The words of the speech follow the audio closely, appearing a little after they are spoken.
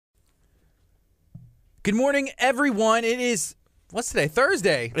Good morning, everyone. It is, what's today?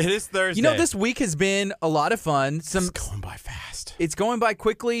 Thursday. It is Thursday. You know, this week has been a lot of fun. It's going by fast. It's going by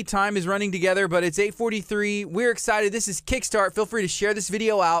quickly. Time is running together, but it's 8:43. We're excited. This is Kickstart. Feel free to share this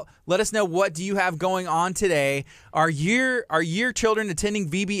video out. Let us know, what do you have going on today. Are your children attending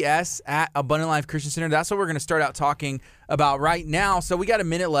VBS at Abundant Life Christian Center? That's what we're going to start out talking about right now. So we got a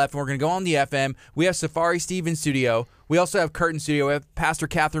minute left, and we're going to go on the FM. We have Safari Steve in studio. We also have Kurt in studio. We have Pastor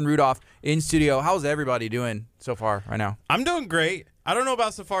Catherine Rudolph in studio. How's everybody doing so far right now? I'm doing great. I don't know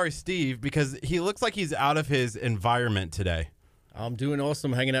about Safari Steve because he looks like he's out of his environment today. I'm doing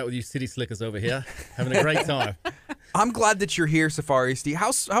awesome hanging out with you city slickers over here. Having a great time. I'm glad that you're here, Safari Steve.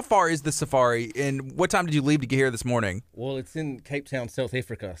 How far is the Safari, and what time did you leave to get here this morning? Well, it's in Cape Town, South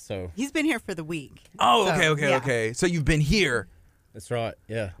Africa, so... He's been here for the week. Oh, okay. So you've been here. That's right,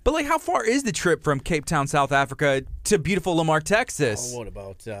 yeah. But, like, how far is the trip from Cape Town, South Africa to beautiful Lamar, Texas? Oh, what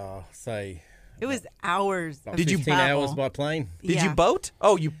about, say... It was hours. Did you 15 travel. hours by plane? Did you boat?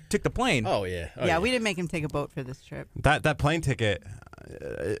 Oh, you took the plane. Oh, yeah. Yeah, we didn't make him take a boat for this trip. That plane ticket,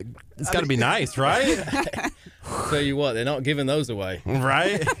 it's got to be nice, right? Tell you what, they're not giving those away.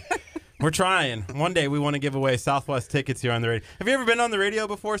 Right? We're trying. One day we want to give away Southwest tickets here on the radio. Have you ever been on the radio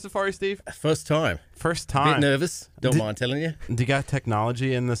before, Safari Steve? First time. First A time. bit nervous, don't mind telling you. Do you got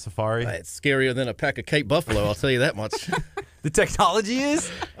technology in the Safari? It's scarier than a pack of Cape Buffalo, I'll tell you that much. The technology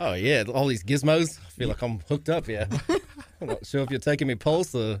is? Oh, yeah, all these gizmos. I feel like I'm hooked up here. I'm not sure if you're taking me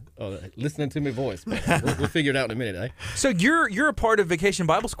pulse or listening to my voice, but we'll figure it out in a minute, eh? So you're a part of Vacation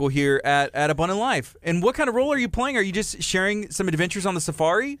Bible School here at Abundant Life. And what kind of role are you playing? Are you just sharing some adventures on the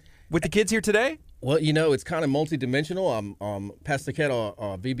Safari with the kids here today? Well, you know, it's kind of multidimensional. I'm Pastor Cat,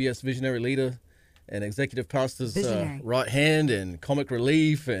 our VBS visionary leader and executive pastor's right hand and comic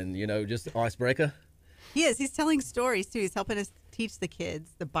relief and, you know, just icebreaker. He is. He's telling stories, too. He's helping us teach the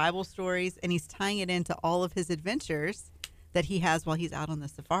kids the Bible stories, and he's tying it into all of his adventures that he has while he's out on the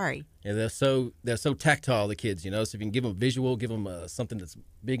safari. Yeah, they're so tactile, the kids, you know, so if you can give them visual, give them something that's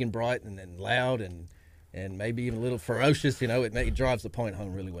big and bright and loud and maybe even a little ferocious, you know, it drives the point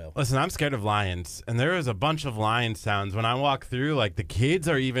home really well. Listen, I'm scared of lions, and there is a bunch of lion sounds when I walk through. Like, the kids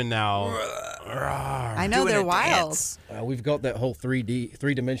are even now. I know, they're wild. We've got that whole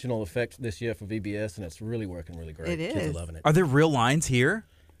three-dimensional effect this year for VBS, and it's really working really great. It Kids is. are loving it. Are there real lions here?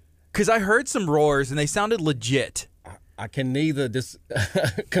 Because I heard some roars, and they sounded legit. I can neither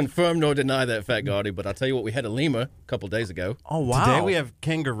confirm nor deny that fact, Gardy, but I'll tell you what, we had a lemur a couple days ago. Oh, wow. Today we have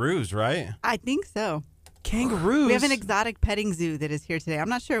kangaroos, right? I think so. Kangaroos. We have an exotic petting zoo that is here today. I'm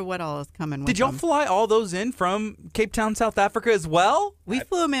not sure what all is coming with Did y'all them. fly all those in from Cape Town, South Africa as well? We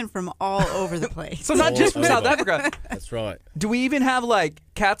flew them in from all over the place. So not just from All South over. Africa. That's right. Do we even have, like,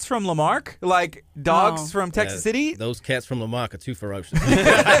 cats from Lamarck? Like, dogs Oh. from Texas Yeah, City? Those cats from Lamarck are too ferocious.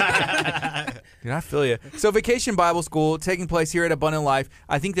 Dude, I feel you. So Vacation Bible School taking place here at Abundant Life.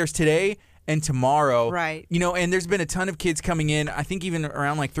 I think there's today and tomorrow. Right. You know, and there's been a ton of kids coming in. I think even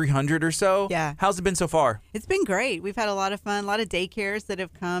around like 300 or so. Yeah. How's it been so far? It's been great. We've had a lot of fun, a lot of daycares that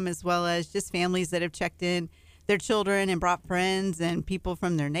have come, as well as just families that have checked in their children and brought friends and people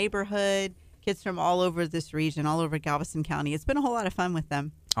from their neighborhood, kids from all over this region, all over Galveston County. It's been a whole lot of fun with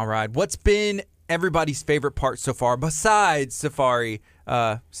them. All right. What's been everybody's favorite part so far besides Safari?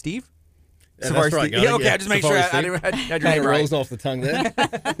 Steve? Yeah, Safari that's right, Steve. Gardy. Yeah, okay. Yeah, I just make sure Safari I did Kind it of right. rolls off the tongue there.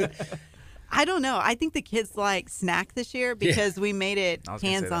 I don't know. I think the kids like snack this year because we made it I was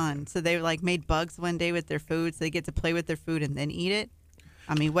gonna say that. hands-on. So they like made bugs one day with their food, so they get to play with their food and then eat it.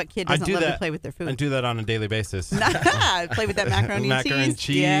 I mean, what kid doesn't love to play with their food? I do that on a daily basis. Play with that macaroni and cheese. Macaroni and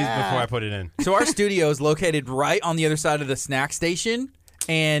cheese Yeah. before I put it in. So our studio is located right on the other side of the snack station,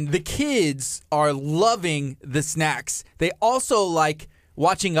 and the kids are loving the snacks. They also like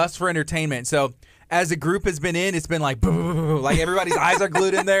watching us for entertainment. So as a group has been in, it's been like, boo, boo, boo, boo. Like everybody's eyes are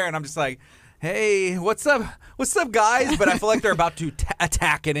glued in there, and I'm just like, hey, what's up? What's up, guys? But I feel like they're about to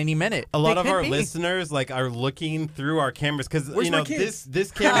attack at any minute. A lot of could our be. listeners are looking through our cameras because Where's you know my kids?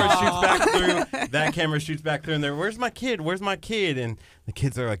 this camera shoots back through, that camera shoots back through, and they're, where's my kid? Where's my kid? And the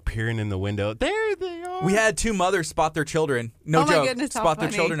kids are like peering in the window. There they are. We had two mothers spot their children. No Oh my joke. goodness, how spot their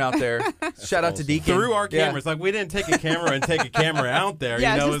funny. children out there. Shout out to awesome. Deacon. through our Yeah. cameras. Like, we didn't take a camera and take a camera out there.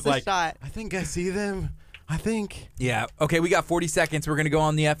 Yeah, you know, just it's a like shot. I think I see them. I think. Yeah. Okay, we got 40 seconds. We're going to go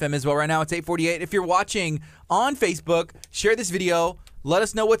on the FM as well. Right now, it's 8:48. If you're watching on Facebook, share this video. Let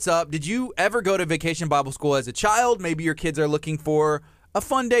us know what's up. Did you ever go to Vacation Bible School as a child? Maybe your kids are looking for a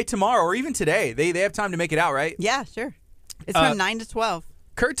fun day tomorrow or even today. They have time to make it out, right? Yeah, sure. It's from 9 to 12.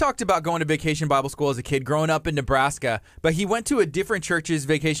 Kurt talked about going to Vacation Bible School as a kid growing up in Nebraska, but he went to a different church's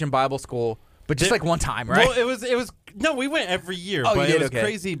Vacation Bible School But just like one time, right? Well, it was no, we went every year, Oh, but you it did? was Okay.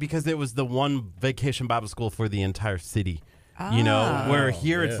 crazy because it was the one vacation Bible school for the entire city. You know, where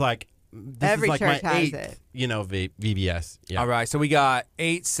here it's like this Every is like church my has 8th, it. you know, VBS. Yeah. All right, so we got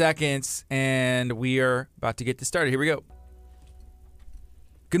 8 seconds, and we are about to get this started. Here we go.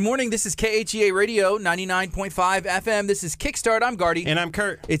 Good morning. This is KHEA Radio, 99.5 FM. This is Kickstart. I'm Gardy. And I'm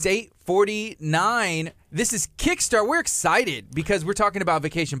Kurt. It's 8:49. This is Kickstart. We're excited because we're talking about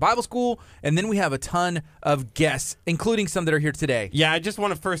Vacation Bible School, and then we have a ton of guests, including some that are here today. Yeah, I just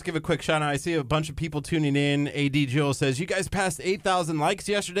want to first give a quick shout out. I see a bunch of people tuning in. AD Jill says, you guys passed 8,000 likes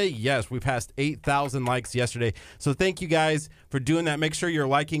yesterday? Yes, we passed 8,000 likes yesterday. So thank you guys for doing that. Make sure you're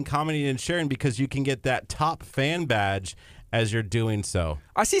liking, commenting, and sharing because you can get that top fan badge as you're doing so.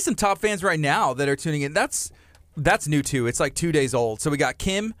 I see some top fans right now that are tuning in. That's new too. It's like 2 days old. So we got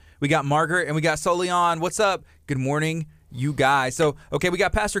Kim, we got Margaret, and we got Solion. What's up? Good morning, you guys. So, okay, we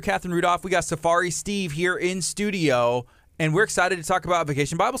got Pastor Catherine Rudolph. We got Safari Steve here in studio, and we're excited to talk about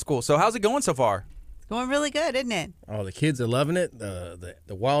Vacation Bible School. So how's it going so far? It's going really good, isn't it? Oh, the kids are loving it. The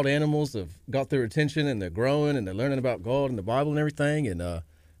wild animals have got their attention, and they're growing, and they're learning about God and the Bible and everything. And man,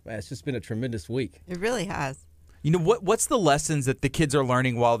 it's just been a tremendous week. It really has. You know, what's the lessons that the kids are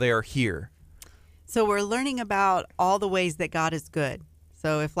learning while they are here? So we're learning about all the ways that God is good.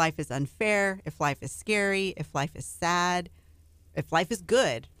 So if life is unfair, if life is scary, if life is sad, if life is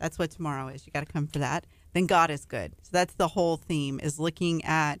good, that's what tomorrow is. You got to come for that. Then God is good. So that's the whole theme, is looking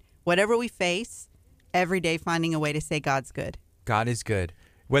at whatever we face every day, finding a way to say God's good, God is good.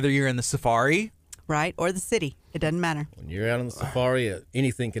 Whether you're in the safari, right? Or the city. It doesn't matter. When you're out on the safari,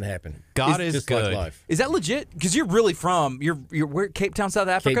 anything can happen. God It's is just good. like life. is that legit? Because you're really from you're where, Cape Town, South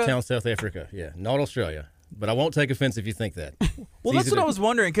Africa. Cape Town, South Africa. Yeah, not Australia. But I won't take offense if you think that. Well, that's what I was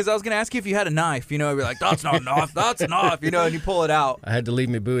wondering, because I was going to ask you if you had a knife. You know, I'd be like, that's not a knife, that's a knife, you know, and you pull it out. I had to leave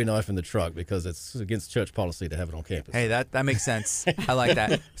my Bowie knife in the truck because it's against church policy to have it on campus. Hey, that makes sense. I like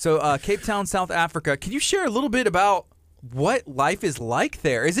that. So, Cape Town, South Africa, can you share a little bit about what life is like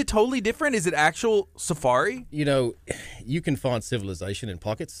there? Is it totally different? Is it actual safari? You know, you can find civilization in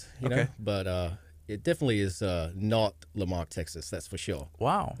pockets, you know, Okay. but it definitely is not Lamarck, Texas, that's for sure.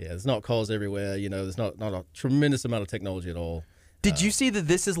 Wow. Yeah, there's not cars everywhere, you know, there's not a tremendous amount of technology at all. Did you see the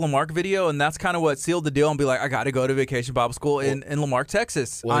This is Lamarck video? And that's kind of what sealed the deal and be like, I got to go to Vacation Bible School in Lamarck,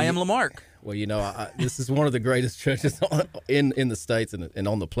 Texas. Well, I am Lamarck. Well, you know, this is one of the greatest churches in the States and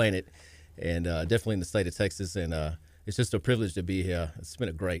on the planet, and definitely in the state of Texas, and it's just a privilege to be here. It's been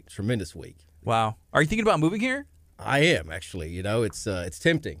a great, tremendous week. Wow. Are you thinking about moving here? I am actually. You know, it's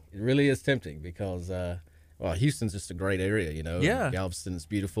tempting. It really is tempting because well, Houston's just a great area. You know, Yeah. Galveston is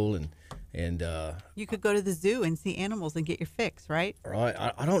beautiful, and You could go to the zoo and see animals and get your fix, right? right.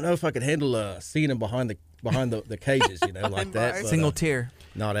 I don't know if I could handle seeing them behind the cages. You know, like that. bars. but, Single tier.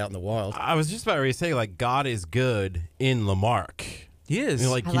 not out in the wild. I was just about ready to say, like, God is good in Lamarck. He is. You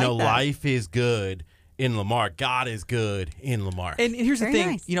know, like, I you know, like that. life is good in Lamarck. God is good in Lamarck. And here's the Very thing,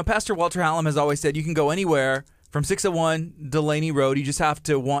 nice. you know, Pastor Walter Hallam has always said you can go anywhere from 601 Delaney Road. You just have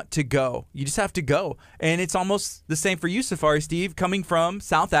to want to go. You just have to go. And it's almost the same for you, Safari Steve, coming from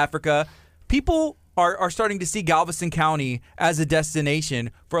South Africa. People are starting to see Galveston County as a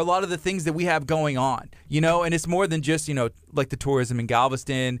destination for a lot of the things that we have going on, you know, and it's more than just, you know, like the tourism in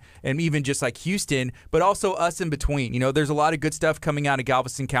Galveston and even just like Houston, but also us in between. You know, there's a lot of good stuff coming out of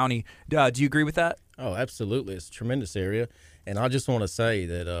Galveston County. Do you agree with that? Oh, absolutely. It's a tremendous area. And I just want to say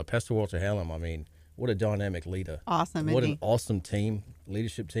that Pastor Walter Hallam, I mean, what a dynamic leader. Awesome, What isn't an he? awesome team,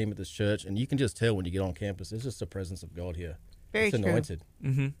 leadership team at this church. And you can just tell when you get on campus, there's just the presence of God here. Very it's true. anointed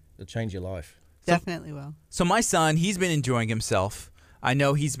to change your life. Definitely will. So my son, he's been enjoying himself. I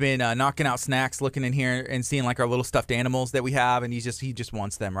know he's been knocking out snacks, looking in here and seeing like our little stuffed animals that we have, and he just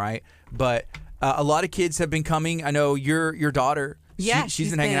wants them, right? But a lot of kids have been coming. I know your daughter. Yeah,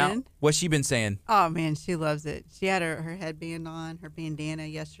 she's been hanging out. been. What's she been saying? Oh man, she loves it. She had her headband on, her bandana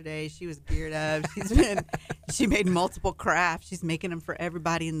yesterday. She was geared up. She made multiple crafts. She's making them for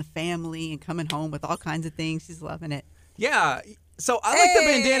everybody in the family and coming home with all kinds of things. She's loving it. Yeah. So I like the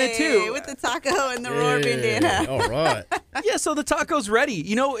bandana too. With the taco and the roar bandana. All right. Yeah, so the taco's ready.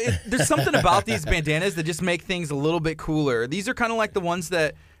 You know, there's something about these bandanas that just make things a little bit cooler. These are kind of like the ones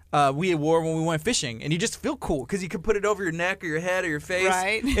that we wore when we went fishing, and you just feel cool because you can put it over your neck or your head or your face.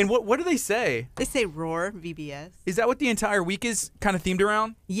 Right. And what do they say? They say roar, VBS. Is that what the entire week is kind of themed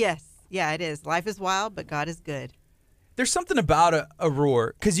around? Yes. Yeah, it is. Life is wild, but God is good. There's something about a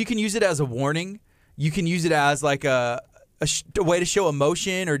roar because you can use it as a warning. You can use it as like a way to show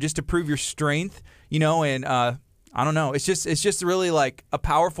emotion or just to prove your strength, you know, and I don't know. It's just really like a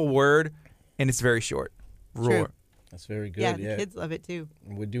powerful word, and it's very short. Roar. True. That's very good. Yeah, Yeah, the kids love it too.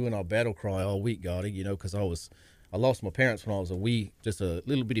 And we're doing our battle cry all week, Gotti, because I lost my parents when I was just a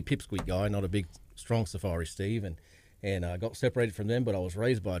little bitty pipsqueak guy, not a big, strong safari Steve, and I got separated from them, but I was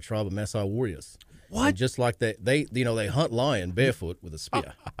raised by a tribe of Maasai warriors. What? And just like that, they hunt lion barefoot with a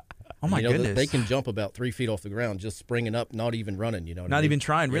spear. Oh my goodness. They can jump about 3 feet off the ground, just springing up, not even running. You know, Not even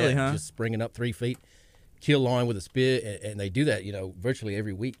trying, really, huh? Just springing up 3 feet, kill lion with a spear, and they do that, virtually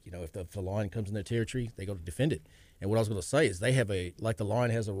every week. If the lion comes in their territory, they got to defend it. And what I was going to say is they have like the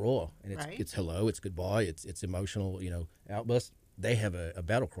lion has a roar, and it's hello, it's goodbye, it's emotional, outburst. They have a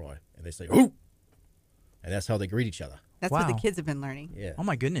battle cry, and they say, "Hoo!" And that's how they greet each other. That's what the kids have been learning. Yeah. Oh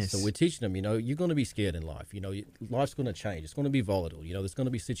my goodness. So we're teaching them, you're going to be scared in life. Life's going to change. It's going to be volatile. There's going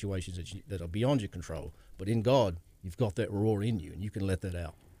to be situations that are beyond your control. But in God, you've got that roar in you, and you can let that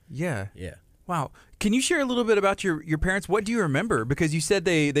out. Yeah. Yeah. Wow. Can you share a little bit about your parents? What do you remember? Because you said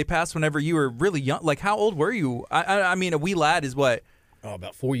they passed whenever you were really young. Like, how old were you? I mean, a wee lad is what? Oh,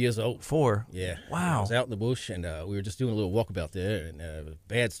 about 4 years old. 4. Yeah. Wow. I was out in the bush, and we were just doing a little walkabout there, and a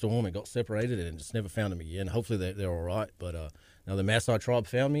bad storm, and got separated, and just never found them again. Hopefully they're all right. But now the Maasai tribe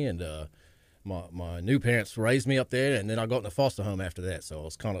found me, and my new parents raised me up there, and then I got in a foster home after that. So I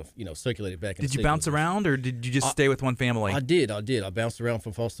was kind of, circulated back. Did you bounce around, or did you just stay with one family? I did. I bounced around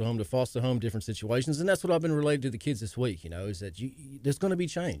from foster home to foster home, different situations, and that's what I've been related to the kids this week. Is that there's going to be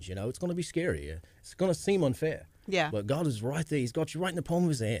change. It's going to be scary. It's going to seem unfair. Yeah. But God is right there. He's got you right in the palm of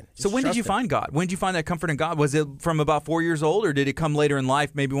His hand. So when did you find God? When did you find that comfort in God? Was it from about 4 years old, or did it come later in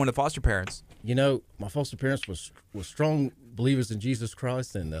life, maybe one of the foster parents? My foster parents were strong believers in Jesus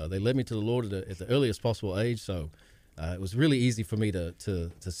Christ, and they led me to the Lord at the earliest possible age. So it was really easy for me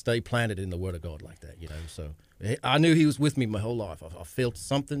to stay planted in the Word of God like that. So I knew He was with me my whole life. I felt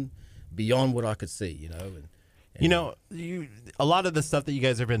something beyond what I could see. A lot of the stuff that you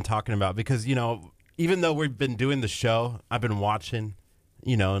guys have been talking about, because even though we've been doing the show, I've been watching,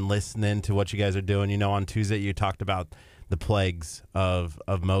 and listening to what you guys are doing. On Tuesday you talked about the plagues of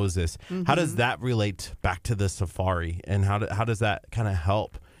Moses. Mm-hmm. How does that relate back to the safari, and how does that kind of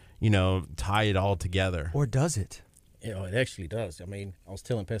help, tie it all together? Or does it? It actually does. I mean, I was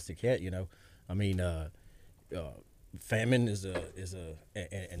telling Pastor Cat, famine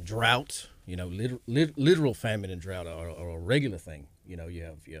and drought, literal famine and drought are a regular thing. You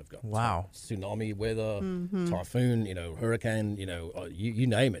have got tsunami weather, typhoon, hurricane, you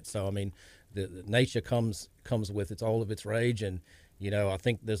name it. So I mean, the nature comes with all of its rage, and I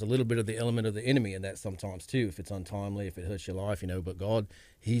think there's a little bit of the element of the enemy in that sometimes too, if it's untimely, if it hurts your life, But God,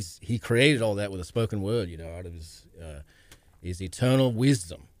 He created all that with a spoken word, out of His eternal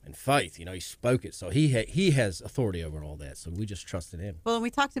wisdom and faith. He spoke it, so he has authority over all that. So we just trust in Him. Well, and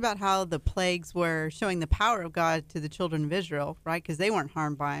we talked about how the plagues were showing the power of God to the children of Israel, right? Because they weren't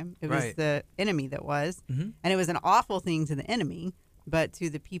harmed by Him. It was the enemy that was. Mm-hmm. And it was an awful thing to the enemy, but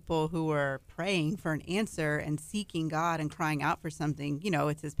to the people who were praying for an answer and seeking God and crying out for something,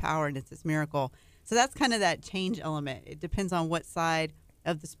 it's His power and it's His miracle. So that's kind of that change element. It depends on what side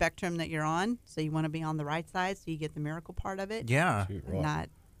of the spectrum that you're on. So you want to be on the right side so you get the miracle part of it. Yeah. Not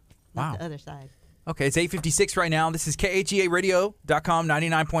the other side. Okay, it's 8:56 right now. This is KHEARadio.com,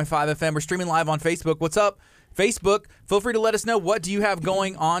 99.5 FM. We're streaming live on Facebook. What's up, Facebook? Feel free to let us know, what do you have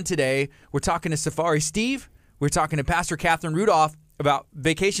going on today? We're talking to Safari Steve. We're talking to Pastor Catherine Rudolph about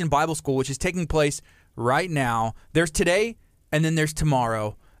Vacation Bible School, which is taking place right now. There's today, and then there's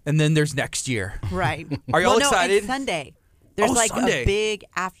tomorrow, and then there's next year. Right. Are y'all excited? It's Sunday. There's Sunday. A big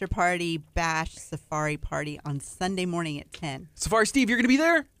after party bash safari party on Sunday morning at 10. Safari Steve, you're going to be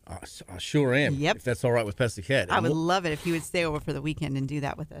there? I sure am. Yep. If that's all right with Pastor Cat. I would love it if he would stay over for the weekend and do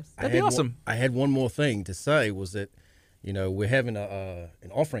that with us. That'd be awesome. I had one more thing to say, was that, we're having an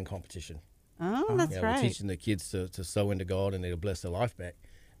offering competition. Oh, that's right. We're teaching the kids to sow into God, and it'll bless their life back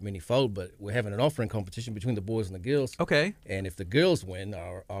many-fold. But we're having an offering competition between the boys and the girls. Okay. And if the girls win,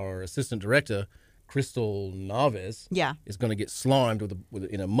 our assistant director, Crystal Naves, is going to get slimed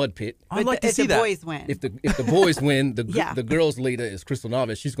in a mud pit. I'd like to see that. If the boys win. If the boys win, the girls' leader is Crystal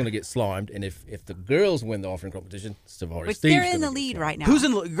Naves. She's going to get slimed. And if the girls win the offering competition, Safari Steve's they're in the lead right now. Who's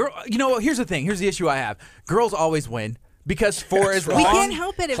in the girl? Here's the thing. Here's the issue I have. Girls always win. Because for as long... We can't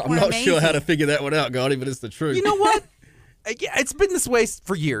help it if I'm we're not amazing. sure how to figure that one out, Gotti, but it's the truth. You know what? Yeah, it's been this way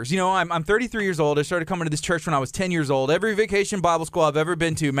for years. I'm 33 years old. I started coming to this church when I was 10 years old. Every Vacation Bible School I've ever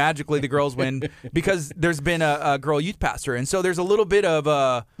been to, magically the girls win because there's been a girl youth pastor. And so there's a little bit of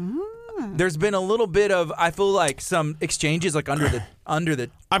I feel like some exchanges like under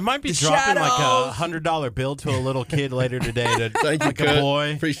the I might be dropping like a $100 bill to a little kid later today to Thank you, like a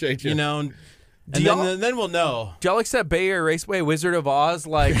boy. Appreciate you. And then we'll know. Do y'all accept Bay Area Raceway, Wizard of Oz,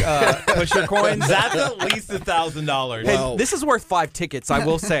 like pusher coins? That's at least $1,000. Hey, this is worth 5 tickets, I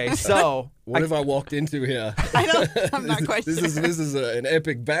will say. So, what have I walked into here? I'm not quite sure. This is an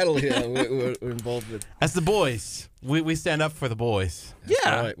epic battle here we're involved with. That's the boys. We stand up for the boys.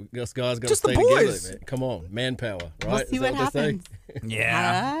 yeah. Right, us guys got to Just the stay together, boys. man. Come on, manpower, right? We'll see Is that what they say? happens.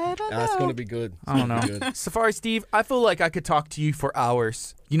 Yeah. I don't know. That's going to be good. I don't know. It's gonna be good. Safari Steve, I feel like I could talk to you for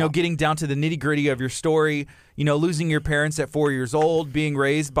hours. You know, getting down to the nitty-gritty of your story, you know, losing your parents at 4 years old, being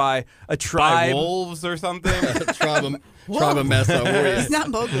raised by a By tribe. wolves or something. tribe of Maasai warriors. It's not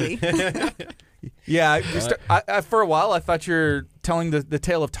Mowgli. Yeah, I for a while I thought you were telling the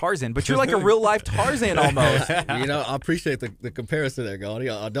tale of Tarzan, but you're like a real-life Tarzan almost. You know, I appreciate the comparison there, Gotti.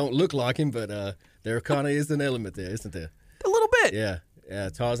 I don't look like him, but there kind of is an element there, isn't there? A little bit. Yeah. Yeah,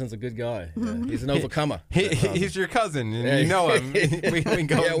 Tarzan's a good guy. Yeah, he's an overcomer. He's your cousin, and you know him. We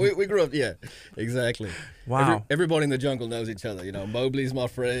go. Yeah, we grew up. Yeah, exactly. Wow. Everybody in the jungle knows each other. You know, Mowgli's my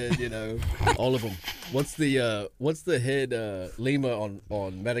friend. You know, all of them. What's the head lemur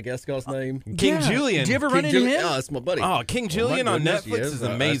on Madagascar's name? King Yeah. Julian. Do you ever King run into Julian. him? Oh, it's my buddy. Oh, King Julian on goodness, Netflix yes. is I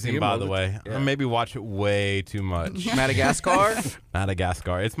see amazing, him by all the way. yeah. I maybe watch it way too much. Madagascar?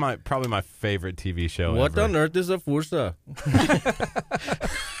 Madagascar. It's probably my favorite TV show What ever. on earth is a Fursa?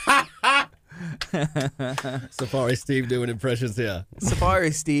 Safari Steve doing impressions here.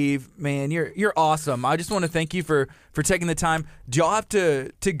 Safari Steve, man, you're awesome. I just want to thank you for taking the time. Do y'all have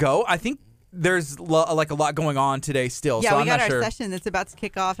to go? I think there's like a lot going on today still. Yeah, so we I'm got not our sure. session that's about to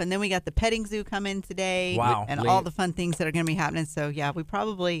kick off, and then we got the petting zoo coming today. Wow. And all the fun things that are going to be happening. So, yeah, we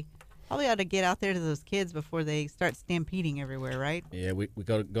probably ought to get out there to those kids before they start stampeding everywhere, right? Yeah, we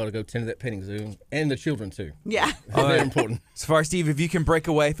got to go tend to that petting zoo and the children too. Yeah. Very important. Safari Steve, if you can break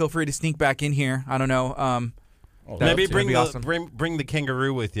away, feel free to sneak back in here. I don't know. Maybe That'd be awesome. bring the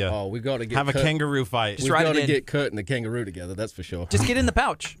kangaroo with you. Oh, we got to get Have a Kurt- kangaroo fight. Just We've write got it to in. get Kurt and the kangaroo together. That's for sure. Just get in the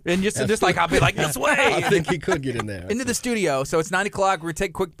pouch and just like I'll be like this I way think he could get in there. into the studio. So it's 9 o'clock. We're gonna take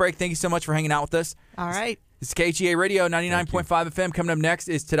a quick break. Thank you so much for hanging out with us. All right. It's KHEA Radio 99.5 FM. Coming up next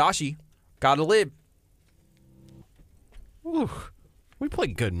is Tadashi. Gotta live. Ooh, we play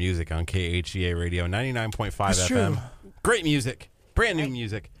good music on KHEA Radio 99.5 That's FM. true. Great music. Brand new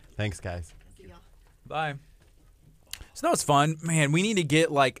music. Thanks, guys. Bye. So that was fun. Man, we need to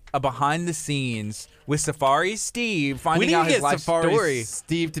get like a behind the scenes with Safari Steve We finding need out to his get life Safari story.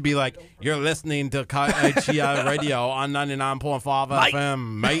 Steve to be like, you're listening to KHEA Radio on 99.5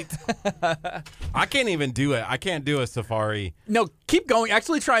 FM, mate. I can't even do it. I can't do a Safari. No, keep going.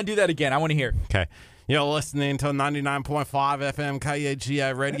 Actually try and do that again. I want to hear. Okay. You're listening to 99.5 FM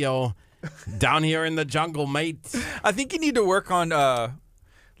KHEA Radio down here in the jungle, mate. I think you need to work on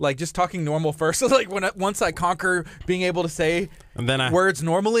like just talking normal first. So like once I conquer being able to say And then words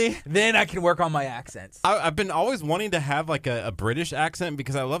normally, then I can work on my accents. I've been always wanting to have like a British accent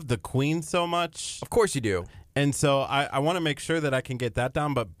because I love the Queen so much. Of course you do. And so I want to make sure that I can get that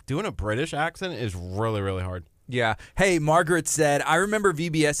down. But doing a British accent is really, really hard. Yeah. Hey, Margaret said, I remember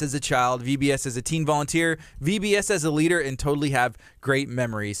VBS as a child, VBS as a teen volunteer, VBS as a leader, and totally have great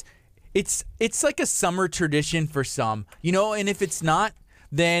memories. It's like a summer tradition for some, you know, and if it's not,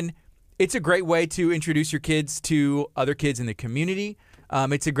 then it's a great way to introduce your kids to other kids in the community.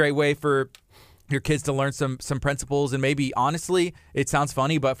 It's a great way for your kids to learn some principles, and maybe honestly, it sounds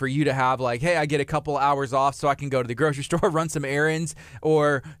funny, but for you to have like, hey, I get a couple hours off so I can go to the grocery store, run some errands,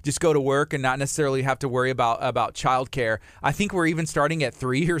 or just go to work and not necessarily have to worry about childcare. I think we're even starting at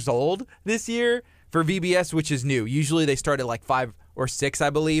 3 years old this year for VBS, which is new. Usually they start at like 5 or 6, I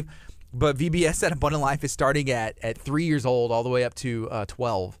believe. But VBS at Abundant Life is starting at 3 years old all the way up to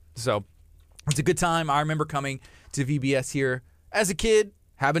 12. So it's a good time. I remember coming to VBS here as a kid,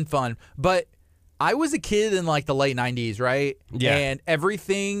 having fun. But I was a kid in like the late 90s, right? Yeah. And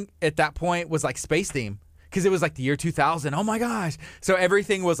everything at that point was like space theme because it was like the year 2000. Oh my gosh. So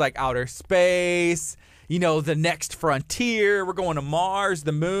everything was like outer space, you know, the next frontier. We're going to Mars,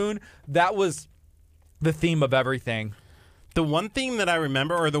 the moon. That was the theme of everything. The one thing that I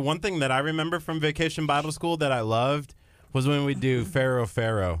remember from Vacation Bible School that I loved was when we do Pharaoh,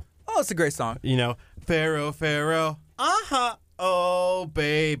 Pharaoh. Oh, it's a great song. You know, Pharaoh, Pharaoh. Uh-huh. Oh,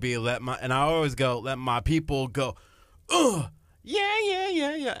 baby, and I always go, let my people go. Ugh.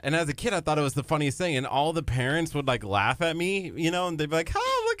 Yeah. And as a kid, I thought it was the funniest thing. And all the parents would like laugh at me, you know, and they'd be like,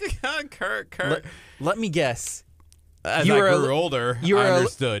 oh, look at Kurt. Let me guess. As You I were a grew li- older, you were I a li-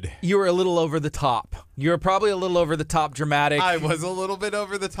 understood. You were a little over the top. You were probably a little over the top dramatic. I was a little bit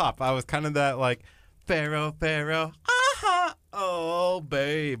over the top. I was kind of that like, Pharaoh, Pharaoh. Uh-huh. Oh,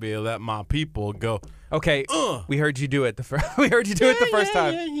 baby, let my people go. Okay, Ugh. we heard you do it the first. We heard you do it the first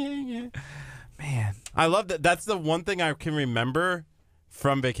time. Yeah. Man, I love that. That's the one thing I can remember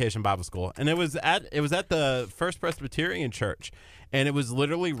from Vacation Bible School, and it was at the First Presbyterian Church, and it was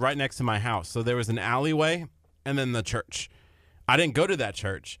literally right next to my house. So there was an alleyway, and then the church. I didn't go to that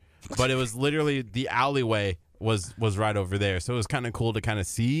church, but it was literally the alleyway was right over there. So it was kind of cool to kind of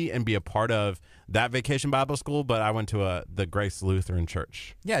see and be a part of that Vacation Bible School. But I went to the Grace Lutheran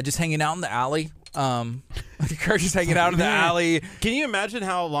Church. Yeah, just hanging out in the alley. Kurt just hanging out in the alley. Can you imagine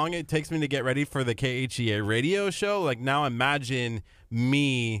how long it takes me to get ready for the KHEA radio show? Like now imagine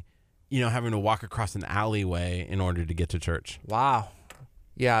me, having to walk across an alleyway in order to get to church. Wow.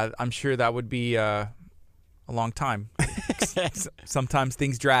 Yeah, I'm sure that would be a long time. Sometimes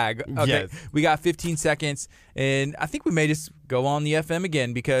things drag. Okay, yes. We got 15 seconds, and I think we may just go on the FM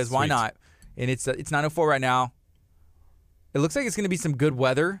again because why not? And it's 9:04 right now. It looks like it's going to be some good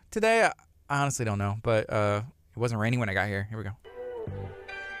weather today. I honestly don't know, but it wasn't raining when I got here. Here we go.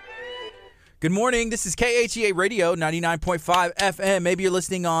 Good morning. This is KHEA Radio 99.5 FM. Maybe you're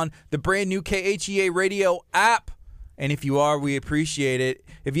listening on the brand new KHEA Radio app. And if you are, we appreciate it.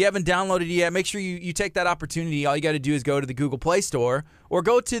 If you haven't downloaded it yet, make sure you take that opportunity. All you got to do is go to the Google Play Store or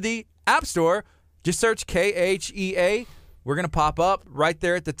go to the App Store. Just search KHEA. We're going to pop up right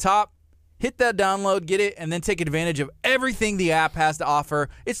there at the top. Hit that download, get it, and then take advantage of everything the app has to offer.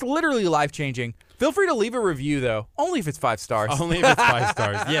 It's literally life-changing. Feel free to leave a review, though. Only if it's 5 stars. Only if it's 5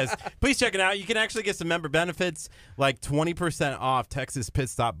 stars, yes. Please check it out. You can actually get some member benefits, like 20% off Texas Pit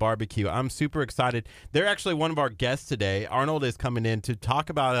Stop Barbecue. I'm super excited. They're actually one of our guests today. Arnold is coming in to talk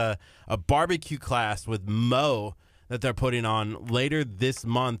about a barbecue class with Mo that they're putting on later this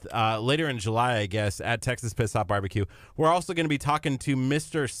month, later in July, I guess, at Texas Pit Stop Barbecue. We're also going to be talking to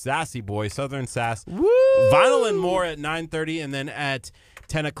Mr. Sassy Boy, Southern Sass. Woo! Vinyl and more at 9:30, and then at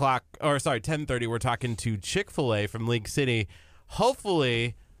 10:30, we're talking to Chick-fil-A from League City,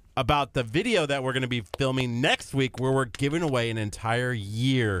 hopefully about the video that we're going to be filming next week where we're giving away an entire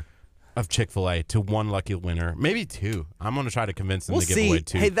year of Chick-fil-A to one lucky winner, maybe 2. I'm going to try to convince them to give away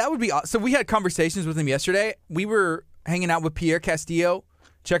 2. Hey, that would be awesome. So we had conversations with him yesterday. We were hanging out with Pierre Castillo.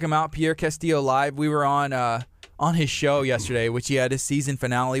 Check him out, Pierre Castillo Live. We were on his show yesterday, which he had his season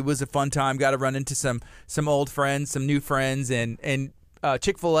finale. It was a fun time. Got to run into some old friends, some new friends, and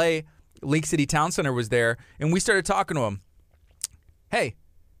Chick-fil-A, League City Town Center was there, and we started talking to him. Hey,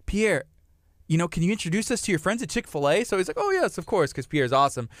 Pierre, can you introduce us to your friends at Chick-fil-A? So he's like, oh, yes, of course, because Pierre's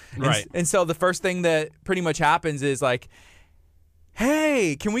awesome. Right. And so the first thing that pretty much happens is like,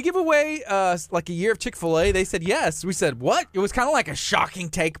 hey, can we give away like a year of Chick-fil-A? They said yes. We said, what? It was kind of like a shocking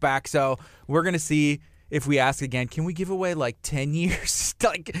take back. So we're going to see if we ask again, can we give away like 10 years?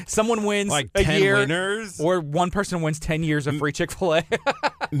 Like someone wins like a 10 year, winners? or one person wins 10 years of free Chick-fil-A.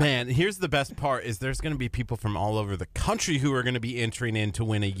 Man, here's the best part is there's going to be people from all over the country who are going to be entering in to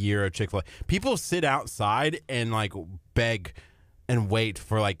win a year of Chick-fil-A. People sit outside and like beg and wait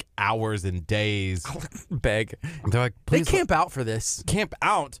for like hours and days. Beg. They're like, They please camp out for this. camp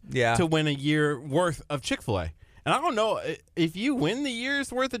out Yeah. to win a year worth of Chick-fil-A. And I don't know if you win the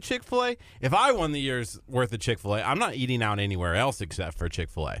year's worth of Chick-fil-A. If I won the year's worth of Chick-fil-A, I'm not eating out anywhere else except for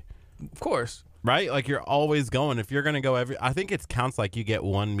Chick-fil-A. Of course. Right? Like you're always going. If you're going to go I think it counts like you get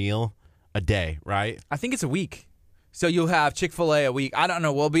one meal a day, right? I think it's a week. So you'll have Chick-fil-A a week. I don't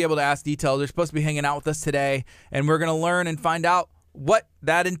know. We'll be able to ask details. They're supposed to be hanging out with us today, and we're going to learn and find out what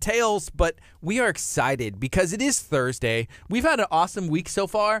that entails. But we are excited because it is Thursday. We've had an awesome week so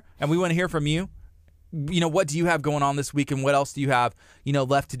far, and we want to hear from you. What do you have going on this week, and what else do you have,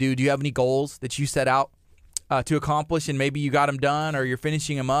 left to do? Do you have any goals that you set out to accomplish, and maybe you got them done, or you're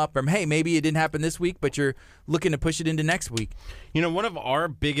finishing them up, or hey, maybe it didn't happen this week, but you're looking to push it into next week? One of our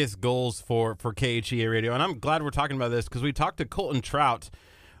biggest goals for KHEA Radio, and I'm glad we're talking about this because we talked to Colton Trout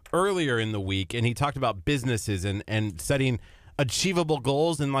earlier in the week, and he talked about businesses and setting achievable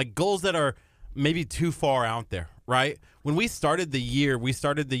goals and like goals that are maybe too far out there, right? When we started the year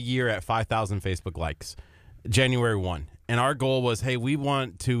at 5,000 Facebook likes, January 1. And our goal was, hey, we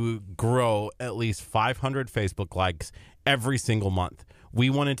want to grow at least 500 Facebook likes every single month.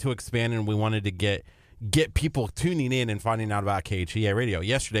 We wanted to expand, and we wanted to get people tuning in and finding out about KHEA Radio.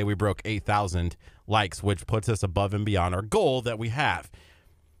 Yesterday, we broke 8,000 likes, which puts us above and beyond our goal that we have.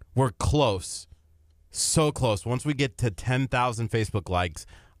 We're close. So close. Once we get to 10,000 Facebook likes,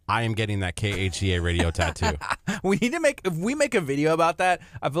 I am getting that KHEA Radio tattoo. If we make a video about that,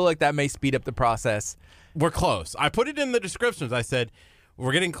 I feel like that may speed up the process. We're close. I put it in the descriptions. I said,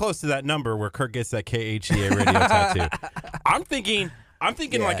 we're getting close to that number where Kurt gets that KHEA Radio tattoo. I'm thinking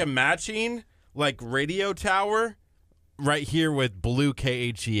like a matching like radio tower right here with blue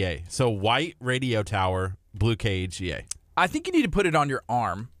KHEA. So white radio tower, blue KHEA. I think you need to put it on your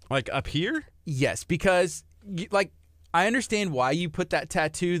arm. Like up here? Yes, because like I understand why you put that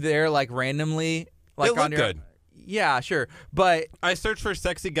tattoo there like randomly. Like It on looked your, good. Yeah, sure, but I searched for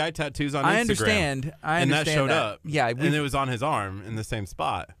sexy guy tattoos on Instagram. I understand. And that showed that. up. Yeah, and it was on his arm in the same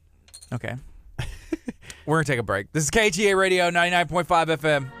spot. Okay. We're going to take a break. This is KGA Radio 99.5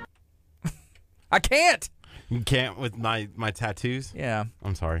 FM. I can't. You can't with my tattoos? Yeah.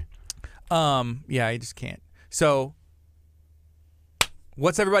 I'm sorry. Yeah, I just can't. So,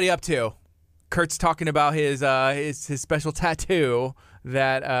 what's everybody up to? Kurt's talking about his special tattoo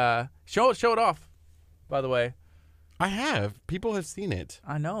that show it off, by the way. I have. People have seen it.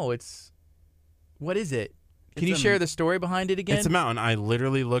 I know. What is it? Can you share the story behind it again? It's a mountain. I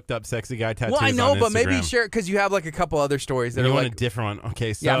literally looked up sexy guy tattoos. Well, I know, on but maybe Instagram. share because you have like a couple other stories that You are want like a different one?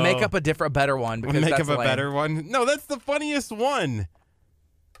 Okay, so yeah, make up a better one. Because make that's up a lame. better one. No, that's the funniest one.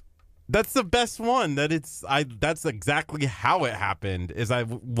 That's the best one. That's exactly how it happened. Is I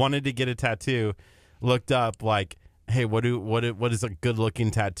wanted to get a tattoo, looked up like, hey, what is a good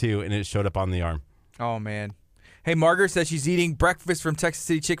looking tattoo, and it showed up on the arm. Oh man. Hey, Margaret says she's eating breakfast from Texas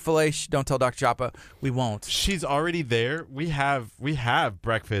City Chick-fil-A. Don't tell Dr. Joppa. We won't. She's already there. We have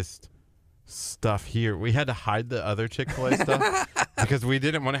breakfast stuff here. We had to hide the other Chick-fil-A stuff because we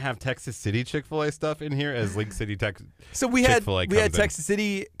didn't want to have Texas City Chick-fil-A stuff in here as League City So we had Chick-fil-A comes in. Texas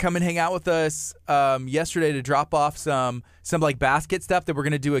City come and hang out with us yesterday to drop off some like basket stuff that we're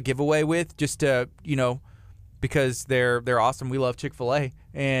gonna do a giveaway with, just to because they're awesome. We love Chick-fil-A,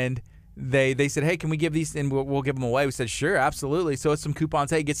 and they said, hey, can we give these and we'll give them away? We said sure, absolutely. So it's some coupons.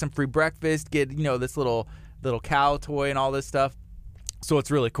 Hey, get some free breakfast. Get this little cow toy and all this stuff. So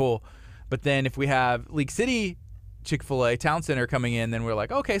it's really cool. But then if we have League City Chick-fil-A Town Center coming in, then we're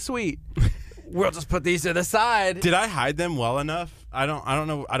like, okay, sweet. We'll just put these to the side. Did I hide them well enough? I don't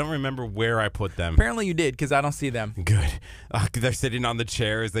know. I don't remember where I put them. Apparently you did, because I don't see them. Good. They're sitting on the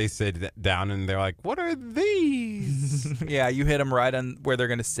chairs. They sit down and they're like, what are these? Yeah, you hit them right on where they're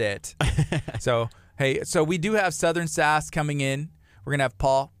going to sit. So we do have Southern Sass coming in. We're going to have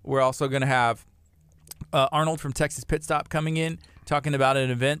Paul. We're also going to have Arnold from Texas Pit Stop coming in, talking about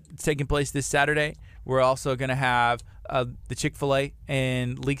an event that's taking place this Saturday. We're also going to have the Chick-fil-A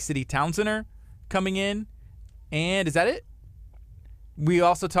and League City Town Center coming in. And is that it? We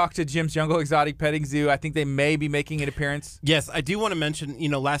also talked to Jim's Jungle Exotic Petting Zoo. I think they may be making an appearance. Yes, I do want to mention,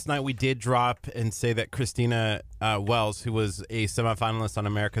 last night we did drop and say that Christina Wells, who was a semifinalist on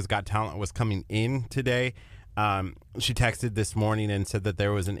America's Got Talent, was coming in today. She texted this morning and said that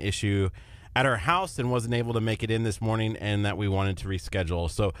there was an issue at her house and wasn't able to make it in this morning, and that we wanted to reschedule.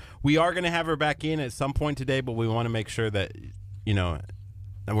 So we are going to have her back in at some point today, but we want to make sure that,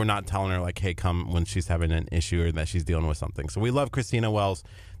 and we're not telling her like, hey, come when she's having an issue or that she's dealing with something. So we love Christina Wells.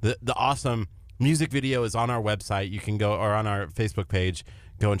 The awesome music video is on our website. You can go, or on our Facebook page,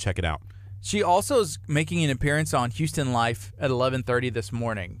 go and check it out. She also is making an appearance on Houston Life at 11:30 this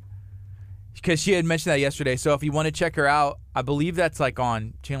morning, because she had mentioned that yesterday. So if you want to check her out, I believe that's like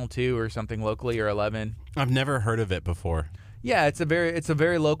on Channel 2 or something locally, or 11. I've never heard of it before. Yeah, it's a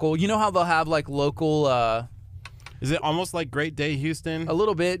very local. You know how they'll have like local. Is it almost like Great Day Houston? A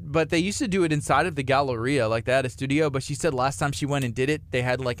little bit, but they used to do it inside of the Galleria, like they had a studio. But she said last time she went and did it, they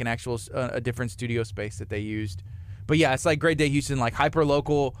had like an actual a different studio space that they used. But yeah, it's like Great Day Houston, like hyper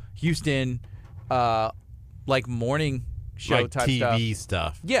local Houston, like morning show like type TV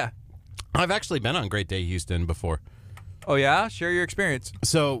stuff. Yeah. I've actually been on Great Day Houston before. Oh yeah, share your experience.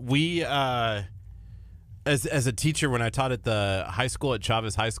 So we, as a teacher, when I taught at the high school at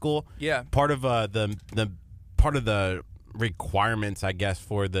Chavez High School, Yeah. part of the requirements, I guess,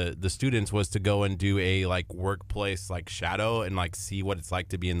 for the students was to go and do a like workplace like shadow and like see what it's like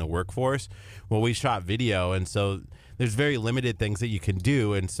to be in the workforce. Well, we shot video, and so there's very limited things that you can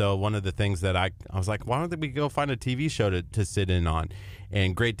do. And so one of the things that I was like, why don't we go find a TV show to sit in on?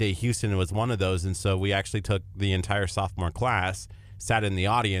 And Great Day Houston was one of those. And so we actually took the entire sophomore class, sat in the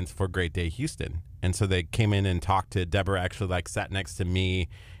audience for Great Day Houston. And so they came in and talked to Deborah, actually like sat next to me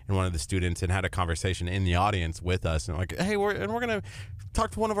and one of the students and had a conversation in the audience with us. And like, hey, we're going to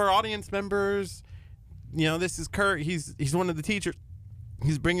talk to one of our audience members. This is Kurt. He's one of the teachers.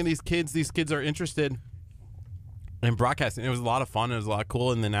 He's bringing these kids. These kids are interested in broadcasting. It was a lot of fun. It was a lot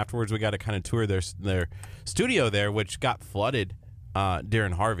cool. And then afterwards we got to kind of tour their studio there, which got flooded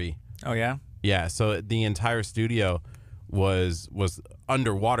during Harvey. Oh yeah? Yeah, so the entire studio was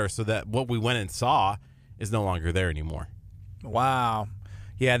underwater, so that what we went and saw is no longer there anymore. Wow.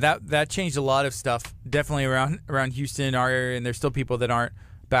 Yeah, that changed a lot of stuff, definitely around Houston, our area, and there's still people that aren't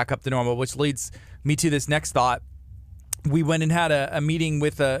back up to normal, which leads me to this next thought. We went and had a meeting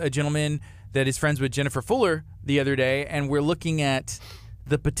with a gentleman that is friends with Jennifer Fuller the other day, and we're looking at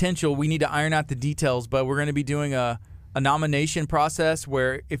the potential. We need to iron out the details, but we're going to be doing a nomination process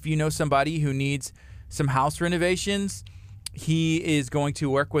where if you know somebody who needs some house renovations, he is going to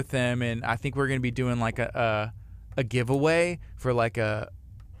work with them, and I think we're going to be doing like a giveaway for like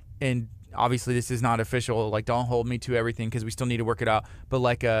and obviously this is not official, like don't hold me to everything because we still need to work it out, but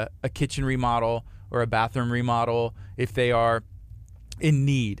like a kitchen remodel or a bathroom remodel if they are in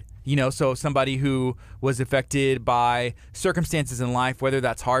need. You know, so somebody who was affected by circumstances in life, whether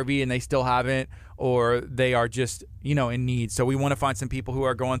that's Harvey and they still haven't, or they are just, you know, in need. So we want to find some people who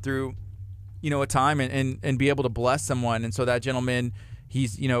are going through, you know, a time and be able to bless someone. And so that gentleman,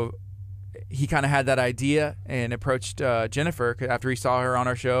 he's, you know, he kind of had that idea and approached Jennifer after he saw her on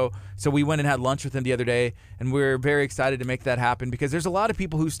our show. So we went and had lunch with him the other day, and we're very excited to make that happen because there's a lot of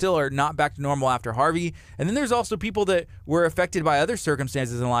people who still are not back to normal after Harvey. And then there's also people that were affected by other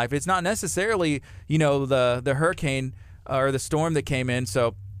circumstances in life. It's not necessarily, you know, the hurricane or the storm that came in.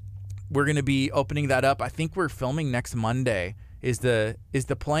 So we're going to be opening that up. I think we're filming next Monday is the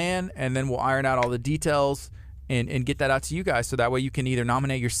plan, and then we'll iron out all the details and get that out to you guys, so that way you can either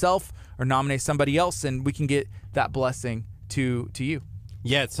nominate yourself or nominate somebody else, and we can get that blessing to you.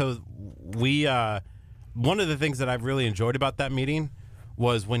 Yeah, so we one of the things that I've really enjoyed about that meeting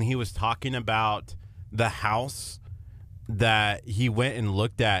was when he was talking about the house that he went and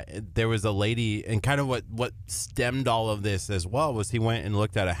looked at. There was a lady, and kind of what stemmed all of this as well was he went and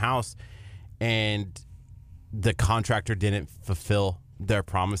looked at a house, and the contractor didn't fulfill their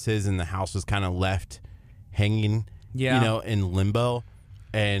promises, and the house was kind of left hanging, you know, in limbo.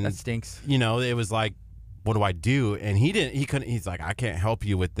 And that stinks. You know, it was like, what do I do? And he's like, I can't help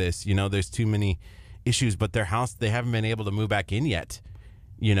you with this. You know, there's too many issues, but their house, they haven't been able to move back in yet,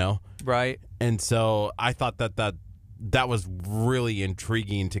 you know? Right. And so I thought that was really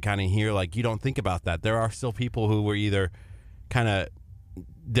intriguing to kind of hear, like, you don't think about that. There are still people who were either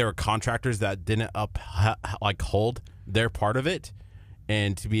there were contractors that didn't hold their part of it,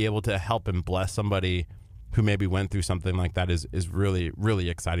 and to be able to help and bless somebody who maybe went through something like that is really, really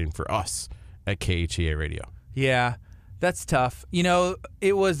exciting for us at KHEA Radio. Yeah, that's tough. You know,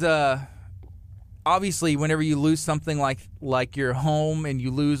 it was obviously whenever you lose something like your home and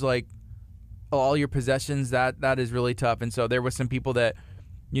you lose like all your possessions, that is really tough. And so there was some people that,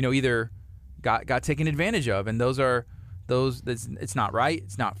 you know, either got taken advantage of, and it's not right,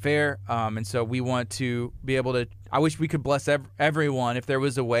 it's not fair. And so we want to be able to, I wish we could bless everyone if there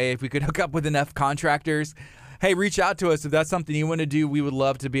was a way, if we could hook up with enough contractors. Hey, reach out to us if that's something you want to do. We would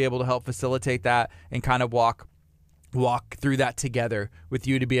love to be able to help facilitate that and kind of walk through that together with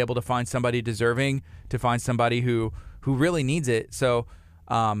you, to be able to find somebody deserving, to find somebody who really needs it. So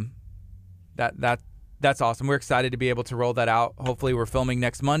that's awesome. We're excited to be able to roll that out. Hopefully we're filming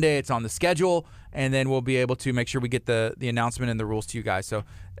next Monday. It's on the schedule, and then we'll be able to make sure we get the announcement and the rules to you guys. So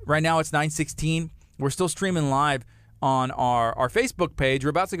right now it's 9:16. We're still streaming live on our Facebook page.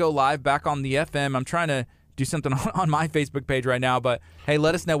 We're about to go live back on the FM. I'm trying to do something on my Facebook page right now, but hey,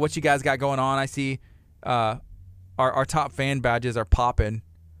 let us know what you guys got going on. I see our top fan badges are popping,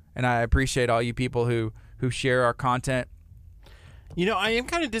 and I appreciate all you people who share our content. You know, I am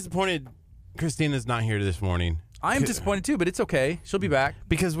kind of disappointed Christina's not here this morning. I am disappointed too, but it's okay. She'll be back.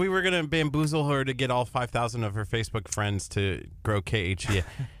 Because we were going to bamboozle her to get all 5,000 of her Facebook friends to grow KHEA.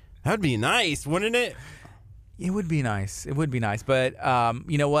 That would be nice, wouldn't it? It would be nice. It would be nice. But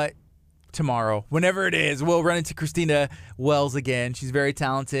you know what? Tomorrow, whenever it is, we'll run into Christina Wells again. She's very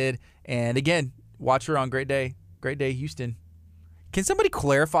talented. And again, watch her on Great Day Houston. Can somebody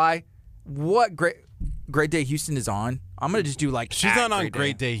clarify what Great Day Houston is on? I'm going to just do like... She's not on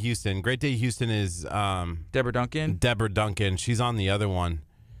Great Day Houston. Great Day Houston is... Deborah Duncan? Deborah Duncan. She's on the other one.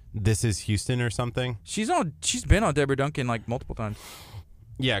 This is Houston or something? She's been on Deborah Duncan like multiple times.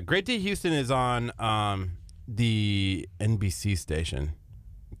 Yeah, Great Day Houston is on the NBC station,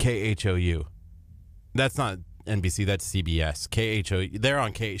 KHOU. That's not NBC, that's CBS.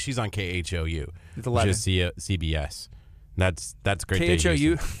 KHOU. She's on KHOU. It's 11. Which is CBS. That's Great Day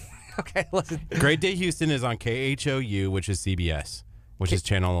Houston. KHOU. Okay, listen. Great Day Houston is on KHOU, which is CBS, which is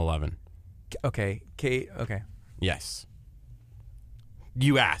channel 11. Okay. Okay. Yes.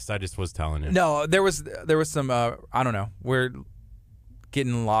 You asked. I just was telling you. No, there was some I don't know. We're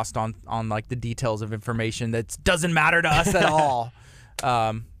getting lost on like the details of information that doesn't matter to us at all.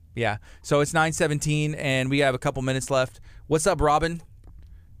 Yeah. So it's 9:17 and we have a couple minutes left. What's up, Robin?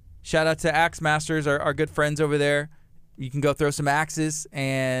 Shout out to Axe Masters, our good friends over there. You can go throw some axes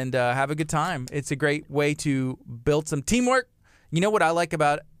and have a good time. It's a great way to build some teamwork. You know what I like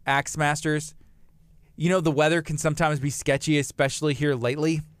about Axe Masters? You know, the weather can sometimes be sketchy, especially here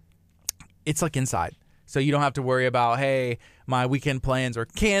lately. It's like inside. So you don't have to worry about, hey, my weekend plans are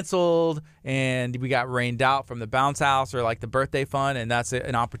canceled and we got rained out from the bounce house or like the birthday fun, and that's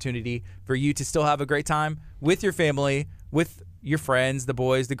an opportunity for you to still have a great time with your family, with your friends, the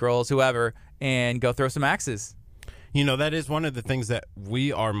boys, the girls, whoever, and go throw some axes. You know, that is one of the things that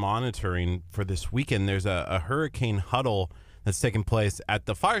we are monitoring for this weekend. There's a hurricane huddle that's taking place at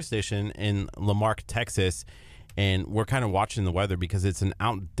the fire station in Lamarck, Texas, and we're kind of watching the weather because it's an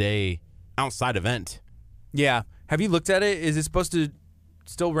outside event. Yeah. Have you looked at it? Is it supposed to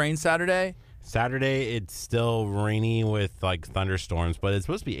still rain Saturday? Saturday, it's still rainy with like thunderstorms, but it's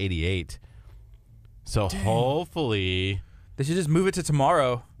supposed to be 88. So hopefully they should just move it to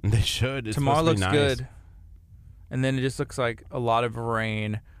tomorrow. They should. It's tomorrow supposed looks to be nice. good. And then it just looks like a lot of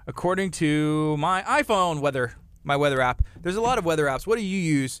rain. According to my iPhone weather, my weather app, there's a lot of weather apps. What do you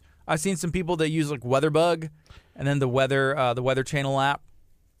use? I've seen some people that use like WeatherBug and then the Weather Channel app.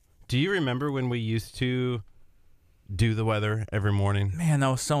 Do you remember when we used to do the weather every morning? Man, that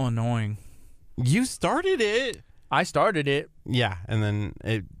was so annoying. You started it. I started it. Yeah, and then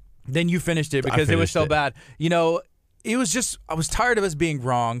Then you finished it because it was so bad. You know, it was just, I was tired of us being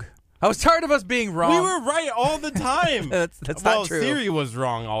wrong. We were right all the time. That's not true. Siri was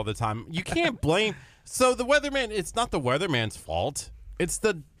wrong all the time. You can't blame. So the weatherman, it's not the weatherman's fault. It's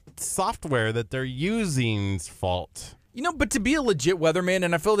the software that they're using's fault. You know, but to be a legit weatherman,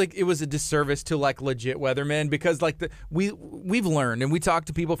 and I feel like it was a disservice to like legit weathermen because like we've learned and we talk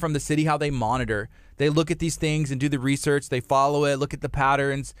to people from the city how they monitor. They look at these things and do the research. They follow it, look at the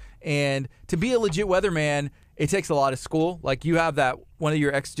patterns. And to be a legit weatherman, it takes a lot of school. Like you have that one of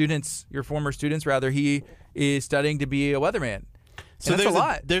your ex-students, your former students rather, he is studying to be a weatherman. So that's a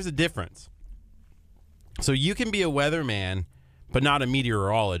lot. There's a difference. So you can be a weatherman, but not a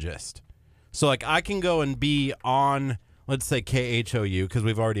meteorologist. So, like, I can go and be on, let's say, KHOU, because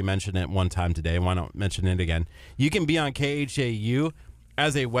we've already mentioned it one time today. Why not mention it again? You can be on KHOU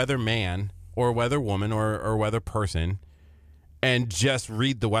as a weatherman or weatherwoman or weather person and just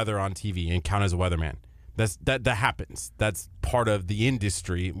read the weather on TV and count as a weatherman. That happens. That's part of the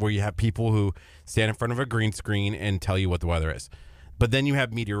industry where you have people who stand in front of a green screen and tell you what the weather is. But then you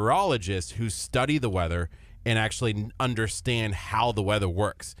have meteorologists who study the weather and actually understand how the weather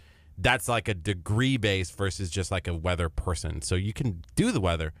works. That's like a degree base versus just like a weather person. So you can do the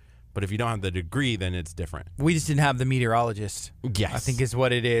weather, but if you don't have the degree, then it's different. We just didn't have the meteorologist. Yes. I think is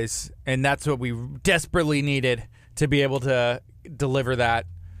what it is. And that's what we desperately needed to be able to deliver that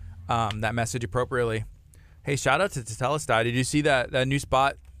message appropriately. Hey, shout out to Telestai. Did you see that new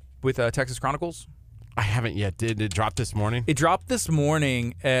spot with Texas Chronicles? I haven't yet. Did it drop this morning? It dropped this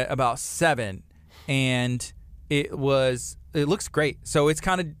morning at about 7, and it looks great. So it's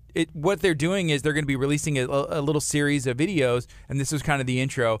kind of what they're doing is they're going to be releasing a little series of videos, and this was kind of the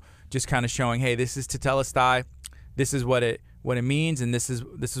intro, just kind of showing, hey, this is Tetelestai, this is what it means, and this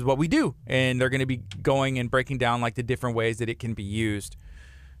is what we do, and they're going to be going and breaking down like the different ways that it can be used.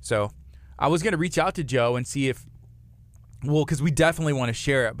 So I was going to reach out to Joe and see if, well, because we definitely want to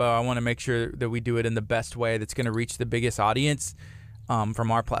share it, but I want to make sure that we do it in the best way that's going to reach the biggest audience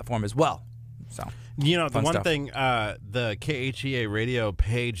from our platform as well. So. You know, the one stuff. thing the KHEA radio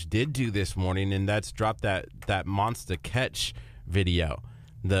page did do this morning, and that's drop that Monster Catch video,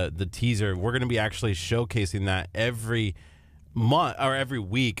 the teaser. We're going to be actually showcasing that every month or every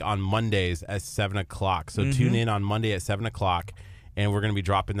week on Mondays at 7 o'clock. So tune in on Monday at 7 o'clock, and we're going to be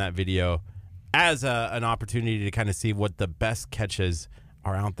dropping that video as an opportunity to kind of see what the best catches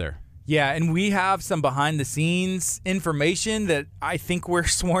are out there. Yeah, and we have some behind-the-scenes information that I think we're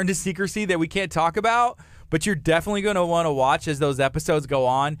sworn to secrecy that we can't talk about, but you're definitely going to want to watch as those episodes go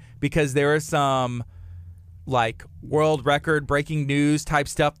on because there is some, like, world record breaking news type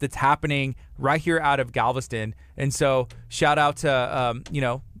stuff that's happening right here out of Galveston. And so shout out to,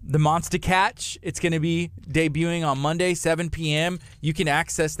 the Monster Catch. It's going to be debuting on Monday, 7 p.m. You can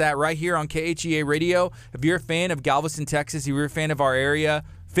access that right here on KHEA Radio. If you're a fan of Galveston, Texas, if you're a fan of our area,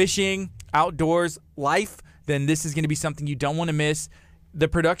 fishing, outdoors, life, then this is going to be something you don't want to miss. The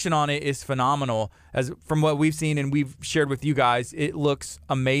production on it is phenomenal. As from what we've seen and we've shared with you guys, it looks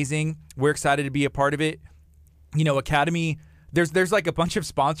amazing. We're excited to be a part of it. You know, Academy, there's like a bunch of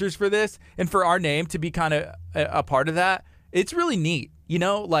sponsors for this, and for our name to be kind of a part of that, it's really neat. You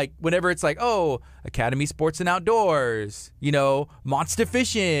know, like whenever it's like, oh, Academy Sports and Outdoors, you know, Monster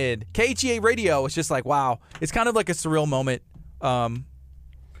Fishing, KHEA Radio, it's just like, wow. It's kind of like a surreal moment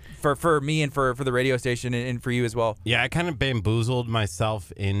for me and for the radio station and for you as well. Yeah, I kind of bamboozled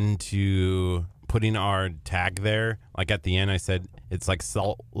myself into putting our tag there. Like at the end, I said it's like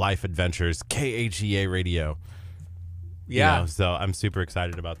Salt Life Adventures, KHEA Radio. Yeah. You know, so I'm super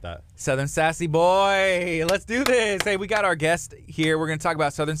excited about that. Southern Sassy boy. Let's do this. Hey, we got our guest here. We're going to talk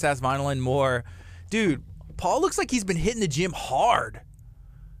about Southern Sass Vinyl and more. Dude, Paul looks like he's been hitting the gym hard.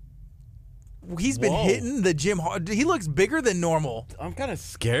 He's been hitting the gym hard. He looks bigger than normal. I'm kind of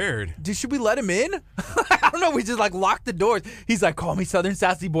scared. Dude, should we let him in? I don't know. We just like locked the doors. He's like, call me Southern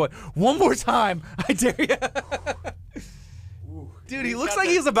Sassy boy. One more time. I dare you. Dude, he looks like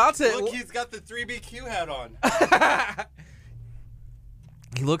he's about to. Look, he's got the 3BQ hat on.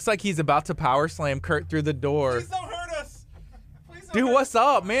 He looks like he's about to power slam Kurt through the door. Please don't hurt us. Please don't Dude, hurt what's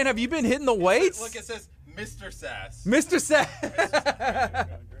up, man? Have you been hitting the weights? Look, it says Mr. Sass. Mr. Sass.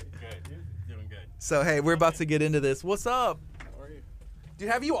 Good. Doing good. So, hey, we're about to get into this. What's up? How are you? Dude,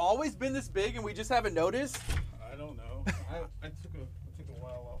 have you always been this big and we just haven't noticed? I don't know. I took a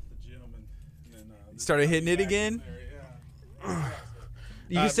while off the gym and then Started hitting it again? Yeah.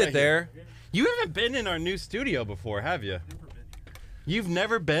 You can sit right there. You haven't been in our new studio before, have you? Never been here. You've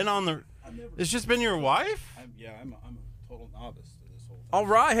never been on the. It's just been your wife? I'm a total novice to this whole thing. All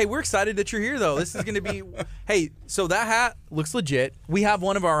right. Hey, we're excited that you're here, though. This is going to be. Hey, so that hat looks legit. We have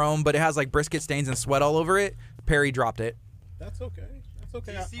one of our own, but it has like brisket stains and sweat all over it. Perry dropped it. That's okay. That's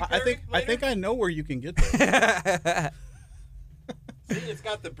okay. Do you see I Perry think later? I know where you can get that. See, it's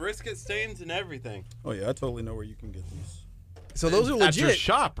got the brisket stains and everything. Oh yeah, I totally know where you can get these. So those are At your legit.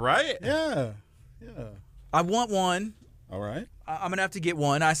 shop, right? Yeah. I want one. All right. I'm gonna have to get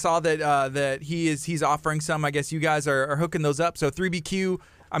one. I saw that that he's offering some. I guess you guys are hooking those up. So 3BQ.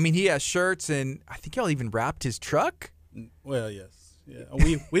 I mean, he has shirts, and I think y'all even wrapped his truck. Well, yes. Yeah.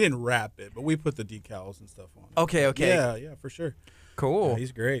 We didn't wrap it, but we put the decals and stuff on it. Okay. Yeah, for sure. Cool. Yeah,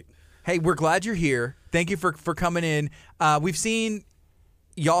 he's great. Hey, we're glad you're here. Thank you for coming in. We've seen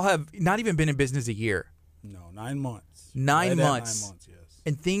y'all have not even been in business a year, No, 9 months. 9 Right at months. 9 months, yes.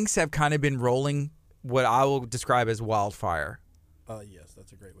 and things have kind of been rolling what I will describe as wildfire. Yes,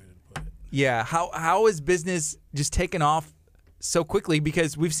 that's a great way to put it. Yeah. How is business just taken off so quickly?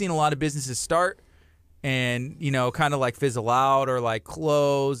 Because we've seen a lot of businesses start and, you know, kind of like fizzle out or like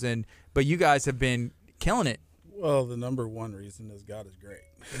close, but you guys have been killing it. Well, the number one reason is God is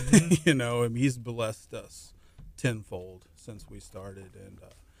great. You know, and he's blessed us tenfold since we started, and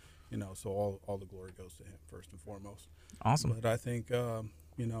you know, so all the glory goes to him first and foremost. Awesome. But I think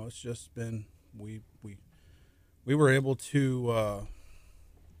you know, it's just been we were able to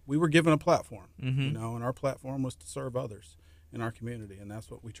we were given a platform, you know, and our platform was to serve others in our community, and that's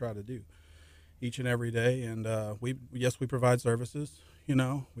what we try to do each and every day. And we provide services. You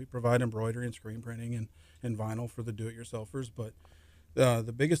know, we provide embroidery and screen printing and vinyl for the do-it-yourselfers, but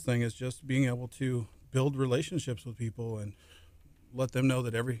the biggest thing is just being able to build relationships with people and let them know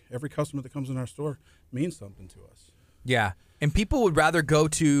that every customer that comes in our store means something to us. Yeah. And people would rather go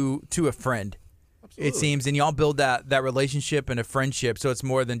to a friend, Absolutely. it seems, and y'all build that relationship and a friendship. So it's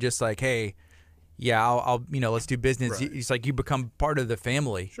more than just like, hey, yeah, I'll you know, let's do business. Right. It's like you become part of the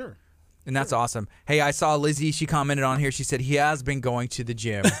family. Sure. And that's awesome. Hey, I saw Lizzie. She commented on here. She said he has been going to the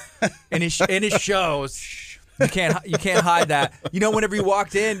gym, and it shows. You can't hide that. You know, whenever you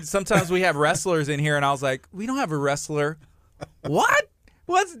walked in, sometimes we have wrestlers in here, and I was like, we don't have a wrestler. What?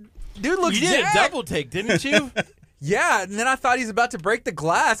 What's dude looks You did a jacked. double take, didn't you? Yeah, and then I thought he's about to break the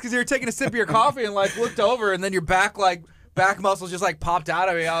glass because you were taking a sip of your coffee and like looked over, and then your back muscles just like popped out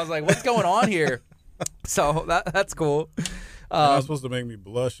of me. I was like, what's going on here? So that's cool. You're not supposed to make me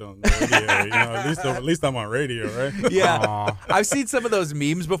blush on the radio. You know, at least I'm on radio, right? Yeah. Aw. I've seen some of those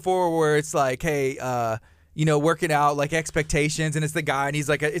memes before where it's like, hey, you know, working out, like expectations, and it's the guy, and he's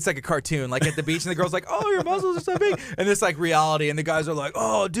like, it's like a cartoon, like at the beach, and the girl's like, oh, your muscles are so big, and it's like reality, and the guys are like,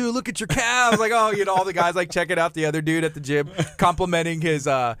 oh, dude, look at your calves, like, oh, you know, all the guys like checking out the other dude at the gym, complimenting his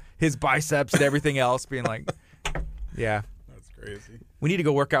biceps and everything else, being like, yeah, That's crazy. we need to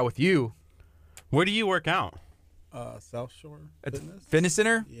go work out with you Where do you work out? South Shore at the Fitness. fitness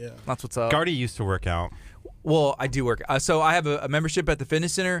center. Yeah. That's what's up. Gardy used to work out. Well, I do work. So I have a membership at the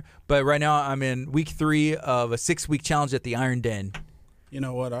fitness center, but right now I'm in week 3 of a 6-week challenge at the Iron Den. You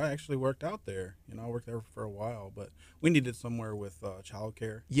know what? I actually worked out there. You know, I worked there for a while, but we needed somewhere with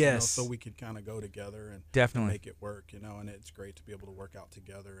childcare. Yes. You know, so we could kind of go together and Definitely. make it work. You know, and it's great to be able to work out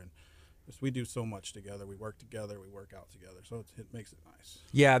together, and just, we do so much together. We work together. We work out together. So it makes it nice.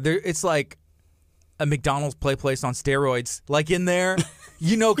 Yeah, it's like a McDonald's play place on steroids, like in there,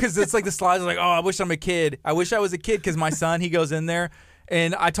 you know, because it's like the slides are like, oh, I wish I'm a kid. I wish I was a kid because my son, he goes in there.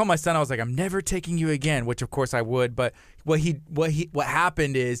 And I told my son, I was like, I'm never taking you again, which of course I would. But what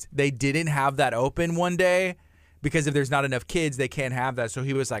happened is they didn't have that open one day because if there's not enough kids, they can't have that. So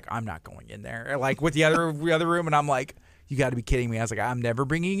he was like, I'm not going in there, like with the other room. And I'm like, you got to be kidding me. I was like, I'm never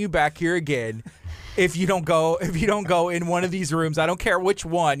bringing you back here again. If you don't go in one of these rooms, I don't care which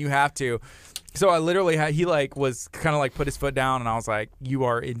one, you have to. So I literally he like was kind of like put his foot down, and I was like, you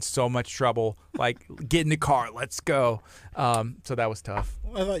are in so much trouble. Like, get in the car, let's go. So that was tough.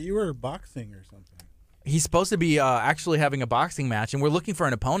 Well, I thought you were boxing or something. He's supposed to be actually having a boxing match, and we're looking for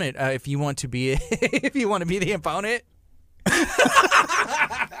an opponent. If you want to be the opponent.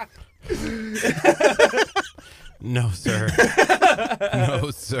 No, sir. No,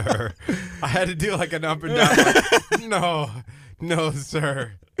 sir. I had to do like an up and down. Like, no,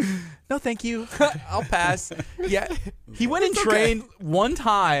 sir. No, thank you. I'll pass. Yeah, he went and trained one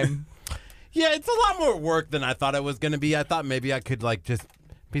time. Yeah, it's a lot more work than I thought it was going to be. I thought maybe I could like just.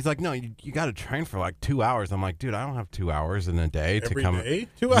 He's like, no, you got to train for like 2 hours. I'm like, dude, I don't have 2 hours in a day to come. Every day?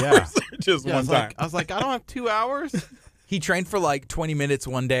 2 hours? Just one time. I was like, I don't have 2 hours. He trained for like 20 minutes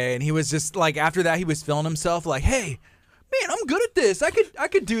one day, and he was just like, after that, he was feeling himself like, hey, man, I'm good at this. I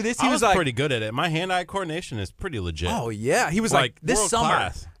could do this. He was like, pretty good at it. My hand-eye coordination is pretty legit. Oh, yeah. He was like this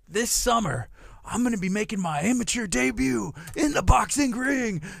world-class. summer, I'm going to be making my amateur debut in the boxing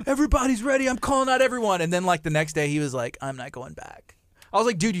ring. Everybody's ready. I'm calling out everyone. And then like the next day, he was like, I'm not going back. I was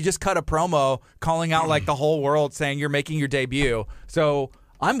like, dude, you just cut a promo calling out like the whole world saying you're making your debut. So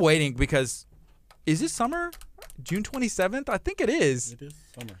I'm waiting because is this summer? June 27th? I think it is. It is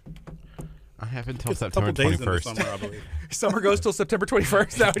summer. I have until It's September a couple days 21st. into summer, I believe. Summer goes till September 21st.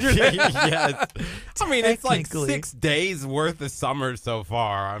 Is that what you're saying? Yes. I mean, it's like Technically. 6 days worth of summer so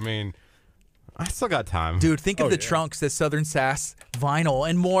far. I mean, I still got time. Dude, think of Oh, the yeah. trunks that Southern Sass Vinyl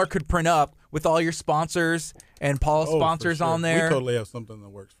and more could print up with all your sponsors and Paul's Oh, for sponsors sure. on there. We totally have something that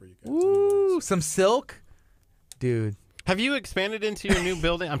works for you guys. Ooh, anyways. some silk. Dude. Have you expanded into your new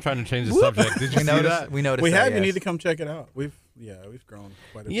building? I'm trying to change the subject. Did you see that? We noticed We that, have. You yes. need to come check it out. We've grown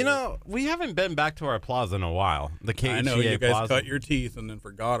quite a bit. You know, we haven't been back to our plaza in a while. The KHEA I know you guys plaza. cut your teeth and then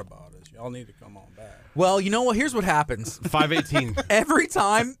forgot about us. Y'all need to come on back. Well, you know what? Here's what happens. 518. Every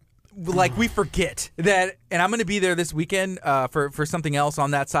time, like, we forget that, and I'm going to be there this weekend for something else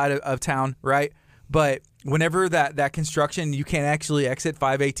on that side of town, right? But whenever that construction, you can't actually exit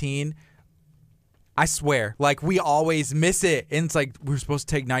 518, I swear, like, we always miss it. And it's like, we're supposed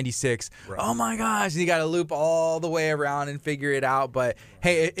to take 96. Right. Oh, my gosh. And you got to loop all the way around and figure it out. But,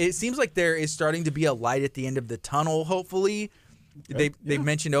 hey, it seems like there is starting to be a light at the end of the tunnel, hopefully. They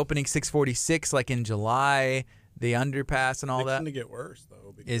mentioned opening 646, like, in July, the underpass and all It's that. going to get worse,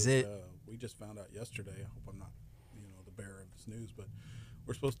 though. Because, Is it? We just found out yesterday. I hope I'm not, the bearer of this news, but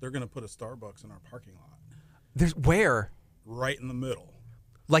they're going to put a Starbucks in our parking lot. There's where? Right in the middle.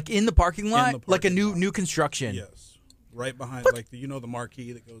 Like in the parking lot? the Like a parking lot. new construction? Yes. Right behind, like, the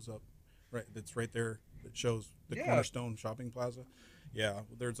marquee that goes up, right? That's right there. That shows the Cornerstone Shopping Plaza. Yeah,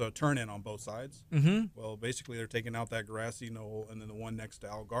 there's a turn-in on both sides. Mm-hmm. Well, basically, they're taking out that grassy knoll and then the one next to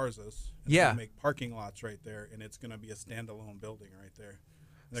Al Garza's. And Yeah. They make parking lots right there, and it's going to be a standalone building right there.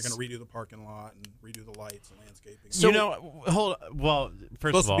 And they're going to redo the parking lot and redo the lights and landscaping. First Supposed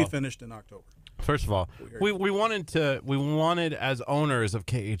of all, to be finished in October. First of all, we wanted as owners of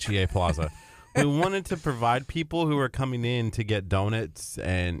KHEA Plaza, we wanted to provide people who are coming in to get donuts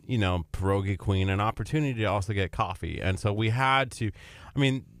and Pierogi Queen an opportunity to also get coffee, and so we had to. I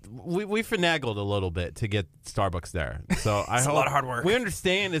mean, we finagled a little bit to get Starbucks there. So I hope a lot of hard work. We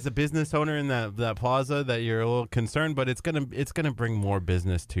understand as a business owner in that plaza that you're a little concerned, but it's gonna bring more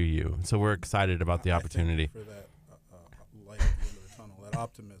business to you. So we're excited about the opportunity. For that light at the end of the tunnel, that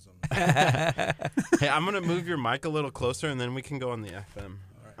optimism. Hey, I'm gonna move your mic a little closer, and then we can go on the FM.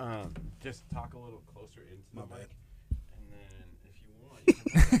 Just talk a little closer into the mic, and then if you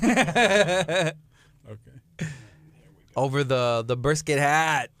want, Okay. Over the brisket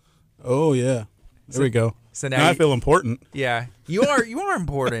hat. Oh yeah. There we go. So now now I feel important. Yeah, you are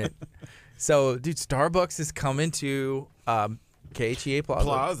important. So, dude, Starbucks is coming to KHEA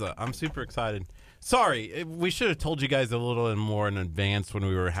Plaza. I'm super excited. Sorry, we should have told you guys a little more in advance when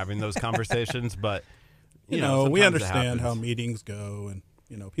we were having those conversations, but We sometimes it understand how happens. meetings go, and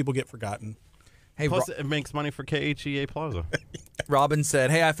people get forgotten. Hey, Plus, it makes money for KHEA Plaza. Robin said,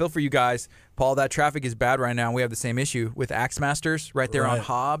 "Hey, I feel for you guys, Paul. That traffic is bad right now. We have the same issue with Axe Masters right there on Right.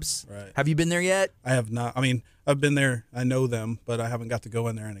 Hobbs. Right. Have you been there yet? I have not. I mean, I've been there. I know them, but I haven't got to go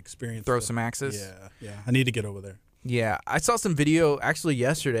in there and experience. Throw some axes? Yeah. I need to get over there. Yeah, I saw some video actually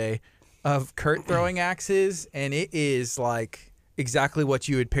yesterday of Kurt throwing axes, and it is like exactly what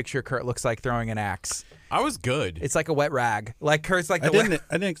you would picture Kurt looks like throwing an axe. I was good. It's like a wet rag. Like Kurt's like I the wet.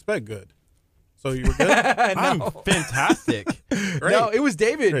 didn't expect good. So you were good. I'm fantastic. No, it was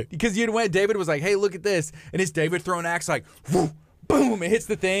David Great. because David was like, "Hey, look at this," and it's David throwing axe like, whoo, boom, it hits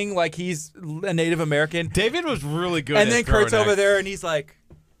the thing like he's a Native American. David was really good. And at then Kurt's throwing over axe. there, and he's like,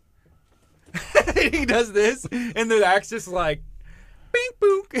 he does this, and the axe just like, bing,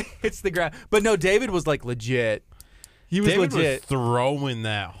 boom, hits the ground. But no, David was like legit. He was David legit. was throwing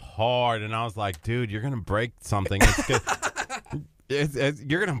that hard, and I was like, dude, you're gonna break something. It's good.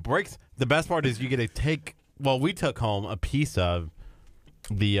 You're gonna break. The best part is you get to take. Well, we took home a piece of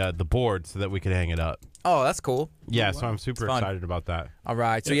the board so that we could hang it up. Oh, that's cool. Yeah, so I'm super fun. excited about that. All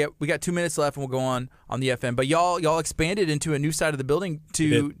right, so yeah, we got 2 minutes left, and we'll go on the FM. But y'all expanded into a new side of the building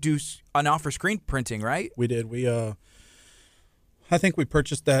to do an offer screen printing, right? We did. I think we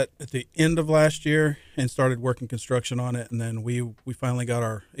purchased that at the end of last year and started working construction on it, and then we finally got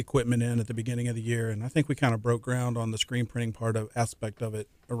our equipment in at the beginning of the year, and I think we kind of broke ground on the screen printing aspect of it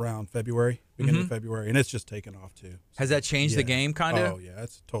around February, beginning of February, and it's just taken off too. Has that changed the game, kind of? Oh yeah,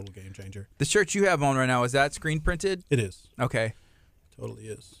 it's a total game changer. The shirt you have on right now, is that screen printed? It is. Okay. Totally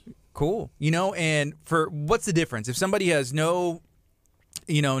is. Cool. And for what's the difference? If somebody has no,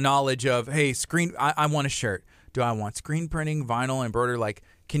 knowledge of, hey, I want a shirt. Do I want screen printing, vinyl, embroidery? Like,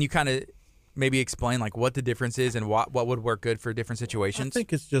 can you kind of maybe explain like what the difference is and what would work good for different situations? I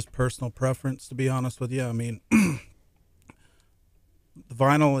think it's just personal preference, to be honest with you. I mean, the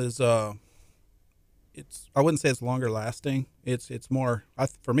vinyl is I wouldn't say it's longer lasting. It's more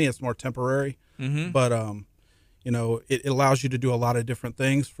for me it's more temporary. But it allows you to do a lot of different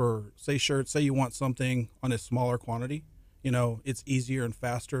things for say shirts. Say you want something on a smaller quantity. It's easier and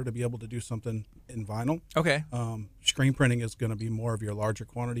faster to be able to do something in vinyl. Okay. Screen printing is going to be more of your larger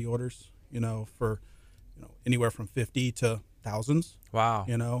quantity orders, for, anywhere from 50 to thousands.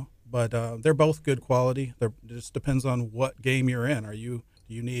 Wow. But they're both good quality. It just depends on what game you're in. Do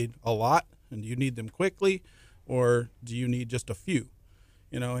you need a lot and do you need them quickly, or do you need just a few?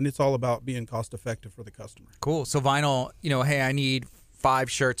 And it's all about being cost effective for the customer. Cool. So vinyl, hey, I need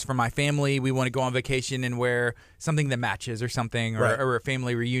 5 shirts for my family. We want to go on vacation and wear something that matches or something, or, Right. or a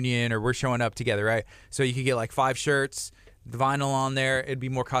family reunion, or we're showing up together, right? So you could get like 5 shirts, the vinyl on there. It'd be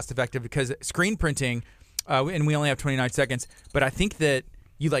more cost effective because screen printing, and we only have 29 seconds, but I think that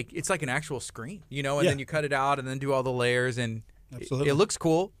it's like an actual screen, and Yeah. then you cut it out and then do all the layers, and Absolutely. it looks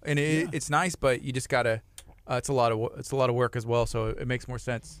cool and it's nice, but you just gotta. It's a lot of work as well, so it makes more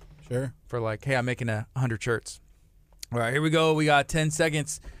sense Sure. for like, hey, I'm making 100 shirts. All right, here we go. We got 10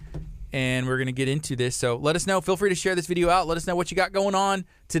 seconds, and we're going to get into this. So let us know. Feel free to share this video out. Let us know what you got going on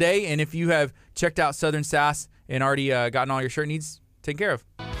today. And if you have checked out Southern Sass and already gotten all your shirt needs taken care of.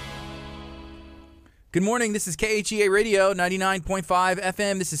 Good morning. This is KHEA Radio, 99.5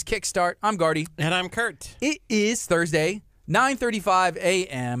 FM. This is Kickstart. I'm Gardy. And I'm Kurt. It is Thursday, 9:35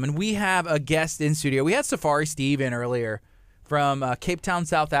 a.m., and we have a guest in studio. We had Safari Steve in earlier from Cape Town,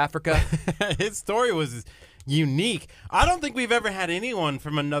 South Africa. His story was unique. I don't think we've ever had anyone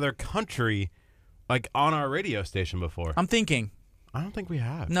from another country like on our radio station before. I'm thinking. I don't think we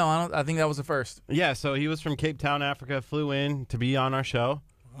have. No, I don't. I think that was the first. Yeah, so he was from Cape Town, Africa, flew in to be on our show.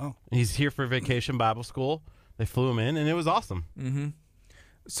 Wow. He's here for Vacation Bible School. They flew him in, and it was awesome.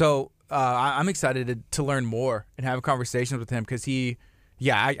 So I'm excited to learn more and have conversations with him because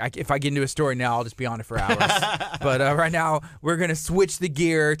if I get into a story now, I'll just be on it for hours. But right now, we're going to switch the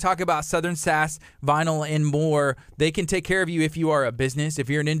gear, talk about Southern Sass, vinyl, and more. They can take care of you if you are a business, if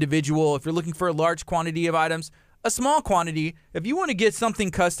you're an individual, if you're looking for a large quantity of items, a small quantity. If you want to get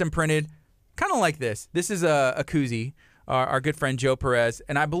something custom printed, kind of like this. This is a koozie, our good friend Joe Perez.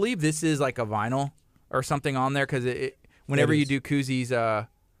 And I believe this is like a vinyl or something on there because whenever you do koozies, I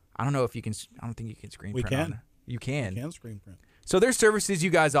don't know if you can. I don't think you can screen print on there. You can. You can screen print. So there's services you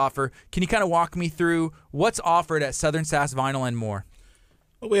guys offer. Can you kind of walk me through what's offered at Southern Sass Vinyl and more?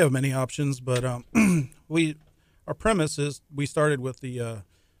 Well, we have many options, but our premise is we started with the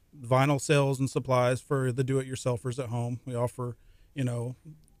vinyl sales and supplies for the do-it-yourselfers at home. We offer,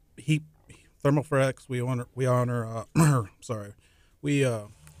 heat Thermalflex. We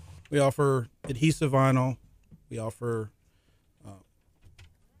offer adhesive vinyl. We offer.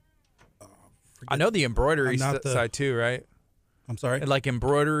 I know the embroidery side too, right? I'm sorry. Like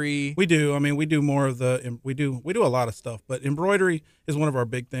embroidery. We do. I mean, we do more of we do a lot of stuff, but embroidery is one of our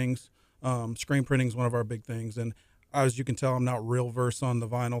big things. Screen printing is one of our big things, and as you can tell, I'm not real versed on the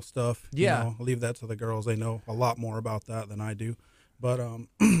vinyl stuff. Yeah. I'll leave that to the girls. They know a lot more about that than I do. But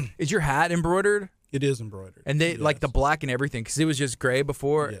is your hat embroidered? It is embroidered. And they like the black and everything because it was just gray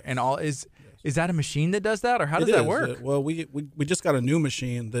before Yes. and all. Is that a machine that does that, or how does that work? Well, we just got a new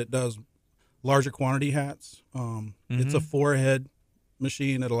machine that does larger quantity hats. It's a 4-head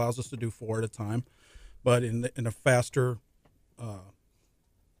machine that allows us to do 4 at a time, but in a faster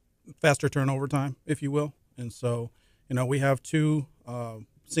turnover time, if you will. And so we have 2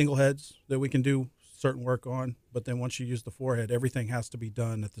 single heads that we can do certain work on, but then once you use the 4-head, everything has to be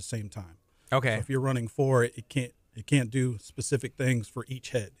done at the same time. Okay. So if you're running 4, it can't do specific things for each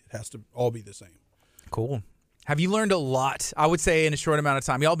head. It has to all be the same. Cool. Have you learned a lot, I would say, in a short amount of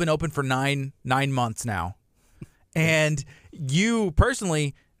time? Y'all been open for nine months now. And you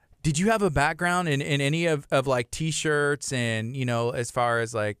personally, did you have a background in any of like T-shirts and, as far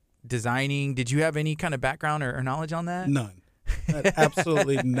as like designing? Did you have any kind of background or knowledge on that? None. I had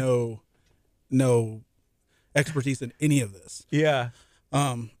absolutely no expertise in any of this. Yeah.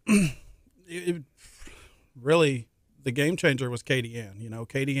 It really, the game changer was Katie Ann.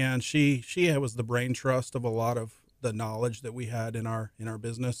 Katie Ann, she was the brain trust of a lot of the knowledge that we had in our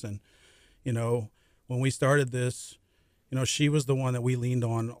business. And, when we started this, she was the one that we leaned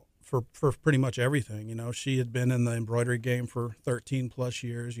on for pretty much everything. She had been in the embroidery game for 13 plus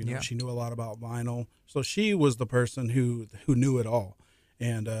years. Yeah. She knew a lot about vinyl. So she was the person who knew it all.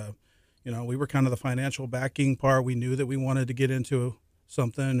 And, we were kind of the financial backing part. We knew that we wanted to get into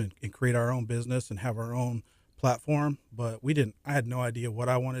something and create our own business and have our own platform, but I had no idea what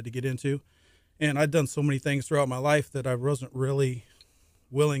I wanted to get into. And I'd done so many things throughout my life that I wasn't really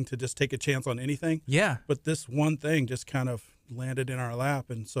willing to just take a chance on anything. Yeah. But this one thing just kind of landed in our lap.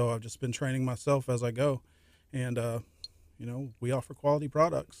 And so I've just been training myself as I go. And, we offer quality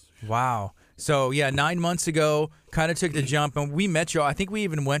products. Wow. So yeah, 9 months ago, kind of took the jump, and we met y'all. I think we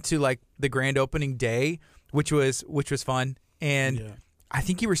even went to like the grand opening day, which was fun. And Yeah. I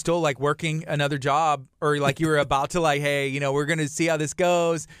think you were still like working another job, or like you were about to like, hey, we're going to see how this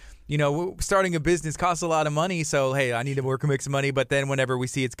goes. Starting a business costs a lot of money. So, hey, I need to work and make some money. But then whenever we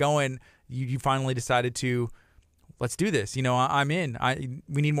see it's going, you finally decided to, let's do this. I'm in.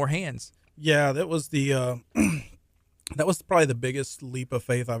 We need more hands. Yeah, that was that was probably the biggest leap of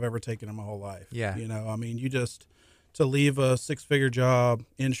faith I've ever taken in my whole life. Yeah. You just, to leave a 6-figure job,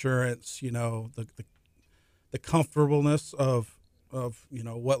 insurance, the comfortableness of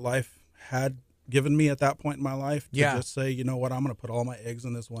what life had given me at that point in my life, to just say, I'm going to put all my eggs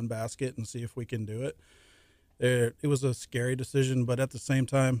in this one basket and see if we can do it. It was a scary decision, but at the same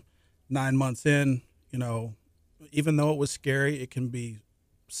time, 9 months in, even though it was scary, it can be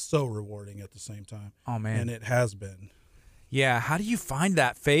so rewarding at the same time. Oh, man. And it has been. Yeah. How do you find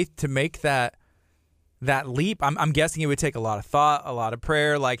that faith to make that leap? I'm guessing it would take a lot of thought, a lot of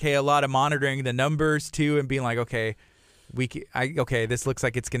prayer, like, hey, a lot of monitoring the numbers too, and being like, okay, this looks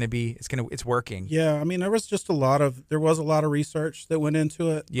like it's working. Yeah, there was a lot of research that went into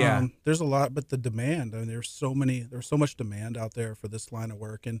it. Yeah. There's a lot, but the demand, there's so much demand out there for this line of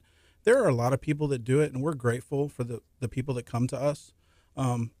work, and there are a lot of people that do it, and we're grateful for the people that come to us.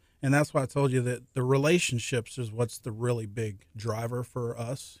 And that's why I told you that the relationships is what's the really big driver for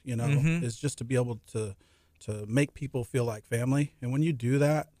us, is just to be able to make people feel like family. And when you do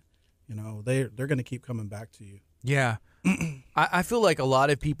that, they're going to keep coming back to you. Yeah. I feel like a lot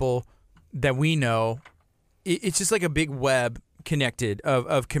of people that we know, it's just like a big web connected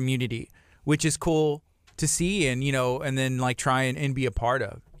of community, which is cool to see and, and then like try and be a part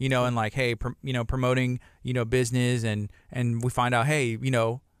of, and like, hey, promoting, business and we find out, hey,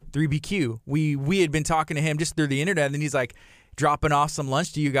 3BQ, we had been talking to him just through the internet, and then he's like dropping off some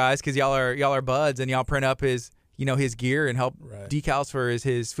lunch to you guys because y'all are buds, and y'all print up his, his gear and help decals for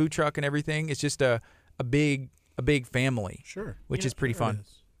his food truck and everything. It's just a big family. Sure. Which is pretty fun.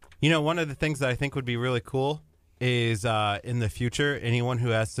 One of the things that I think would be really cool is in the future, anyone who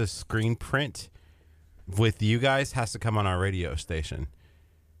has to screen print with you guys has to come on our radio station.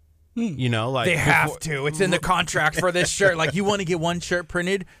 Like they have to. It's in the contract for this shirt. Like, you want to get one shirt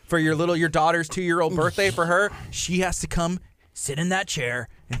printed for your daughter's 2-year-old birthday for her, she has to come sit in that chair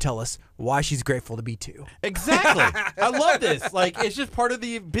and tell us why she's grateful to be 2. Exactly. I love this. Like, it's just part of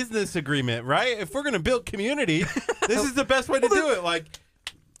the business agreement, right? If we're going to build community, this is the best way to do it. Like,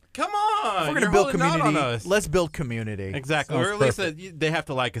 come on. If we're going to build community, let's build community. Exactly. Sounds or at least perfect. they have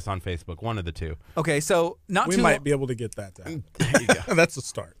to like us on Facebook, one of the two. Okay, so We might be able to get that down. There you go. That's a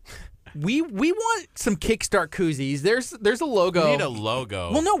start. We want some Kickstart koozies. There's a logo. We need a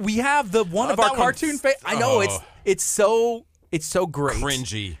logo. Well, no, we have the one of our that cartoon one's- face. I know oh. it's so great.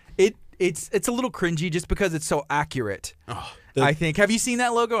 Cringy. It's a little cringy just because it's so accurate. Oh. I think. Have you seen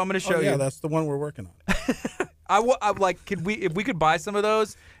that logo? I'm going to show you. Yeah, that's the one we're working on. I like. If we could buy some of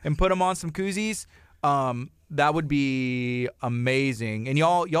those and put them on some koozies, that would be amazing. And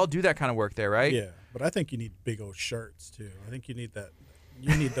y'all do that kind of work there, right? Yeah, but I think you need big old shirts too. I think you need that.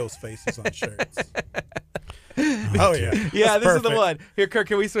 You need those faces on shirts. Oh yeah, Yeah, That's this is the perfect. one. Here, Kirk,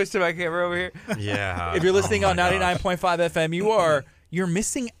 can we switch to my camera over here? Yeah. If you're listening Oh on my gosh. 99.5 FM, you're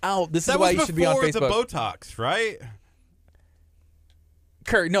missing out. This That is why was you should be on before the Facebook. Botox, right?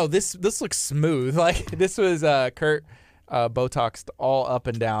 Kurt. No, this looks smooth. Like this was Kurt Botoxed all up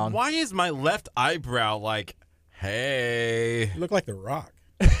and down. Why is my left eyebrow like, hey? You look like The Rock.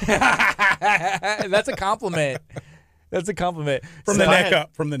 That's a compliment. That's a compliment. From the neck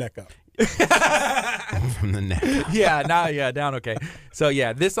up. From the neck up. From the neck. Yeah, down okay. So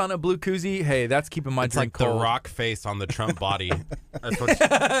yeah, this on a blue koozie, hey, that's keeping my It's drink like cold. The Rock face on the Trump body. That's what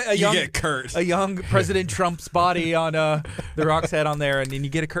you get Kurt. A young President Trump's body on The Rock's head on there, and then you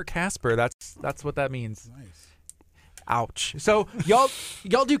get a Kurt Casper. That's what that means. Nice. Ouch. So y'all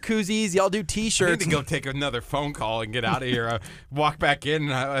do koozies, y'all do I need T-shirts. to go take another phone call and get out of here. I walk back in,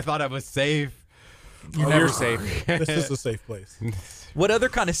 and I thought I was safe. You're never safe. This is a safe place. What other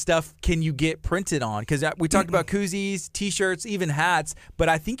kind of stuff can you get printed on? Because we talked about koozies, T-shirts, even hats, but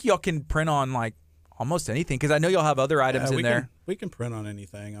I think y'all can print on like almost anything. Because I know y'all have other items in there. We can print on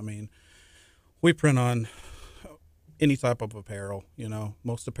anything. I mean, we print on any type of apparel. You know,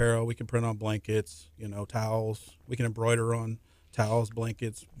 most apparel we can print on blankets. You know, towels. We can embroider on towels,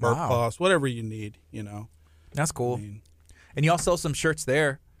 blankets, burp cloths, whatever you need. You know, That's cool. I mean, And y'all sell some shirts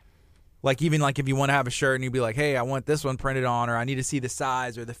there. Like even like if you want to have a shirt and you'd be like, hey, I want this one printed on, or I need to see the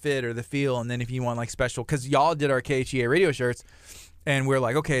size or the fit or the feel. And then if you want like special, because y'all did our KHEA radio shirts, and we're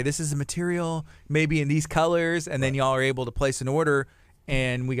like, okay, this is the material, maybe in these colors, and then y'all are able to place an order,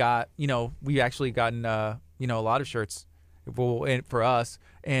 and we got, we actually gotten, a lot of shirts for us,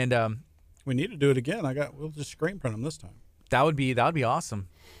 and we need to do it again. We'll just screen print them this time. that would be awesome.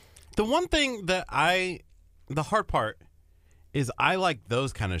 The one thing that the hard part is I like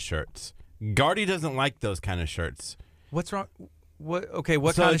those kind of shirts. Gardy doesn't like those kind of shirts. What's wrong? What? Okay,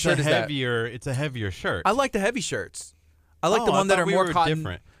 what So kind of it's shirt a is that? heavier, It's a heavier shirt. I like the heavy shirts. I like the Oh, I one that thought are we more were cotton.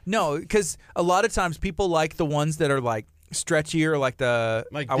 different. No, because a lot of times people like the ones that are like stretchier, like the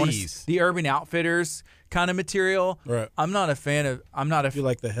Urban Outfitters kind of material. Right. I'm not a fan of. You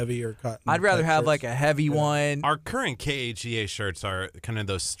like the heavier cotton? I'd rather type have shirts? like a heavy one. Our current KHEA shirts are kind of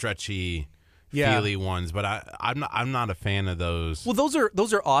those stretchy, Yeah. feely ones, but I'm not a fan of those. Well, those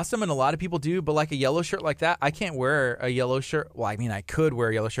are awesome, and a lot of people do. But like a yellow shirt like that, I can't wear a yellow shirt. Well, I mean, I could wear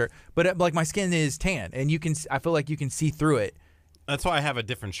a yellow shirt, but like my skin is tan, and I feel like you can see through it. That's why I have a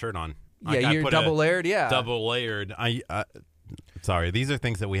different shirt on. Yeah, you're double layered. Yeah, Double layered. Sorry, these are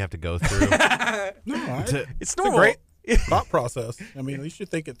things that we have to go through. It's It's normal. a great thought process. I mean, at least you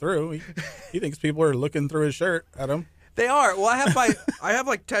think it through. He thinks people are looking through his shirt at him. They are. Well, I have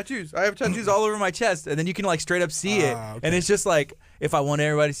like tattoos. I have tattoos all over my chest, and then you can like straight up see it. Okay. And it's just like, if I want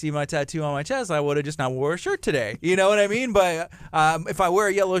everybody to see my tattoo on my chest, I would have just not wore a shirt today. You know what I mean? But if I wear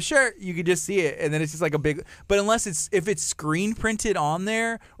a yellow shirt, you could just see it, and then it's just like a big. But if it's screen printed on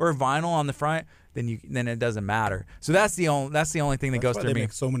there or vinyl on the front, then it doesn't matter. So that's the only thing that That's goes why through they me.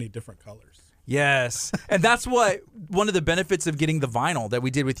 make so many different colors. Yes. And that's one of the benefits of getting the vinyl that we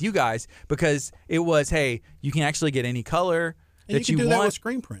did with you guys, because it was, hey, you can actually get any color And that you can do want. that with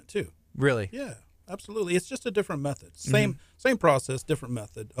screen print too. Really? Yeah, absolutely. It's just a different method. Mm-hmm. Same process, different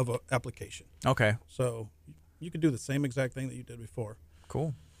method of application. Okay. So you can do the same exact thing that you did before.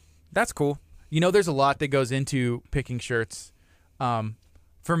 Cool. That's cool. There's a lot that goes into picking shirts.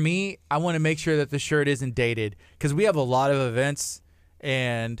 For me, I want to make sure that the shirt isn't dated, because we have a lot of events,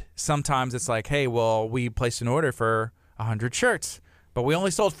 and sometimes it's like, hey, well, we placed an order for 100 shirts, but we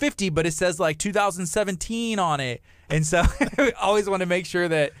only sold 50, but it says like 2017 on it. And so I always want to make sure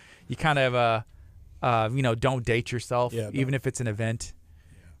that you kind of, don't date yourself, even if it's an event,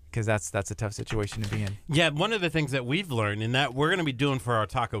 because that's a tough situation to be in. Yeah, one of the things that we've learned, and that we're going to be doing for our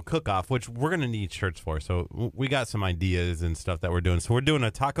taco cook-off, which we're going to need shirts for. So we got some ideas and stuff that we're doing. So we're doing a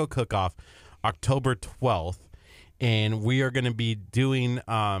taco cook-off October 12th, and we are going to be doing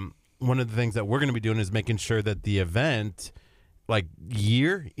one of the things that we're going to be doing is making sure that the event, like,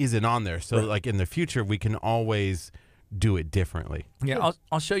 year isn't on there. So, like, in the future, we can always do it differently. Yeah,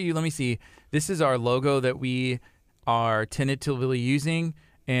 I'll show you. Let me see. This is our logo that we are tentatively using.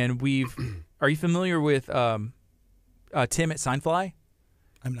 And are you familiar with Tim at Signfly?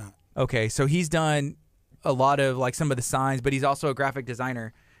 I'm not. Okay, so he's done a lot of like some of the signs, but he's also a graphic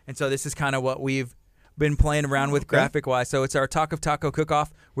designer. And so this is kind of what we've been playing around with graphic-wise. So it's our Talk of Taco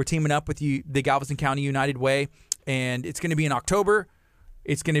Cook-Off. We're teaming up with the Galveston County United Way, and it's going to be in October.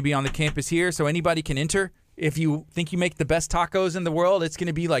 It's going to be on the campus here, so anybody can enter. If you think you make the best tacos in the world, it's going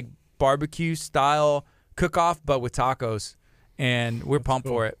to be like barbecue-style cook-off, but with tacos. And we're pumped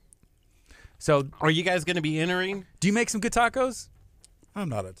for it. So, are you guys going to be entering? Do you make some good tacos? I'm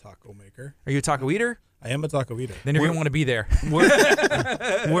not a taco maker. Are you a taco eater? I am a taco eater. Then you're going to want to be there.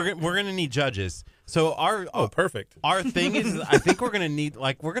 We're going to need judges. So perfect. Our thing is, I think we're going to need,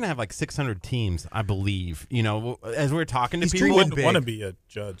 like, we're going to have like 600 teams, I believe. You know, as we're talking to people. You wouldn't want to be a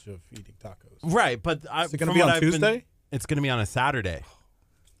judge of eating tacos. Right, but is it going to be on Tuesday? It's going to be on a Saturday.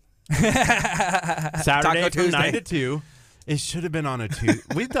 Saturday from 9 to 2. It should have been on a Tuesday.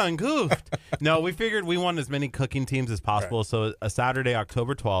 We've done goofed. No, we figured we want as many cooking teams as possible. Right. So a Saturday,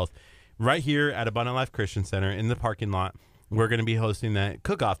 October 12th, right here at Abundant Life Christian Center in the parking lot, we're going to be hosting that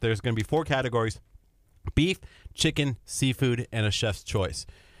cook-off. There's going to be 4 categories: beef, chicken, seafood, and a chef's choice.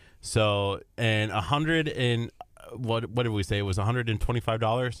 So, and what did we say? It was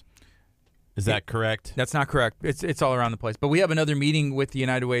 $125. Is that correct? That's not correct. It's all around the place. But we have another meeting with the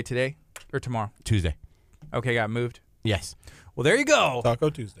United Way today or tomorrow. Tuesday. Okay, got moved. Yes. Well, there you go. Taco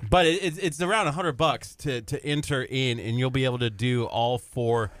Tuesday. But it's around $100 to enter in, and you'll be able to do all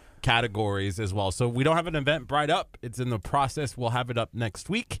 4 categories as well. So we don't have an event right up. It's in the process. We'll have it up next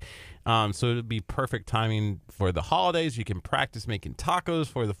week. So it'll be perfect timing for the holidays. You can practice making tacos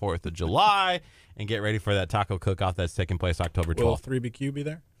for the 4th of July and get ready for that taco cook-off that's taking place October 12th. Will 3BQ be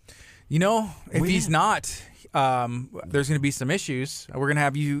there? You know, if he's not, there's going to be some issues. We're going to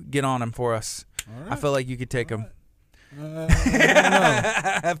have you get on him for us. Right. I feel like you could take him. I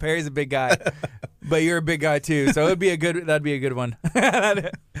don't know. Perry's a big guy, but you're a big guy too, so that'd be a good one.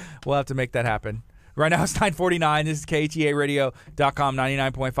 We'll have to make that happen. Right now it's 9:49. This is KHEARadio.com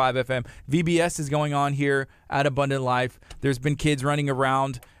 99.5 FM. VBS is going on here at Abundant Life. There's been kids running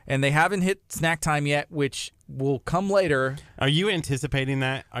around, and they haven't hit snack time yet, which will come later. Are you anticipating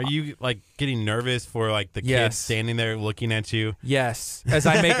that? Are you like getting nervous for like the kids standing there looking at you? Yes, as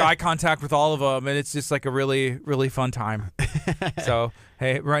I make eye contact with all of them, and it's just like a really, really fun time. So,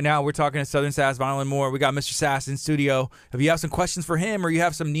 hey, right now we're talking to Southern Sass Vinyl and More. We got Mr. Sass in studio. If you have some questions for him, or you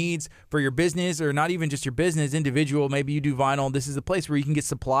have some needs for your business, or not even just your business, individual, maybe you do vinyl, this is a place where you can get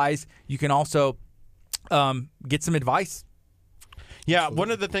supplies. You can also get some advice. Yeah, one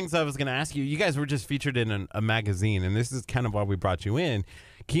of the things I was going to ask you, you guys were just featured in a magazine, and this is kind of why we brought you in.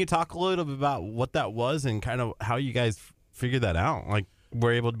 Can you talk a little bit about what that was and kind of how you guys figured that out? Like,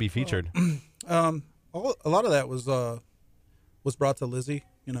 were able to be featured? A lot of that was brought to Lizzie.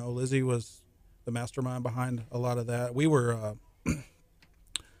 You know, Lizzie was the mastermind behind a lot of that. We were,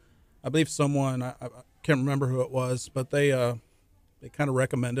 I believe someone, I can't remember who it was, but they kind of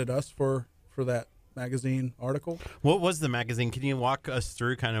recommended us for that magazine article. What was the magazine? Can you walk us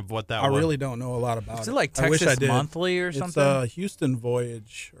through kind of what that was? I really don't know a lot about it. Is it like Texas Monthly or something? It's Houston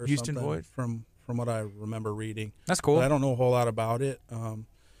Voyage or Houston something Voyage? from what I remember reading. That's cool. But I don't know a whole lot about it.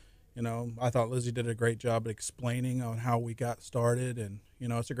 You know, I thought Lizzie did a great job at explaining on how we got started, and you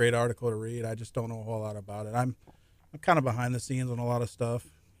know, it's a great article to read. I just don't know a whole lot about it. I'm kind of behind the scenes on a lot of stuff,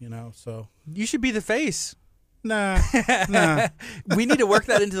 you know, so you should be the face. Nah. We need to work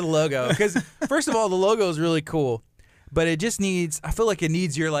that into the logo, because first of all, the logo is really cool, but it just needs, I feel like it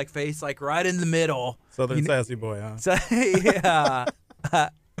needs your like face like right in the middle. Southern Sassy Boy, huh? So, yeah.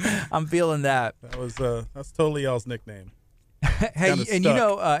 I'm feeling that. That's totally y'all's nickname. Hey, and you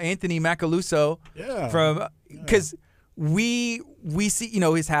know Anthony Macaluso, from because we see, you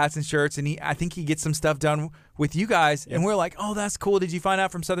know, his hats and shirts, and I think he gets some stuff done with you guys, and we're like, oh, that's cool. Did you find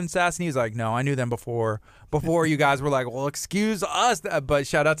out from Southern Sass? And he was like, no, I knew them before you guys were like, well, excuse us, but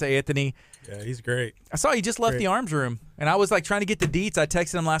shout out to Anthony. Yeah, he's great. I saw he just left the arms room, and I was like trying to get the deets. I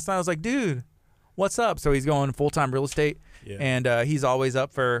texted him last night. I was like, dude, what's up? So he's going full-time real estate, and he's always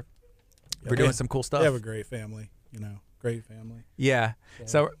up for doing some cool stuff. They have a great family, you know, great family. Yeah.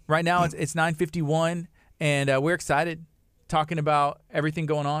 So right now it's 9:51, and we're excited talking about everything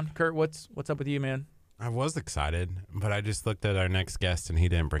going on. Kurt, what's up with you, man? I was excited, but I just looked at our next guest, and he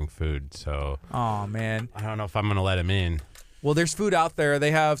didn't bring food. So, oh man, I don't know if I'm going to let him in. Well, there's food out there.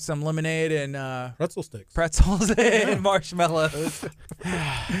 They have some lemonade and pretzel sticks, pretzels and marshmallows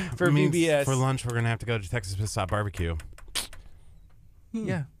for VBS. For lunch, we're going to have to go to Texas Pit Stop Barbecue.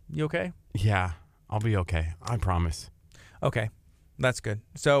 Yeah, you okay? Yeah, I'll be okay. I promise. Okay, that's good.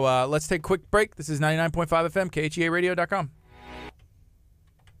 So let's take a quick break. This is 99.5 FM, KHEARadio.com.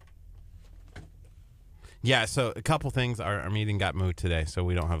 Yeah, so a couple things. Our meeting got moved today, so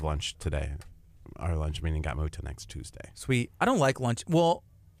we don't have lunch today. Our lunch meeting got moved to next Tuesday. Sweet. I don't like lunch. Well,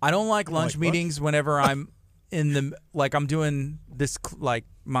 I don't like lunch meetings whenever I'm in the, like, I'm doing this, like,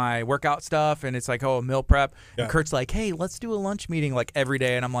 my workout stuff, and it's like, oh, meal prep. Yeah. And Kurt's like, hey, let's do a lunch meeting, like, every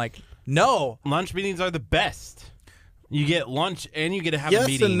day. And I'm like, no. Lunch meetings are the best. You get lunch and you get to have a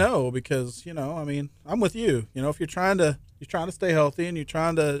meeting. Yes and no, because, you know, I mean, I'm with you. You know, if you're trying to stay healthy and you're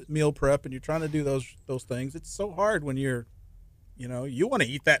trying to meal prep and you're trying to do those things, it's so hard when you're, you know, you want to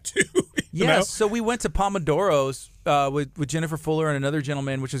eat that too. Yeah, know? so we went to Pomodoro's with Jennifer Fuller and another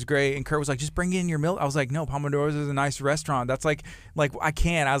gentleman, which was great. And Kurt was like, "Just bring in your milk." I was like, "No, Pomodoro's is a nice restaurant. That's like I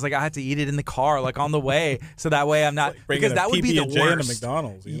can't." I was like, "I had to eat it in the car, like on the way, so that way I'm not because that would be the PB&J and a worst.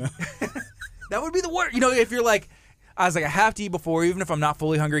 McDonald's, you know. That would be the worst. You know, if you're like, I was like, I have to eat before, even if I'm not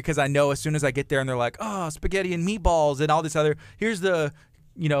fully hungry, because I know as soon as I get there and they're like, oh, spaghetti and meatballs and all this other, here's the,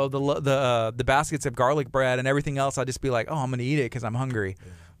 you know, the baskets of garlic bread and everything else. I'll just be like, oh, I'm gonna eat it because I'm hungry.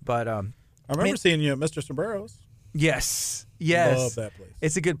 Yeah. But I remember seeing you at Mr. Sombreros. Yes. Love that place.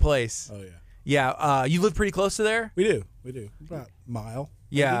 It's a good place. Oh yeah. Yeah. You live pretty close to there? We do. About a mile.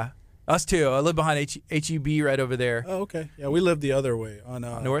 Yeah. Maybe. Us too. I live behind HEB right over there. Oh, okay. Yeah, we live the other way on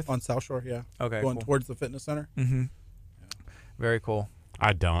North on South Shore. Yeah. Okay. Going cool. towards the fitness center. Mm-hmm. Yeah. Very cool.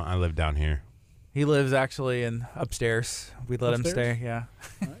 I don't. I live down here. He lives actually in upstairs. We let him stay. Yeah.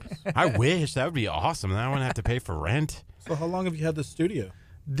 Nice. I wish that would be awesome. Then I wouldn't have to pay for rent. So how long have you had this studio?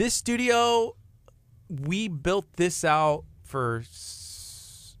 This studio, we built this out for.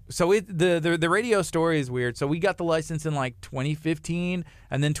 So the radio story is weird. So we got the license in like 2015,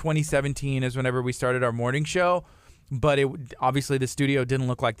 and then 2017 is whenever we started our morning show. But obviously the studio didn't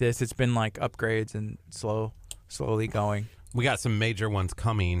look like this. It's been like upgrades and slowly going. We got some major ones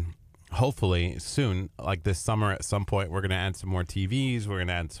coming. Hopefully soon, like this summer at some point, we're going to add some more TVs. We're going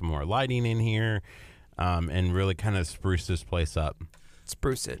to add some more lighting in here, and really kind of spruce this place up.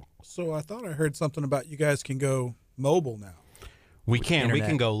 Spruce it. So I thought I heard something about you guys can go mobile now. We can. Internet. We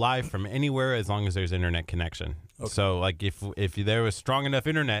can go live from anywhere as long as there's internet connection. Okay. So, like, if there was strong enough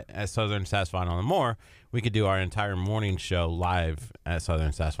internet at Southern Saskatchewan on the Moor, we could do our entire morning show live at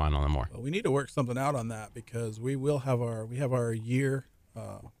Southern Saskatchewan on the Moor. Well, we need to work something out on that because we have our year.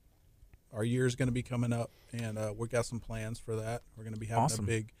 Our year is going to be coming up, and we got some plans for that. We're going to be having a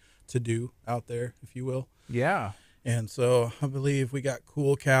big to-do out there, if you will. Yeah. And so I believe we got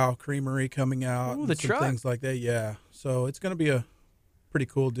Cool Cow Creamery coming out. Ooh, and the some truck. things like that. Yeah. So it's going to be a pretty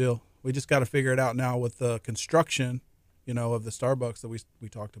cool deal. We just got to figure it out now with the construction, you know, of the Starbucks that we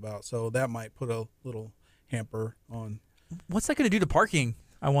talked about. So that might put a little hamper on. What's that going to do to parking?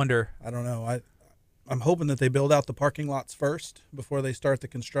 I wonder. I don't know. I'm hoping that they build out the parking lots first before they start the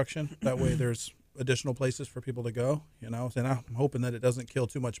construction. That way there's additional places for people to go, you know. And I'm hoping that it doesn't kill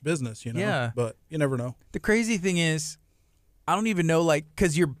too much business, you know. Yeah. But you never know. The crazy thing is, I don't even know, like,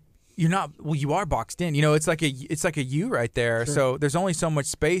 because you're not, well, you are boxed in, you know. It's like a U right there. Sure. So there's only so much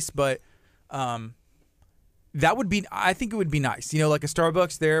space, but that would be, I think it would be nice, you know, like a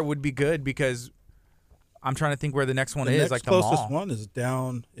Starbucks there would be good because I'm trying to think where the next one is, like the mall. The closest one is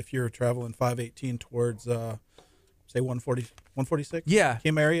down if you're traveling 518 towards, say 146. Yeah.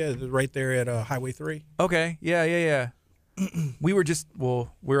 Kim area, right there at Highway 3. Okay. Yeah.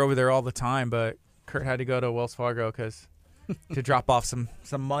 We're over there all the time, but Kurt had to go to Wells Fargo to drop off some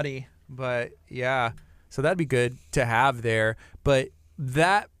money. But yeah, so that'd be good to have there. But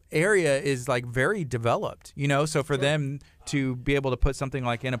that area is like very developed, you know. So for them to be able to put something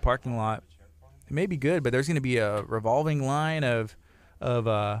like in a parking lot, it may be good. But there's going to be a revolving line of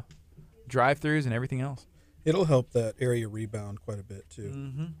drive-throughs and everything else. It'll help that area rebound quite a bit too.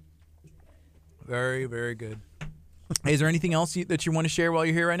 Mm-hmm. Very, very good. Hey, is there anything else that you want to share while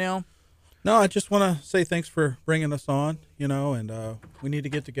you're here right now? No, I just want to say thanks for bringing us on, you know, and we need to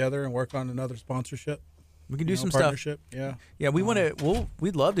get together and work on another sponsorship. We can do some stuff. Partnership. Yeah. Yeah, we want to.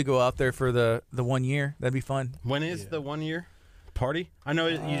 We'd love to go out there for the 1 year. That'd be fun. When is the 1 year party? I know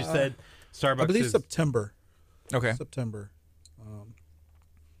you said Starbucks. I believe is September. Okay. September.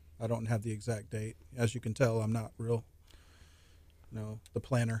 I don't have the exact date. As you can tell, I'm not real, the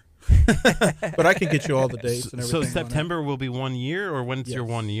planner. But I can get you all the dates and everything. So September will be 1 year, or when's your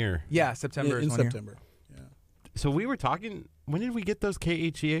 1 year? Yeah, September is in 1 year. September. Yeah. So we were talking. When did we get those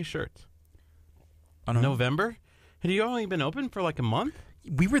KHEA shirts? I don't know. November. Had you only been open for like a month?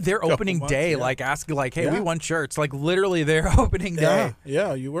 We were there opening months, day, yeah. like asking, like, "Hey, Yeah. we want shirts." Like literally there opening day.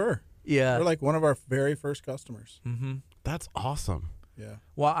 Yeah, you were. Yeah. You're like one of our very first customers. Mm-hmm. That's awesome. Yeah.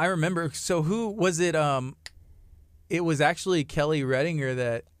 Well, I remember. So who was it? It was actually Kelly Redinger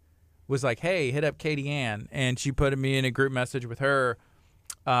that was like, "Hey, hit up Katie Ann," and she put me in a group message with her,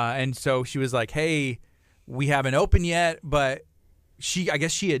 and so she was like, "Hey, we haven't opened yet, but." I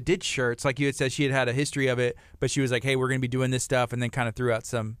guess she did shirts, like you had said. She had a history of it, but she was like, "Hey, we're going to be doing this stuff," and then kind of threw out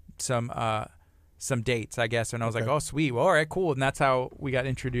some dates, I guess. And I was like, "Oh, sweet. Well, all right, cool." And that's how we got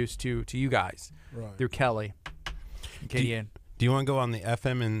introduced to you guys through Kelly, and Katie Ann. Do you want to go on the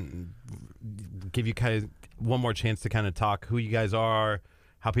FM and give you kind of one more chance to kind of talk who you guys are,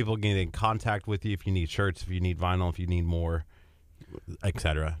 how people get in contact with you, if you need shirts, if you need vinyl, if you need more,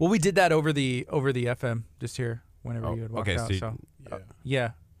 etc. Well, we did that over the FM just here whenever you had walked out.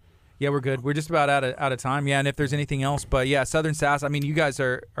 Yeah. Yeah, we're good. We're just about out of time. Yeah, and if there's anything else, but yeah, Southern Sass. I mean, you guys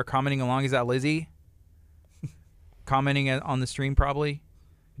are commenting along. Is that Lizzie? Commenting on the stream probably.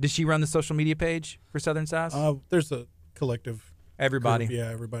 Does she run the social media page for Southern Sass? There's a collective. Everybody. Group.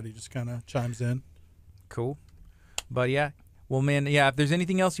 Yeah, everybody just kind of chimes in. Cool. But yeah, well, man, yeah. If there's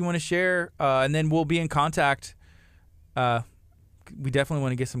anything else you want to share, and then we'll be in contact. We definitely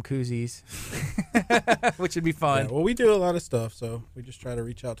want to get some koozies, which would be fun. Yeah, well, we do a lot of stuff, so we just try to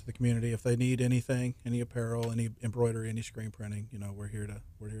reach out to the community if they need anything, any apparel, any embroidery, any screen printing. We're here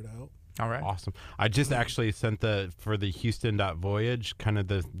to help. All right. Awesome. I just actually sent for the Houston.voyage, kind of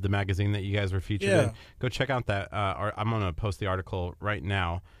the magazine that you guys were featured in. Go check out that. I'm going to post the article right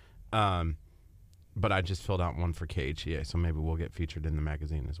now. But I just filled out one for KHEA, so maybe we'll get featured in the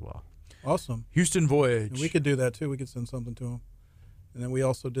magazine as well. Awesome. Houston Voyage. And we could do that too. We could send something to them. And then we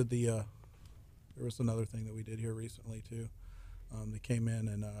also did there was another thing that we did here recently too. They came in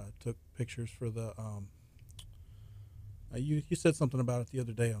and took pictures for the you said something about it the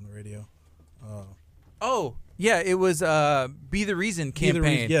other day on the radio. Oh, yeah, it was Be the Reason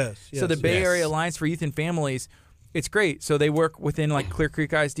campaign. Yes. So the Bay Area Alliance for Youth and Families, it's great. So they work within like Clear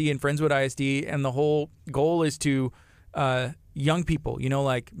Creek ISD and Friendswood ISD, and the whole goal is to young people,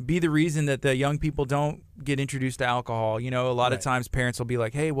 like be the reason that the young people don't get introduced to alcohol. A lot of times parents will be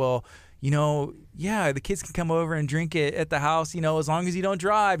like, hey, well, the kids can come over and drink it at the house, as long as you don't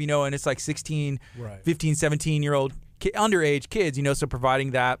drive, and it's like 16, 15, 17-year-old underage kids, so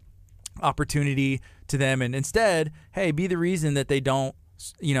providing that opportunity to them. And instead, hey, be the reason that they don't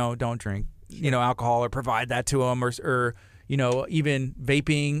drink, alcohol, or provide that to them, or even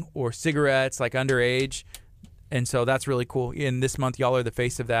vaping or cigarettes like underage. And so that's really cool. And this month, y'all are the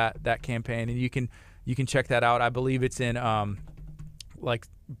face of that campaign, and you can check that out. I believe it's in like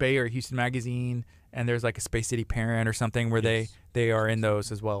Bay or Houston Magazine, and there's like a Space City Parent or something where they are in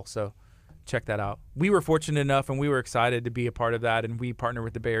those as well. So check that out. We were fortunate enough, and we were excited to be a part of that, and we partner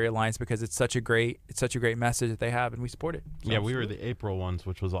with the Bay Area Alliance because it's such a great message that they have, and we support it. So we were the April ones,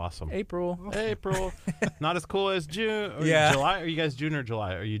 which was awesome. April. Not as cool as June. Or July. Are you guys June or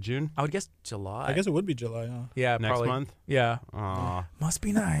July? Are you June? I would guess July. I guess it would be July, huh? Yeah, next probably. month. Yeah. Aww. Must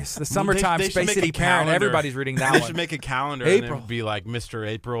be nice. The summertime they Space City Parent. Everybody's reading that They one. should make a calendar April. and it would be like Mr.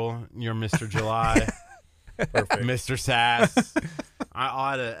 April, you're Mr. July. Perfect. Mr. Sass.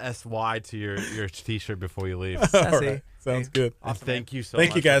 I'll add a SY to your T-shirt before you leave. All right. Sounds good. Thank you so much.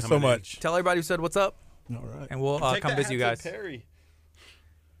 Thank you guys so much. Tell everybody who said what's up, All right. and we'll come visit you guys. I'm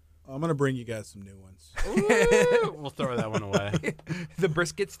going to bring you guys some new ones. Ooh, we'll throw that one away. The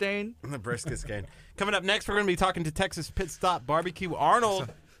brisket stain. The brisket stain. Coming up next, we're going to be talking to Texas Pit Stop Barbecue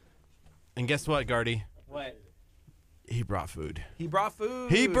Arnold. And guess what, Gardy? What? He brought food. He brought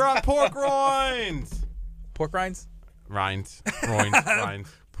food. He brought pork rinds. Pork rinds? Rinds.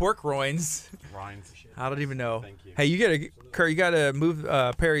 Pork rinds. Rinds. I don't even know. Thank you. Hey, you gotta move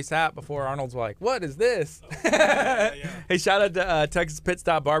Perry's hat before Arnold's like, what is this? Hey, shout out to Texas Pit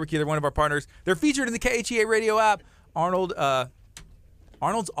Stop Barbecue. They're one of our partners. They're featured in the KHEA radio app. Arnold's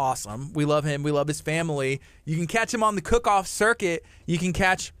awesome. We love him. We love his family. You can catch him on the cook-off circuit. You can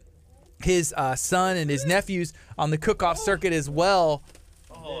catch his son and his nephews on the cook-off circuit as well.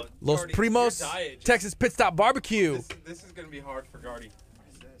 Oh, Los Primos, Texas Pit Stop Barbecue. This is going to be hard for Gardy. What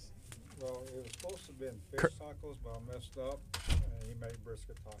is this? Well, it was supposed to have been fish tacos, but I messed up, and he made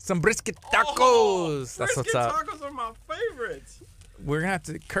brisket tacos. Some brisket tacos. That's what's up. Brisket tacos are my favorites. We're gonna have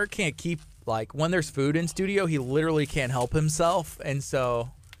to. Kurt can't keep when there's food in studio. He literally can't help himself, and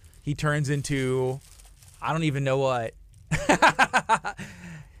so he turns into I don't even know what.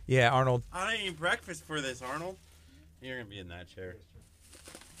 Yeah, Arnold. I didn't eat breakfast for this, Arnold. You're gonna be in that chair.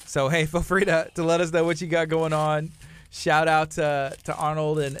 So hey, feel free to let us know what you got going on. Shout out to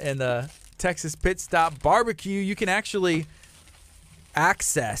Arnold and the Texas Pit Stop Barbecue. You can actually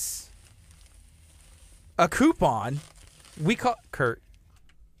access a coupon. We call Kurt.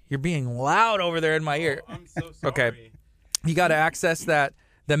 You're being loud over there in my ear. I'm so sorry. Okay. You got to access the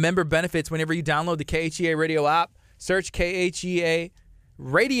member benefits whenever you download the KHEA radio app. Search KHEA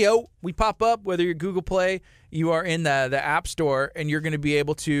radio. We pop up whether you're Google Play, you are in the App Store, and you're going to be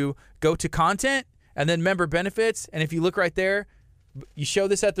able to go to content and then member benefits. And if you look right there, you show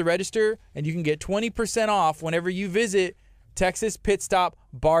this at the register, and you can get 20% off whenever you visit Texas Pit Stop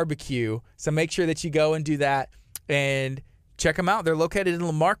Barbecue. So make sure that you go and do that and check them out. They're located in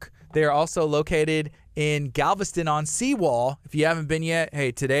Lamarck. They are also located in Galveston on Seawall. If you haven't been yet,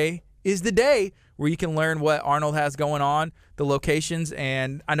 hey, today is the day where you can learn what Arnold has going on, the locations.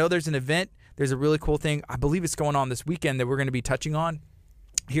 And I know there's an event. There's a really cool thing. I believe it's going on this weekend that we're going to be touching on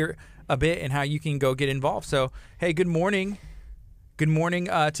here a bit and how you can go get involved. So, hey, good morning. Good morning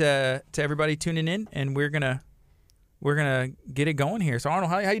to everybody tuning in, and we're gonna get it going here. So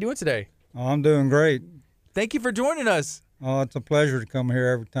Arnold, how you doing today? I'm doing great. Thank you for joining us. It's a pleasure to come here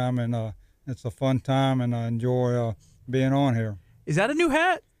every time, and it's a fun time, and I enjoy being on here. Is that a new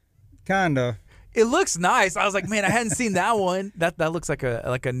hat? Kinda. It looks nice. I was like, man, I hadn't seen that one. That looks like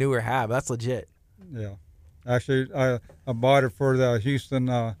a newer hat. But that's legit. Yeah. Actually, I bought it for the Houston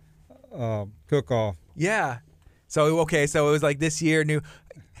cook-off. Yeah. So it was like this year new.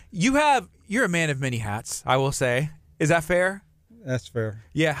 You're a man of many hats, I will say. Is that fair? That's fair.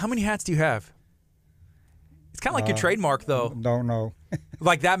 Yeah. How many hats do you have? It's kind of like your trademark, though. Don't know.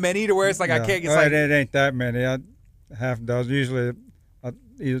 Like that many to where it's like I can't. It's like, it ain't that many. Half a dozen. Usually, I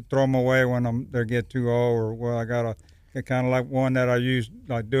either throw them away when they get too old, or I got a kind of like one that I use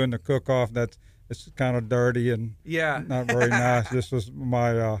like doing the cook-off. It's kind of dirty and not very nice. This was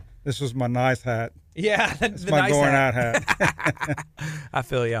my nice hat. Yeah, it's my nice going out hat. I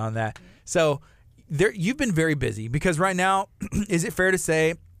feel you on that. So you've been very busy because right now, is it fair to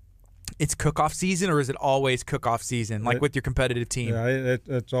say it's cook-off season, or is it always cook-off season, like with your competitive team? Yeah,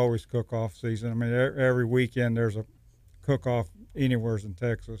 it's always cook-off season. I mean, every weekend there's a cook-off anywhere in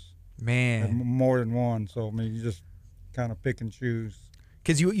Texas. Man. And more than one. So, I mean, you just kind of pick and choose.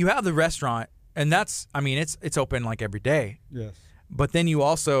 Because you have the restaurant, and that's, I mean, it's open like every day. Yes. But then you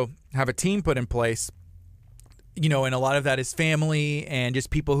also have a team put in place, and a lot of that is family and just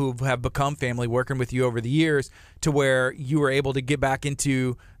people who have become family working with you over the years, to where you were able to get back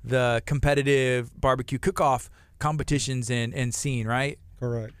into the competitive barbecue cook-off competitions and scene, right?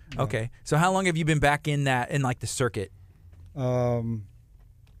 Correct. Yeah. Okay. So how long have you been back in like the circuit? Probably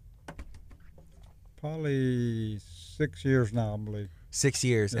 6 years now, I believe. 6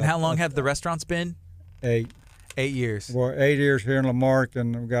 years. Yeah. And how long have the restaurants been? 8. 8 years. Well, 8 years here in Lamarck,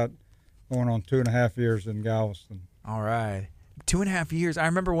 and we've got going on 2.5 years in Galveston. All right. 2.5 years. I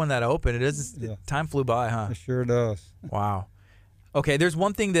remember when that opened. Time flew by, huh? It sure does. Wow. Okay, there's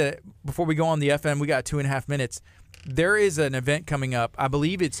one thing that, before we go on the FM, we got 2.5 minutes. There is an event coming up. I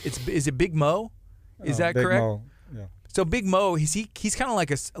believe is it Big Mo? Is that Big correct? Mo, yeah. So Big Mo, he's kind of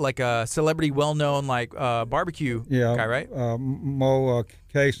like a celebrity, well-known barbecue guy, right? Mo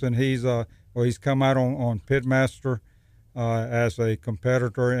Kaysen, he's come out on Pitmaster as a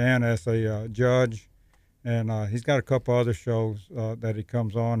competitor and as a judge, and he's got a couple other shows that he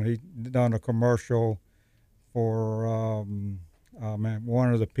comes on. He done a commercial for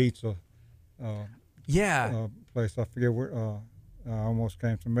one of the pizza place. I forget where. Almost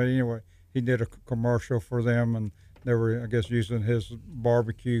came to me. Anyway, he did a commercial for them, and they were, I guess, using his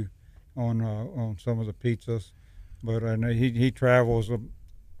barbecue on some of the pizzas. But he travels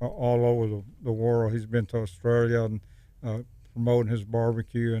all over the world. He's been to Australia and promoting his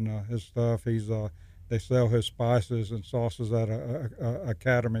barbecue and his stuff. They sell his spices and sauces at a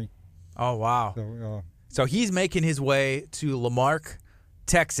Academy. Oh wow! So he's making his way to Lamarck,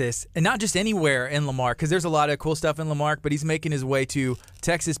 Texas, and not just anywhere in Lamarck, because there's a lot of cool stuff in Lamarck. But he's making his way to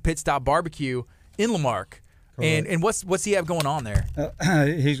Texas Pit Stop Barbecue in Lamarck. And what's he have going on there?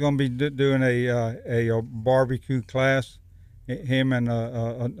 He's going to be doing a barbecue class. Him and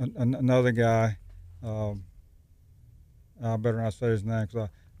another guy. I better not say his name because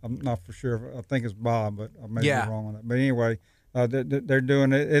I'm not for sure. I think it's Bob, but I may be wrong on that. But anyway, they're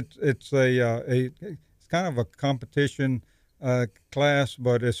doing it. It's kind of a competition class,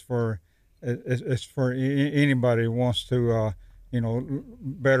 but it's for anybody who wants to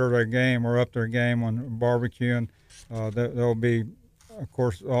better their game or up their game on barbecuing. There'll be, of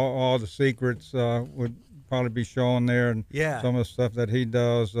course, all the secrets would probably be shown there, and some of the stuff that he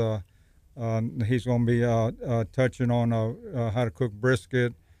does. He's going to be touching on how to cook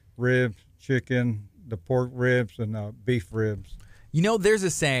brisket, ribs, chicken, the pork ribs, and beef ribs. There's a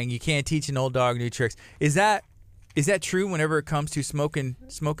saying, you can't teach an old dog new tricks. Is that true whenever it comes to smoking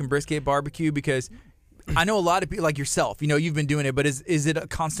brisket barbecue? Because I know a lot of people like yourself, you've been doing it, but is it a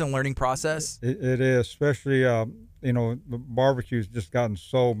constant learning process? It is, especially, the barbecue's just gotten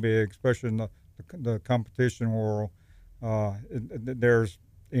so big, especially in the competition world. There's,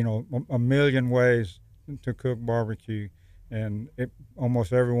 a million ways to cook barbecue, and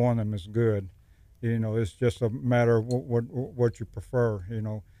almost every one of them is good. It's just a matter of what you prefer,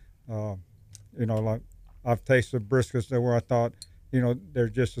 like I've tasted briskets that where I thought, they're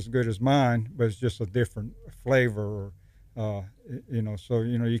just as good as mine, but it's just a different flavor, so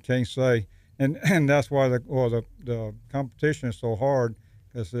you can't say, and that's why the competition is so hard,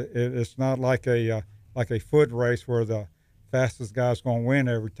 because it's not like a foot race where the fastest guy's going to win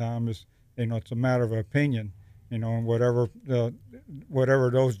every time. It's a matter of opinion, and whatever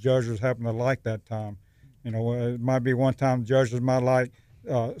those judges happen to like that time, You know, it might be one time judges might like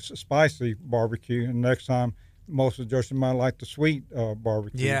spicy barbecue, and next time most of the judges might like the sweet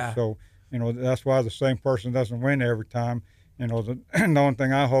barbecue. Yeah. So, you know, that's why the same person doesn't win every time. You know, the only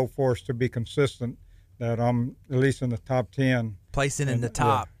thing I hope for is to be consistent, that I'm at least in the top 10. Placing in the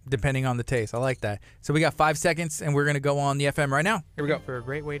top, depending on the taste. I like that. So we got 5 seconds, and we're going to go on the FM right now. Here we go. For a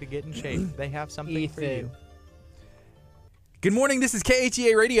great way to get in shape. They have something for you. Good morning. This is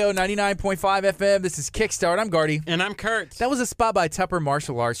KHEA Radio 99.5 FM. This is Kickstart. I'm Gardy. And I'm Kurt. That was a spot by Tupper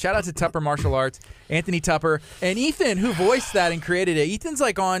Martial Arts. Shout out to Tupper Martial Arts, Anthony Tupper, and Ethan, who voiced that and created it. Ethan's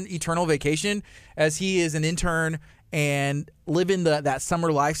like on eternal vacation as he is an intern and living that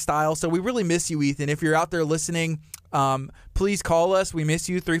summer lifestyle. So we really miss you, Ethan. If you're out there listening, please call us. We miss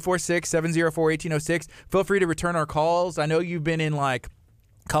you, 346-704-1806. Feel free to return our calls. I know you've been in like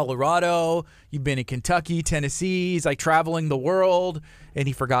Colorado, you've been in Kentucky, Tennessee, he's like traveling the world, and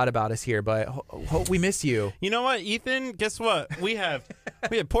he forgot about us here, but hope we miss you. You know what, Ethan? Guess what? We have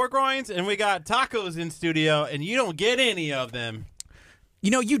pork rinds and we got tacos in studio, and you don't get any of them. You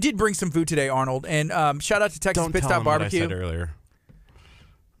know, you did bring some food today, Arnold, and shout out to Texas Pit Stop Barbecue. What I said earlier.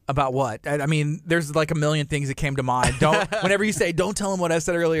 About what? I mean, there's like a million things that came to mind. Whenever you say, don't tell him what I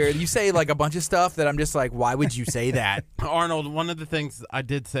said earlier, you say like a bunch of stuff that I'm just like, why would you say that? Arnold, one of the things I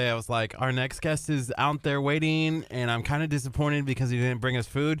did say, I was like, our next guest is out there waiting, and I'm kind of disappointed because he didn't bring us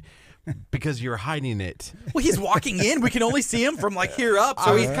food because you're hiding it. Well, he's walking in. We can only see him from like here up.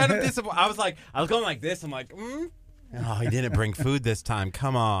 So he's kind of disappointed. I was going like this. I'm like, Oh, he didn't bring food this time.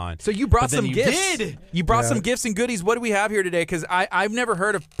 Come on. So you brought some gifts. Did. You brought some gifts and goodies. What do we have here today? Because I've never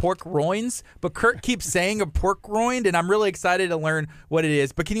heard of pork roins, but Kurt keeps saying a pork roin, and I'm really excited to learn what it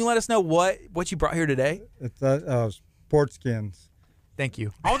is. But can you let us know what you brought here today? It's pork skins. Thank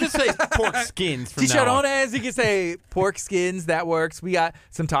you. I'll just say pork skins from now on. Chicharrones, you can say pork skins. That works. We got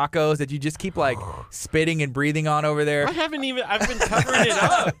some tacos that you just keep like spitting and breathing on over there. I've been covering it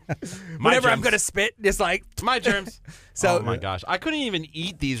up. Whenever I'm going to spit, it's like. My germs. So, oh my gosh. I couldn't even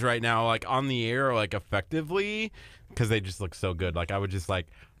eat these right now, like on the air, like effectively, because they just look so good. Like I would just like.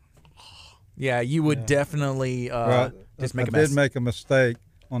 Yeah, you would definitely just make a mess. I did make a mistake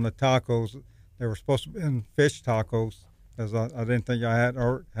on the tacos. They were supposed to be fish tacos. Because I didn't think I had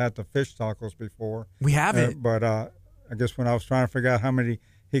the fish tacos before. We haven't. But I guess when I was trying to figure out how many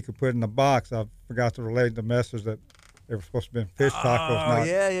he could put in the box, I forgot to relay the message that they were supposed to be fish tacos. Oh,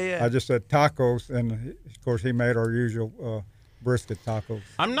 yeah. I just said tacos, and of course he made our usual brisket tacos.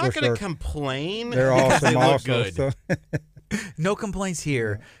 I'm not going to complain. They're awesome. They look good. So. No complaints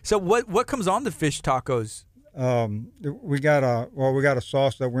here. So what comes on the fish tacos? We got a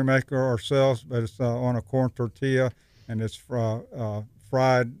sauce that we make ourselves, but it's on a corn tortilla. And it's fried,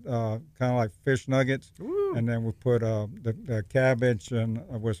 kind of like fish nuggets. Ooh. And then we put the cabbage and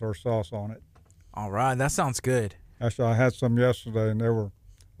with our sauce on it. All right, that sounds good. Actually, I had some yesterday, and they were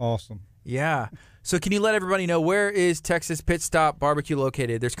awesome. Yeah. So can you let everybody know, where is Texas Pit Stop Barbecue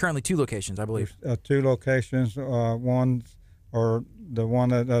located? There's currently 2 locations, I believe. There's 2 locations. The one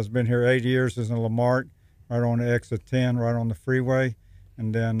that has been here 8 years is in Lamarck, right on the exit 10, right on the freeway.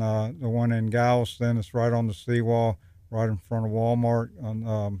 And then the one in Galveston is right on the seawall, right in front of Walmart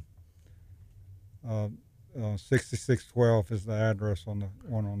on 6612 is the address on the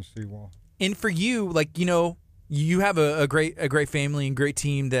one on the seawall. And for you, like, you know, you have a great family and great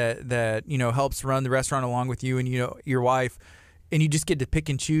team that you know helps run the restaurant along with you and you know your wife, and you just get to pick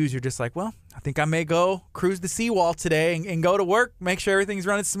and choose. You're just like, well, I think I may go cruise the seawall today and go to work, make sure everything's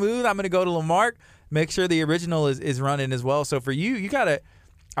running smooth. I'm going to go to Lamarck, make sure the original is running as well. So for you gotta,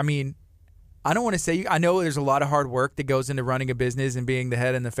 I mean, I don't want to say, I know there's a lot of hard work that goes into running a business and being the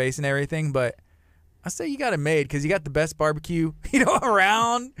head and the face and everything, but I say you got it made because you got the best barbecue, you know,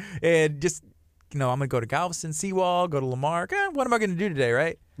 around. And just, you know, I'm going to go to Galveston, Seawall, go to Lamarck. What am I going to do today,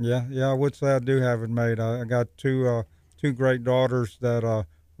 right? Yeah, I would say I do have it made. I got two great daughters that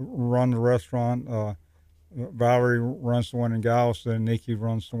run the restaurant. Valerie runs the one in Galveston, and Nikki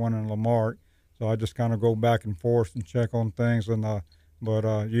runs the one in Lamarck. So I just kind of go back and forth and check on things, and but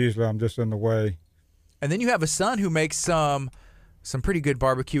usually I'm just in the way. And then you have a son who makes some pretty good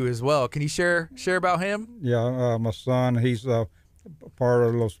barbecue as well. Can you share about him? Yeah, my son, he's part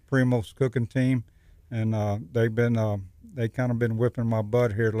of Los Primos cooking team, and they kind of been whipping my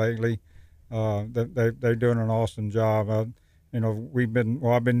butt here lately. They're doing an awesome job. You know,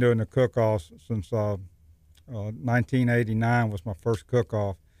 I've been doing the cook-offs since 1989 was my first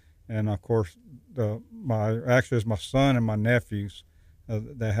cook-off, and of course it's my son and my nephews.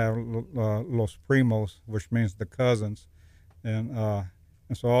 They have Los Primos, which means the cousins, and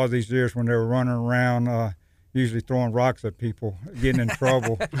so all these years when they were running around, usually throwing rocks at people, getting in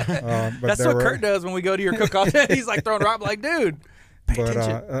trouble. But That's what Kurt does when we go to your cook-off. He's like throwing rocks, like, dude, pay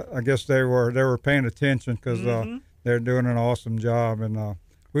attention. I guess they were paying attention because they're doing an awesome job, and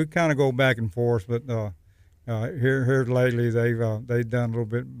we kind of go back and forth. But here lately, they've done a little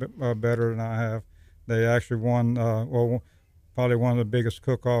bit better than I have. They actually won, probably one of the biggest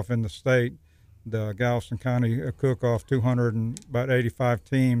cook-off in the state, the Galveston County Cook-Off, 285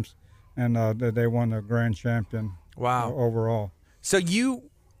 teams, and they won the grand champion. Wow. Overall. So you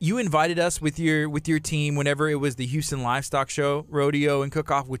invited us with your team whenever it was the Houston Livestock Show, rodeo, and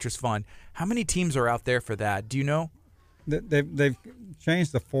cook-off, which was fun. How many teams are out there for that? Do you know? They've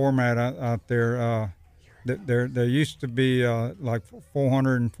changed the format out there. There used to be like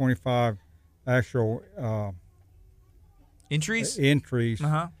 425 actual entries.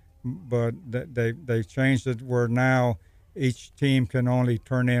 But they changed it where now each team can only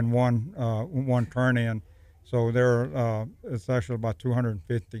turn in one turn in, so it's actually about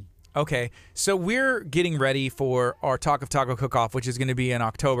 250. Okay, so we're getting ready for our Talk of Taco Cook-Off, which is going to be in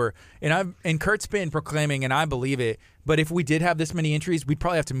October, and Kurt's been proclaiming, and I believe it, but if we did have this many entries, we'd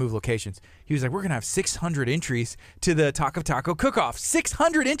probably have to move locations. He was like, we're going to have 600 entries to the Talk of Taco Cook-Off.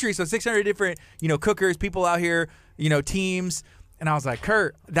 600 entries, so 600 different, cookers, people out here, teams. And I was like,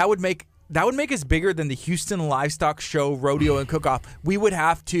 Kurt, that would make us bigger than the Houston Livestock Show, rodeo, and cook-off. We would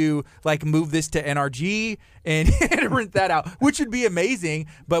have to move this to NRG and rent that out, which would be amazing.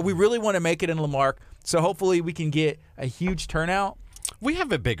 But we really want to make it in Lamarck, so hopefully we can get a huge turnout. We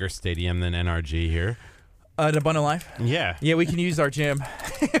have a bigger stadium than NRG here. At Abundant Life? Yeah. Yeah, we can use our gym.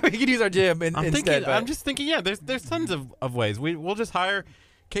 We can use our gym instead. I'm just thinking, yeah, there's tons of ways. We'll just hire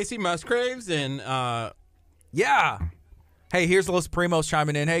Casey Musgraves and yeah. Hey, here's Los Primos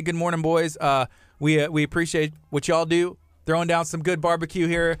chiming in. Hey, good morning, boys. We appreciate what y'all do, throwing down some good barbecue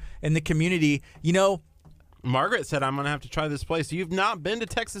here in the community. Margaret said I'm going to have to try this place. You've not been to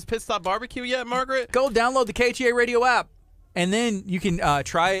Texas Pit Stop Barbecue yet, Margaret? Go download the KHEA radio app, and then you can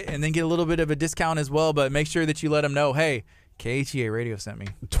try it and then get a little bit of a discount as well, but make sure that you let them know, hey, KHEA radio sent me.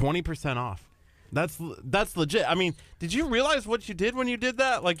 20% off. That's legit. I mean, did you realize what you did when you did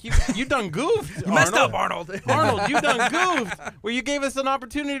that? You done goofed. You messed up, Arnold. Arnold, you done goofed. Where you gave us an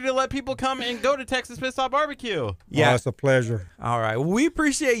opportunity to let people come and go to Texas Pit Stop Barbecue. Yeah, it's a pleasure. All right, we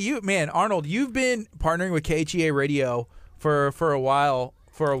appreciate you, man. Arnold, you've been partnering with KHEA Radio for a while.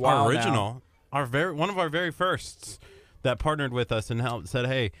 Our original, now. One of our very firsts that partnered with us and said,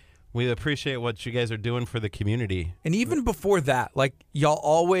 hey, we appreciate what you guys are doing for the community. And even before that, y'all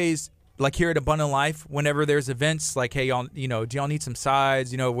always. Here at Abundant Life, whenever there's events, hey, y'all, do y'all need some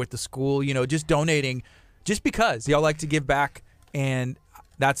sides, with the school, just donating, just because y'all like to give back, and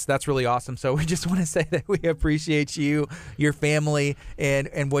that's really awesome. So we just want to say that we appreciate you, your family,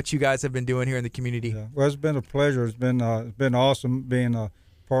 and what you guys have been doing here in the community. Yeah. Well, it's been a pleasure. It's been awesome being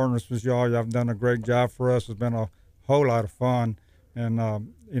partners with y'all. Y'all have done a great job for us. It's been a whole lot of fun, and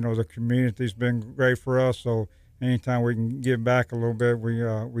the community's been great for us. So. Anytime we can give back a little bit,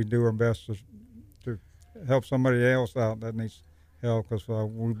 we do our best to help somebody else out that needs help because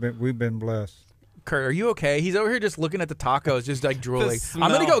we've been blessed. Kurt, are you okay? He's over here just looking at the tacos, just drooling.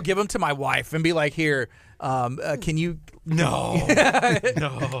 I'm gonna go give them to my wife and be like, "Here, can you?" No,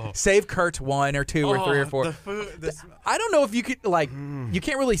 no. Save Kurt 1 or 2 or 3 or 4. The food, I don't know if you could you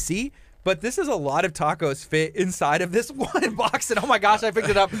can't really see. But this is a lot of tacos fit inside of this one box, and oh my gosh, I picked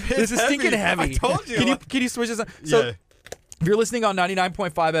it up. This is stinking heavy. I told you. Can you switch this on? So, if you're listening on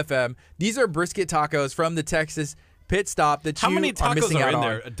 99.5 FM, these are brisket tacos from the Texas Pit Stop that How you many are missing tacos are out in on.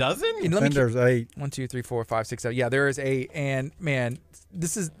 there? A dozen? And there's 8. 1, 2, 3, 4, 5, 6, 7. Yeah, there is 8, and man,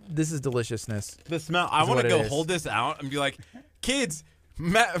 this is deliciousness. The smell. I want to go hold this out and be like, kids.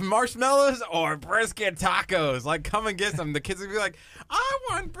 Marshmallows or brisket tacos? Come and get some. The kids would be like, I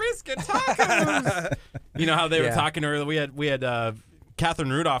want brisket tacos. You know how they were talking earlier? We had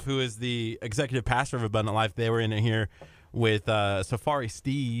Catherine Rudolph, who is the executive pastor of Abundant Life. They were in here with Safari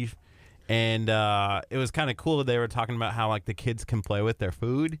Steve, and it was kind of cool. They were talking about how the kids can play with their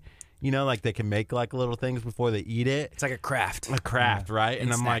food. They can make little things before they eat it. It's like a craft. A craft, right?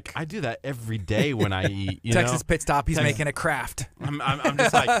 And I'm snack. I do that every day when I eat. Texas Pit Stop, he's making a craft. I'm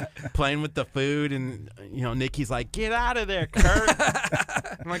just playing with the food, and Nikki's like, "Get out of there, Kurt."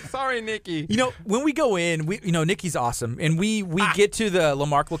 I'm like, "Sorry, Nikki." When we go in, Nikki's awesome, and we get to the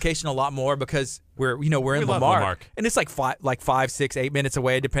Lamarck location a lot more because we're in Lamarck, and it's 5, 6, 8 minutes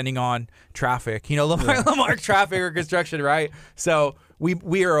away depending on traffic. Lamarck traffic or construction, right? So.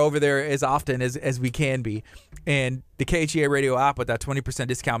 We are over there as often as we can be, and the KHEA radio app with that 20%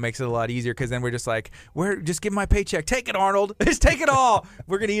 discount makes it a lot easier because then we're just just give my paycheck, take it, Arnold, just take it all.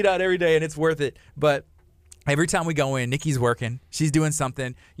 We're gonna eat out every day and it's worth it. But Every time we go in, Nikki's working. She's doing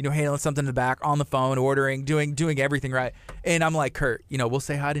something, handling something in the back, on the phone, ordering, doing everything right. And I'm like, Kurt, we'll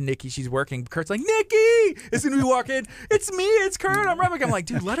say hi to Nikki. She's working. Kurt's like, Nikki! As soon as we walk in, it's me, it's Kurt. I'm right back. I'm like,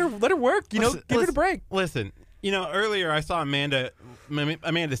 dude, let her work. Give her a break. Listen, earlier I saw Amanda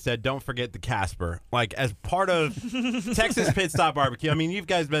said, don't forget the Casper. Like, as part of Texas Pit Stop Barbecue. I mean, you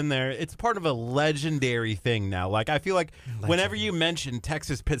guys been there. It's part of a legendary thing now. Like, I feel like whenever you mention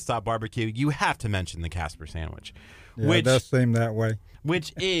Texas Pit Stop Barbecue, you have to mention the Casper sandwich. Yeah, it does seem that way.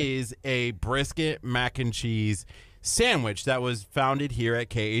 Which is a brisket mac and cheese sandwich that was founded here at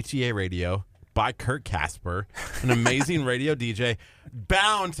KHEA Radio by Kurt Casper, an amazing radio DJ,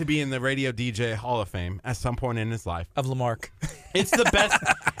 bound to be in the Radio DJ Hall of Fame at some point in his life. Of Lamarck. It's the best.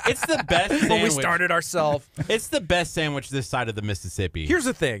 It's the best sandwich. When we started ourselves. It's the best sandwich this side of the Mississippi. Here's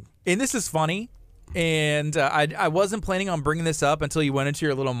the thing, and this is funny, and I wasn't planning on bringing this up until you went into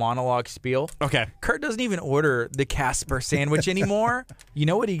your little monologue spiel. Okay. Kurt doesn't even order the Casper sandwich anymore. You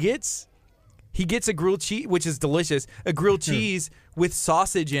know what he gets? He gets a grilled cheese, which is delicious, a grilled cheese with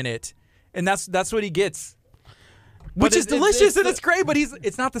sausage in it. And that's what he gets, which is delicious and it's great. But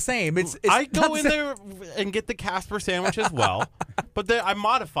it's not the same. I go in there and get the Casper sandwich as well, but I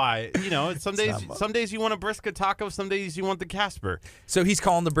modify. Some days you want a brisket taco, some days you want the Casper. So he's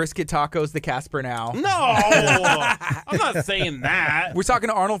calling the brisket tacos the Casper now. No, I'm not saying that. We're talking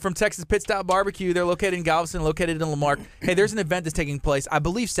to Arnold from Texas Pit Stop Barbecue. They're located in Galveston, located in Lamarck. Hey, there's an event that's taking place, I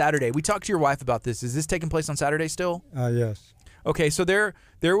believe, Saturday. We talked to your wife about this. Is this taking place on Saturday still? Yes. Okay, so there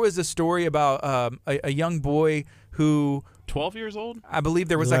was a story about a young boy who 12 years old. I believe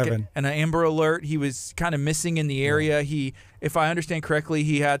there was 11. like an Amber Alert. He was kind of missing in the area. He, if I understand correctly,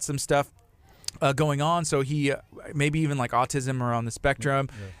 he had some stuff going on. So he maybe even like autism or on the spectrum,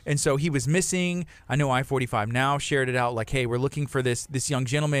 and so he was missing. I know I-45 now shared it out like, hey, we're looking for this young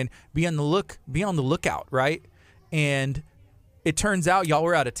gentleman. Be on the lookout, right? And it turns out y'all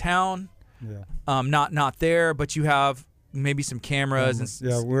were out of town. Yeah. Not there, but you have maybe some cameras.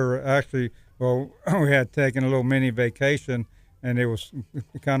 We were actually, we had taken a little mini vacation, and it was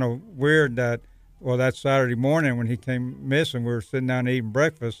kind of weird that Saturday morning when he came missing, we were sitting down eating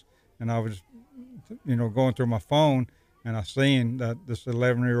breakfast, and I was, going through my phone, and I seen that this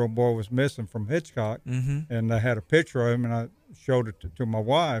 11-year-old boy was missing from Hitchcock, and I had a picture of him, and I showed it to my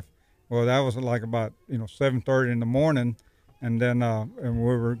wife. Well, that was like about 7:30 in the morning, and then and we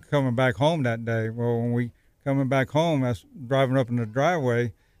were coming back home that day. Well, when we coming back home, I was driving up in the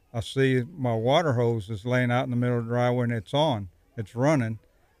driveway, I see my water hose is laying out in the middle of the driveway, and it's running.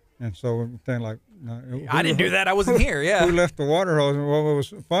 And so I'm thinking like, I didn't do that. I wasn't here. Yeah. Who left the water hose? And what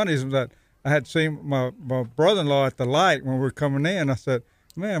was funny is that I had seen my brother-in-law at the light when we were coming in. I said,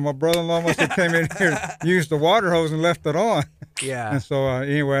 man, my brother-in-law must have came in here, used the water hose and left it on. Yeah. And so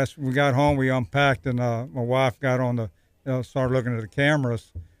anyway, as we got home, we unpacked, and my wife got on started looking at the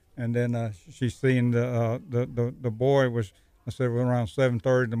cameras. And then she seen the boy was, I said, around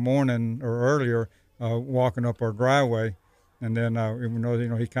 7:30 in the morning or earlier, walking up our driveway. And then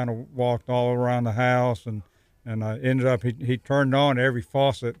he kind of walked all around the house, and ended up he turned on every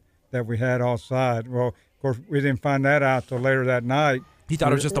faucet that we had outside. Well, of course, we didn't find that out till later that night. He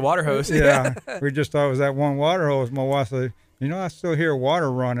thought it was just a water hose. Yeah, we just thought it was that one water hose. My wife said, I still hear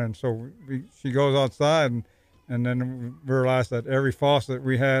water running. So she goes outside, and then we realized that every faucet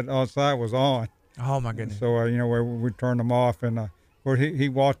we had outside was on. Oh my goodness! So we turned them off, and he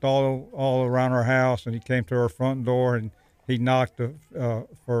walked all around our house, and he came to our front door, and he knocked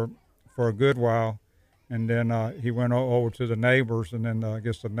for a good while, and then he went over to the neighbors, and then I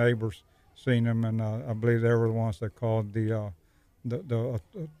guess the neighbors seen him, and I believe they were the ones that called the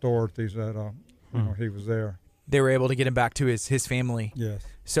authorities that he was there. They were able to get him back to his family. Yes.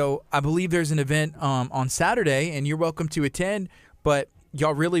 So I believe there's an event on Saturday, and you're welcome to attend. But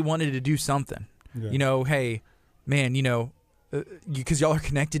y'all really wanted to do something. Yeah. Hey, man, because y'all are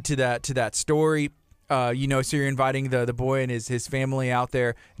connected to that story. So you're inviting the boy and his family out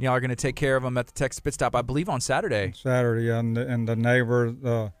there, and y'all are going to take care of him at the Texas Pit Stop, I believe, on Saturday. And the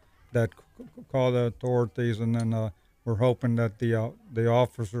neighbor that called the authorities, and then we're hoping that the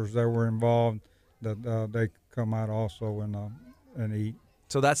officers that were involved, that they come out also and eat.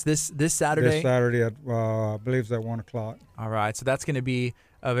 So that's this Saturday? This Saturday at, I believe it's at 1 o'clock. All right. So that's going to be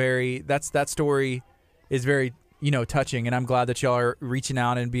that story is very, touching. And I'm glad that y'all are reaching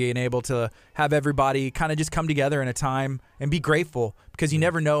out and being able to have everybody kind of just come together in a time and be grateful, because you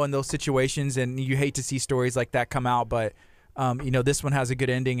never know in those situations, and you hate to see stories like that come out. But, this one has a good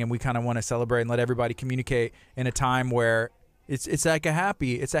ending, and we kind of want to celebrate and let everybody communicate in a time where it's like a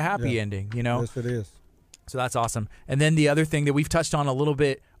happy ending, Yes, it is. So that's awesome. And then the other thing that we've touched on a little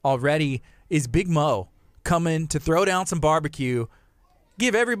bit already is Big Mo coming to throw down some barbecue,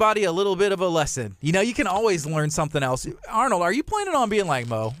 give everybody a little bit of a lesson. You know, you can always learn something else. Arnold, are you planning on being like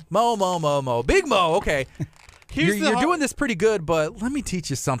Mo? Mo. Big Mo, okay. You're doing this pretty good, but let me teach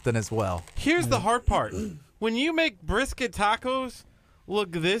you something as well. Here's the hard part. When you make brisket tacos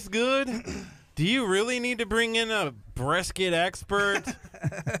look this good, do you really need to bring in a brisket expert?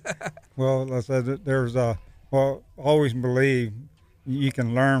 Well, I said that there's always believe you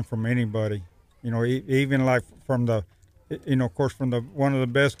can learn from anybody. You know, even like from the, you know, of course, from the one of the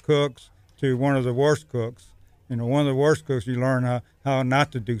best cooks to one of the worst cooks. You know, one of the worst cooks, you learn how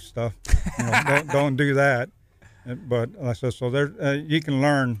not to do stuff. You know, don't do that. But like I said, so there you can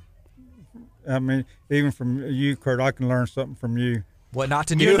learn. I mean, even from you, Kurt, I can learn something from you. What not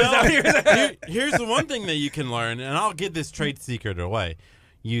to do? You know, here's the one thing that you can learn, and I'll give this trade secret away.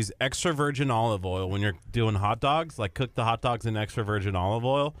 Use extra virgin olive oil when you're doing hot dogs. Like, cook the hot dogs in extra virgin olive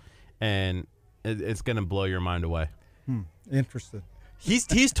oil, and it's going to blow your mind away. Interesting.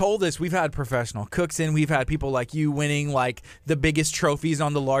 He's told us. We've had professional cooks in. We've had people like you winning like the biggest trophies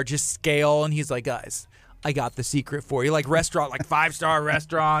on the largest scale, and he's like, guys, I got the secret for you. Like restaurant, like 5-star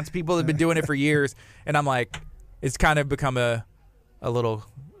restaurants. People have been doing it for years, and I'm like, it's kind of become a little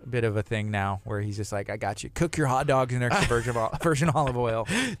bit of a thing now where he's just like, I got you. Cook your hot dogs in extra virgin olive oil.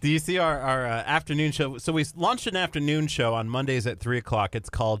 Do you see our afternoon show? So we launched an afternoon show on Mondays at 3 o'clock. It's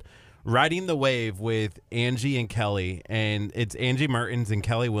called Riding the Wave with Angie and Kelly, and it's Angie Mertens and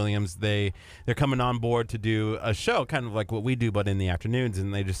Kelly Williams. They're coming on board to do a show, kind of like what we do, but in the afternoons.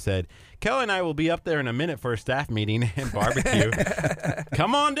 And they just said, Kelly and I will be up there in a minute for a staff meeting and barbecue.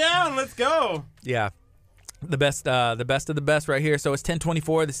 Come on down, let's go. Yeah. The best of the best right here. So it's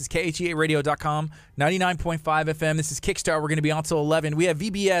 1024. This is KHEARadio.com, 99.5 FM. This is Kickstart. We're going to be on till 11. We have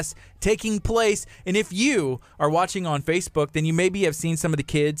VBS taking place. And if you are watching on Facebook, then you maybe have seen some of the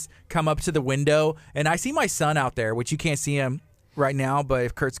kids come up to the window. And I see my son out there, which you can't see him right now, but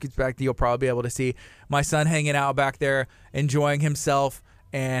if Kurt scoots back, you'll probably be able to see my son hanging out back there, enjoying himself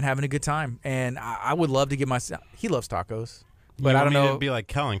and having a good time. And I would love to give my son, he loves tacos. But I don't know. Be like,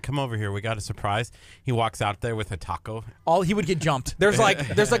 Kellen, come over here. We got a surprise. He walks out there with a taco. He would get jumped. There's like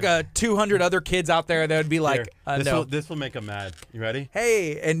a 200 other kids out there that would be like, no. This will make them mad. You ready?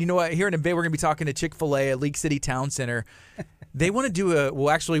 Hey, and you know what? Here in a bit, we're gonna be talking to Chick-fil-A at League City Town Center. They want to do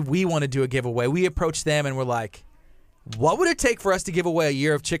we want to do a giveaway. We approached them and we're like, what would it take for us to give away a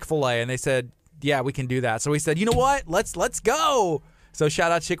year of Chick-fil-A? And they said, yeah, we can do that. So we said, you know what? Let's go. So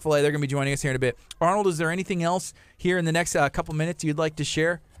shout out Chick-fil-A. They're going to be joining us here in a bit. Arnold, is there anything else here in the next couple minutes you'd like to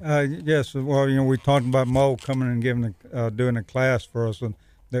share? Yes. Well, you know, we talked about Mo coming and doing a class for us, and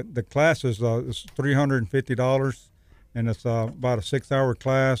the class is $350, and it's about a 6-hour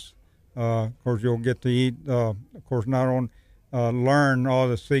class. Of course, you'll get to eat. Of course, not only learn all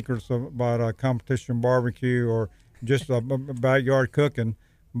the secrets about competition barbecue or just backyard cooking,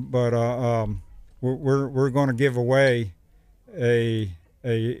 but we're going to give away a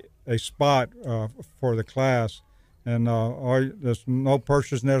spot for the class, and there's no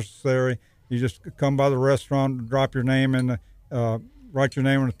purchase necessary. You just come by the restaurant, drop your name in, write your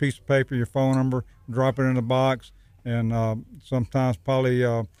name on a piece of paper, your phone number, drop it in the box, and sometimes probably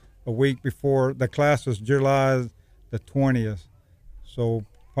a week before the class is July the 20th, so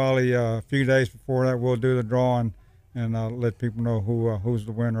probably a few days before that we'll do the drawing and let people know who's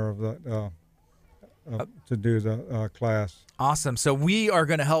the winner of the to do the class. Awesome. So we are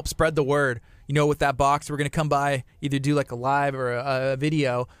going to help spread the word. You know, with that box, we're going to come by, either do like a live or a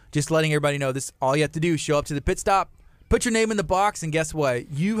video, just letting everybody know this. All you have to do is show up to the pit stop, put your name in the box, and guess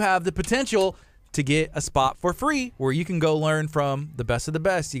what? You have the potential to get a spot for free where you can go learn from the best of the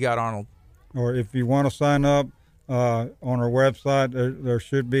best. You got Arnold. Or if you want to sign up on our website, there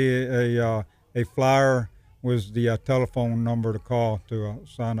should be a flyer with the telephone number to call to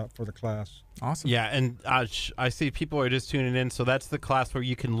sign up for the class. Awesome. Yeah, and I see people are just tuning in. So that's the class where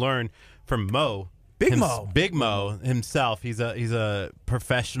you can learn from Mo. Big Mo himself. He's a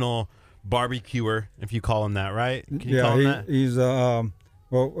professional barbecuer, if you call him that, right? Can you call him that? He's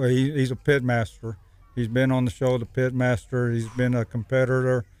a pit master. He's been on the show, The Pit Master. He's been a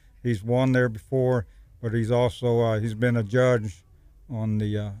competitor. He's won there before, but he's also he's been a judge on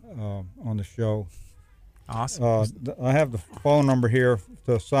the show. Awesome. I have the phone number here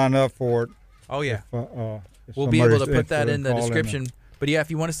to sign up for it. Oh, yeah. If we'll be able to put that in the description. But, yeah,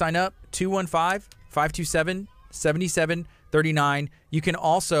 if you want to sign up, 215-527-7739. You can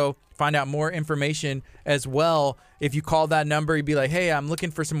also find out more information as well. If you call that number, you'd be like, hey, I'm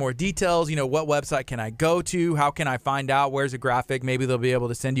looking for some more details. You know, what website can I go to? How can I find out? Where's a graphic? Maybe they'll be able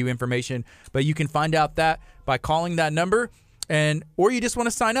to send you information. But you can find out that by calling that number. or you just want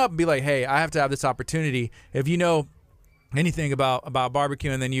to sign up and be like, hey, I have to have this opportunity. If you know anything about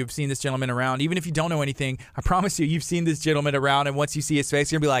barbecue and then you've seen this gentleman around, even if you don't know anything, I promise you've seen this gentleman around, and once you see his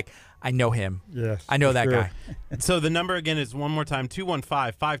face, you're going to be like, I know him. Yes, I know that sure. guy. So the number again is one more time,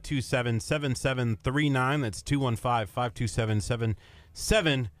 215-527-7739. That's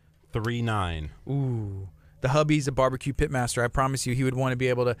 215-527-7739. Ooh. The hubby's a barbecue pitmaster. I promise you he would want to be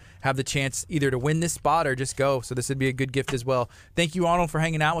able to have the chance either to win this spot or just go. So this would be a good gift as well. Thank you, Arnold, for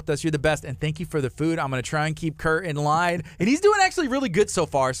hanging out with us. You're the best. And thank you for the food. I'm going to try and keep Kurt in line. And he's doing actually really good so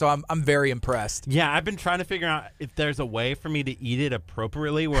far, so I'm very impressed. Yeah, I've been trying to figure out if there's a way for me to eat it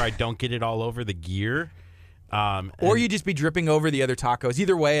appropriately where I don't get it all over the gear. Or you just be dripping over the other tacos.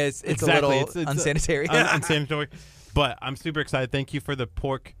 Either way, it's exactly. a little unsanitary. Unsanitary. But I'm super excited. Thank you for the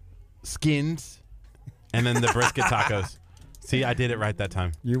pork skins. And then the brisket tacos. See, I did it right that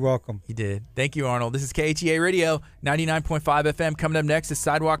time. You're welcome. You did. Thank you, Arnold. This is KHEA Radio, 99.5 FM. Coming up next is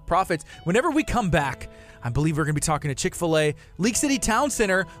Sidewalk Profits. Whenever we come back, I believe we're going to be talking to Chick-fil-A, League City Town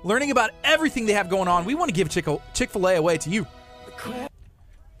Center, learning about everything they have going on. We want to give Chick-fil-A away to you.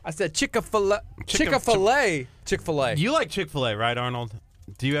 I said Chick-fil-A. Chick-fil-A. Chick-fil-A. You like Chick-fil-A, right, Arnold?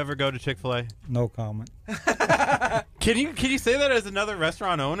 Do you ever go to Chick-fil-A? No comment. Can you say that as another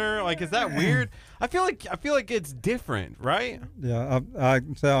restaurant owner? Like, is that weird? I feel like it's different, right? Yeah, I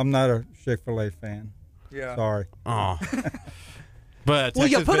can say I'm not a Chick-fil-A fan. Yeah. Sorry. Oh. But Well,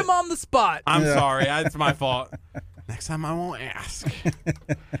 you Texas put him on the spot. I'm sorry. It's my fault. Next time I won't ask.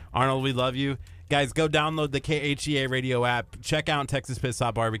 Arnold, we love you. Guys, go download the KHEA radio app. Check out Texas Pit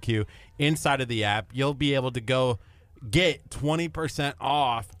Stop Barbecue. Inside of the app, you'll be able to go get 20%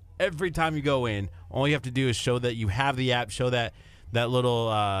 off every time you go in. All you have to do is show that you have the app, show that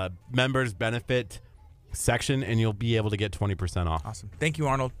little members benefit section, and you'll be able to get 20% off. Awesome. Thank you,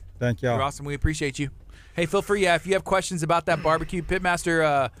 Arnold. Thank y'all. You're awesome. We appreciate you. Hey, feel free, if you have questions about that barbecue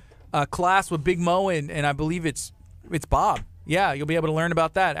pitmaster class with Big Mo and I believe it's Bob. Yeah, you'll be able to learn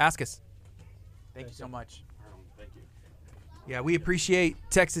about that. Ask us. Thank you so much. Thank you. Yeah, we appreciate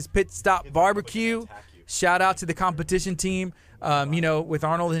Texas Pit Stop Barbecue. Shout out to the competition team, with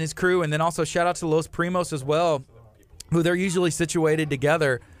Arnold and his crew, and then also shout out to Los Primos as well, who they're usually situated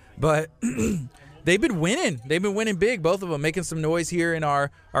together, but they've been winning. They've been winning big, both of them, making some noise here in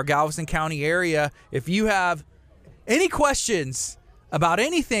our Galveston County area. If you have any questions about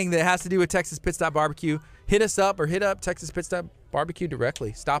anything that has to do with Texas Pit Stop Barbecue, hit us up or hit up Texas Pit Stop Barbecue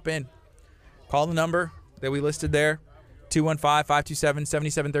directly. Stop in. Call the number that we listed there,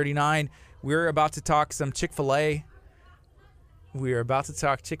 215-527-7739. We're about to talk some Chick-fil-A. We're about to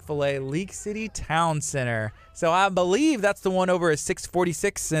talk Chick-fil-A League City Town Center. So I believe that's the one over at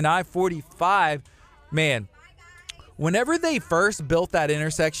 646 and I-45. Man, whenever they first built that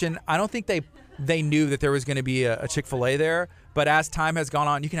intersection, I don't think they knew that there was going to be a Chick-fil-A there. But as time has gone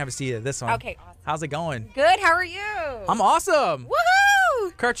on, you can have a seat at this one. Okay, awesome. How's it going? Good, how are you? I'm awesome.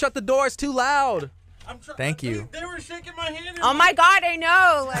 Woohoo! Kurt, shut the door. It's too loud. Thank you. They were shaking my hand. Oh my God, I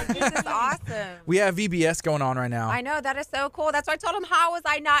know. Like, this is awesome. We have VBS going on right now. I know, that is so cool. That's why I told him, how was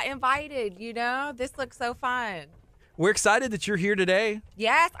I not invited? This looks so fun. We're excited that you're here today.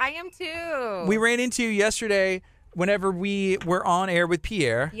 Yes, I am too. We ran into you yesterday whenever we were on air with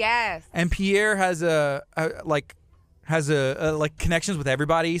Pierre. Yes. And Pierre has connections with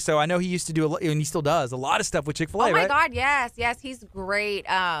everybody. So I know he used to do and he still does a lot of stuff with Chick-fil-A, Oh my right? God, yes, he's great.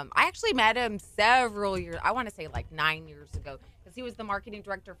 I actually met him several years. I want to say like 9 years ago, because he was the marketing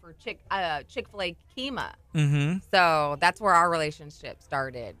director for Chick-fil-A Kima. Mm-hmm. So that's where our relationship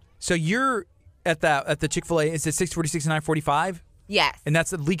started. So you're at the Chick-fil-A. Is it 646 and 945? Yes. And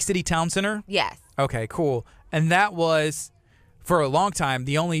that's the League City Town Center? Yes. Okay, cool. And that was, for a long time,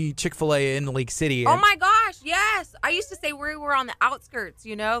 the only Chick-fil-A in the League City. Oh my gosh, yes. I used to say we were on the outskirts,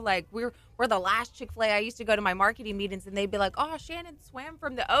 like we're the last Chick-fil-A. I used to go to my marketing meetings and they'd be like, oh, Shannon swam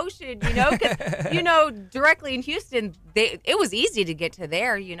from the ocean, because, directly in Houston, it was easy to get to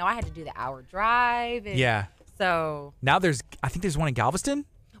there. I had to do the hour drive. And yeah. So. Now I think there's one in Galveston?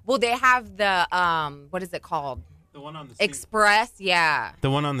 Well, they have the, what is it called? The one on the Express, yeah.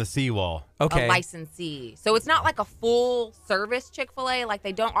 The one on the seawall. Okay. A licensee. So it's not like a full service Chick-fil-A. Like,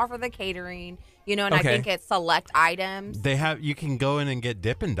 they don't offer the catering, and Okay. I think it's select items. You can go in and get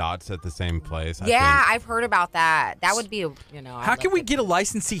Dippin' Dots at the same place. Yeah, I've heard about that. That would be, How can we get a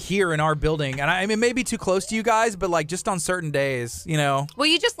licensee here in our building? And I mean, it may be too close to you guys, but like just on certain days, Well,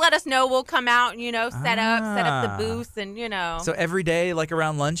 you just let us know. We'll come out and, set up the booths and, So every day, like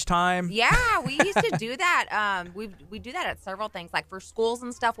around lunchtime? Yeah, we used to do that. We do that at several things. Like for schools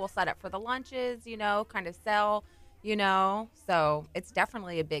and stuff, we'll set up for the lunches, kind of sell, So it's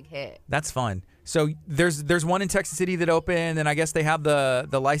definitely a big hit. That's fun. So there's one in Texas City that opened, and I guess they have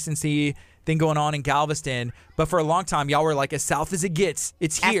the licensee thing going on in Galveston. But for a long time, y'all were like, as south as it gets,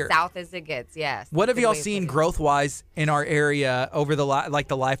 it's here. As south as it gets, yes. What have y'all seen growth-wise in our area over the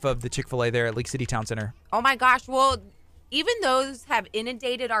life of the Chick-fil-A there at League City Town Center? Oh my gosh! Well, even those have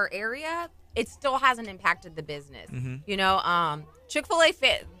inundated our area, it still hasn't impacted the business. You know, Chick-fil-A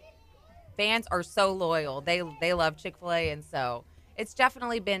fans are so loyal. They love Chick-fil-A, and so it's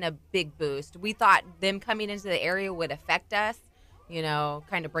definitely been a big boost. We thought them coming into the area would affect us, you know,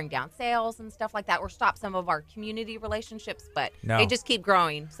 kind of bring down sales and stuff like that, or stop some of our community relationships, but they just keep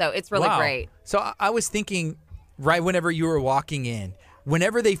growing, so it's really great. So I was thinking, right whenever you were walking in,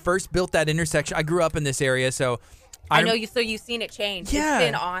 whenever they first built that intersection, I grew up in this area, so I know you. So you've seen it change. Yeah, it's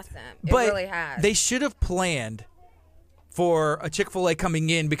been awesome. It really has. They should have planned for a Chick-fil-A coming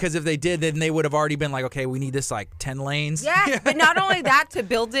in, because if they did, then they would have already been like, okay, we need this like 10 lanes. Yeah, but not only that, to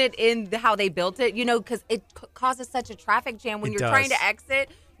build it in how they built it, you know, because it causes such a traffic jam when you're trying to exit.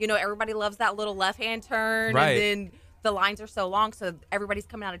 You know, everybody loves that little left-hand turn, and then the lines are so long, so everybody's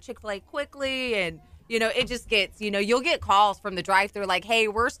coming out of Chick-fil-A quickly, and you know, it just gets, you know, you'll get calls from the drive-thru like, hey,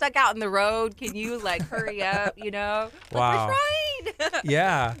 we're stuck out in the road. Can you, like, hurry up, you know? Wow. We're trying.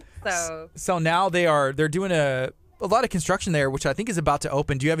 Yeah. So now they're doing a lot of construction there, which I think is about to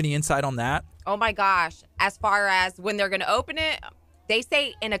open. Do you have any insight on that? Oh, my gosh. As far as when they're going to open it, they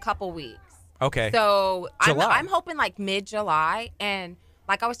say in a couple weeks. Okay. So I'm hoping, like, mid-July. And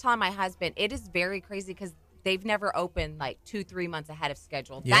like I was telling my husband, it is very crazy because they've never opened like 2-3 months ahead of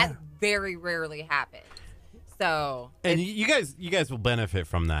schedule. Yeah. That very rarely happens. So, and you guys will benefit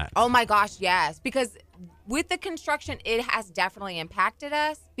from that. Oh my gosh, yes, because with the construction, it has definitely impacted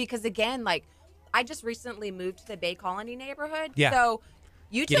us. Because again, like I just recently moved to the Bay Colony neighborhood. Yeah. So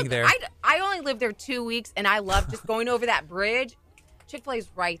you Getting took. there. I only lived there 2 weeks, and I love just going over that bridge. Chick-fil-A's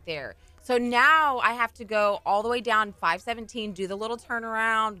right there. So now I have to go all the way down 517, do the little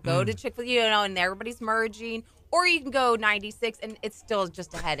turnaround, go to Chick-fil-A, you know, and everybody's merging. Or you can go 96, and it's still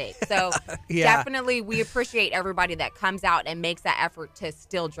just a headache. So definitely we appreciate everybody that comes out and makes that effort to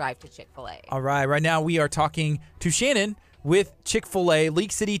still drive to Chick-fil-A. All right. Right now we are talking to Shannon with Chick-fil-A,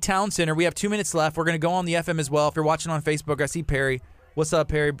 League City Town Center. We have 2 minutes left. We're going to go on the FM as well. If you're watching on Facebook, I see Perry. What's up,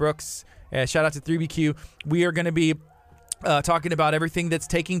 Perry Brooks? Shout out to 3BQ. We are going to be talking about everything that's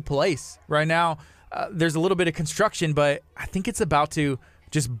taking place right now. There's a little bit of construction, but I think it's about to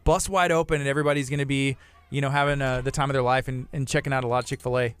just bust wide open, and everybody's going to be, you know, having the time of their life and checking out a lot of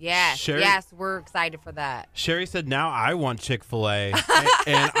Chick-fil-A. Yes, yes, we're excited for that. Sherry said, now I want Chick-fil-A.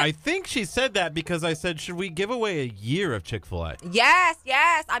 and I think she said that because I said, should we give away a year of Chick-fil-A? Yes,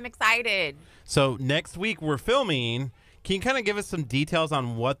 I'm excited. So next week we're filming. Can you kind of give us some details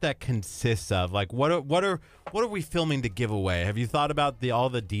on what that consists of? Like, what are we filming to give away? Have you thought about all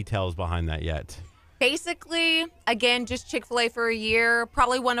the details behind that yet? Basically, again, just Chick-fil-A for a year.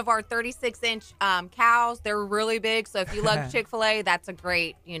 Probably one of our 36-inch cows. They're really big, so if you love Chick-fil-A, that's a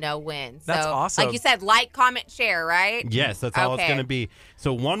great, win. That's awesome. Like you said, like, comment, share, right? Yes, that's all it's going to be.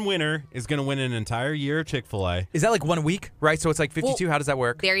 So one winner is going to win an entire year of Chick-fil-A. Is that like 1 week, right? So it's like 52. How does that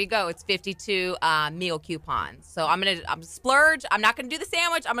work? There you go. It's 52 meal coupons. So I'm splurge. I'm not going to do the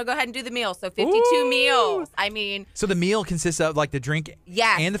sandwich. I'm going to go ahead and do the meal. So 52 meals. I mean. So the meal consists of like the drink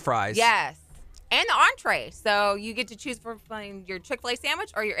and the fries. Yes. And the entree. So you get to choose from your Chick-fil-A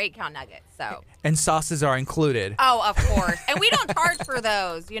sandwich or your 8-count nuggets. So. And sauces are included. Oh, of course. And we don't charge for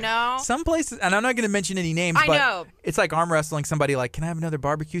those, Some places, and I'm not going to mention any names, I know. It's like arm wrestling somebody like, can I have another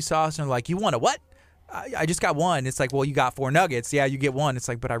barbecue sauce? And they're like, you want a what? I just got one. It's like, well, you got 4 nuggets. Yeah, you get one. It's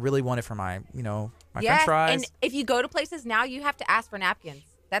like, but I really want it for my, my French fries. And if you go to places now, you have to ask for napkins.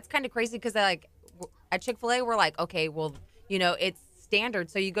 That's kind of crazy because at Chick-fil-A, we're like, okay, well, it's standard.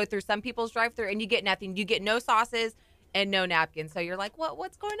 So you go through some people's drive-thru and you get nothing. You get no sauces and no napkins. So you're like,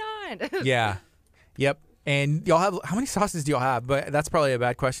 what's going on? Yeah. Yep. And y'all have, how many sauces do y'all have? But that's probably a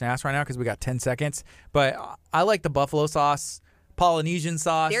bad question to ask right now because we got 10 seconds. But I like the buffalo sauce, Polynesian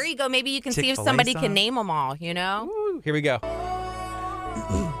sauce. There you go. Maybe you can see if somebody can name them all, Woo. Here we go.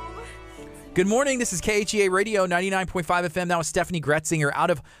 Good morning. This is KHEA Radio 99.5 FM. That was Stephanie Gretzinger out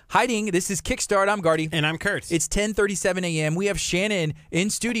of hiding. This is Kickstart. I'm Gardy. And I'm Kurt. It's 10:37 a.m. We have Shannon in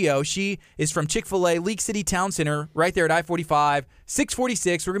studio. She is from Chick-fil-A, League City Town Center, right there at I-45,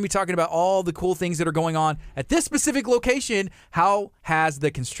 646. We're going to be talking about all the cool things that are going on at this specific location. How has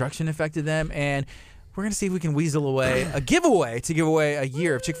the construction affected them? And we're going to see if we can weasel away a giveaway to give away a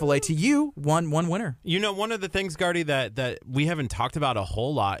year of Chick-fil-A to you, one winner. One of the things, Gardy, that we haven't talked about a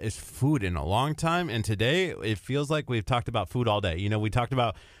whole lot is food in a long time. And today, it feels like we've talked about food all day. We talked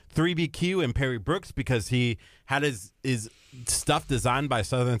about 3BQ and Perry Brooks because he had his stuff designed by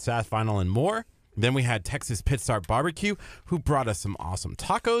Southern Staff Vinyl and more. Then we had Texas Pit Start Barbecue, who brought us some awesome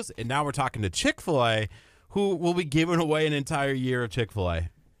tacos. And now we're talking to Chick-fil-A, who will be giving away an entire year of Chick-fil-A.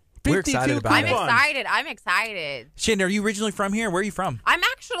 We're excited about I'm it. excited. I'm excited. Shannon, are you originally from here? Where are you from? I'm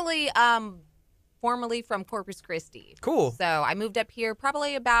actually formerly from Corpus Christi. Cool. So I moved up here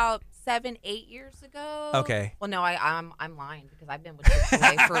probably about 7-8 years ago. Okay. Well, no, I'm lying because I've been with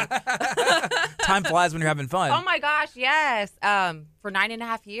Chick-fil-A for Time flies when you're having fun. oh my gosh, yes, for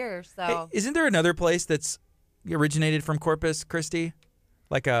 9.5 years. So Hey, isn't there another place that's originated from Corpus Christi?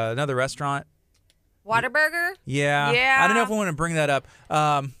 Like another restaurant? Whataburger. Yeah. Yeah. I don't know if I want to bring that up.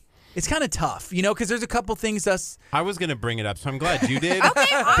 It's kind of tough, because there's a couple things us. I was going to bring it up, so I'm glad you did.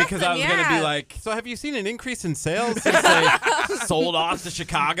 Okay, awesome, because I was going to be yeah. like, so have you seen an increase in sales since they sold off to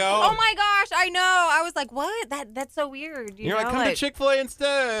Chicago? Oh my gosh, I know. I was like, what? That's so weird. You're know? like, come to Chick-fil-A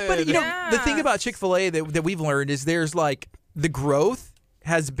instead. But the thing about Chick-fil-A that we've learned is there's like the growth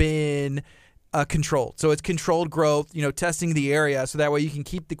has been controlled. So it's controlled growth, testing the area so that way you can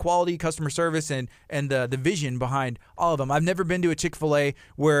keep the quality customer service and the vision behind all of them. I've never been to a Chick-fil-A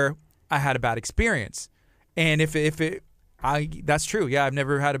where I had a bad experience. And that's true. Yeah, I've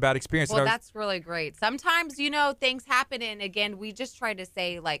never had a bad experience. Well, that's really great. Sometimes, things happen. And again, we just try to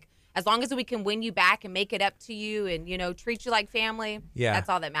say, like, as long as we can win you back and make it up to you and, treat you like family, that's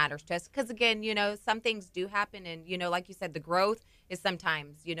all that matters to us. Because, again, some things do happen. And, like you said, the growth is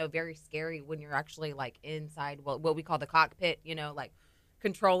sometimes, very scary when you're actually, like, inside what we call the cockpit, like,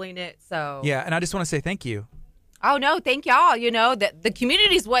 controlling it. So yeah, and I just want to say thank you. Oh, no, thank y'all. The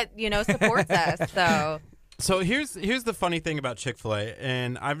community's what, supports us. So here's the funny thing about Chick-fil-A,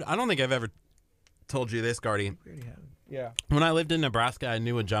 and I don't think I've ever told you this, Gardy. Yeah. When I lived in Nebraska, I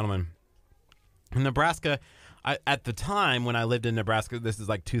knew a gentleman. In Nebraska, at the time when I lived in Nebraska, this is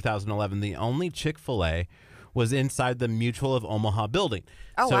like 2011, the only Chick-fil-A was inside the Mutual of Omaha building.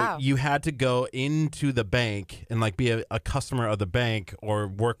 Oh, so wow. you had to go into the bank and like be a customer of the bank or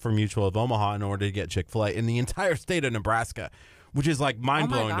work for Mutual of Omaha in order to get Chick-fil-A in the entire state of Nebraska, which is like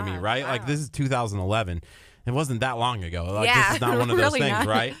mind-blowing to me, gosh, right? wow. Like this is 2011. It wasn't that long ago. Like Yeah, this is not one of those really things, not.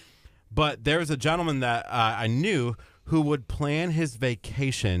 right? But there was a gentleman that I knew who would plan his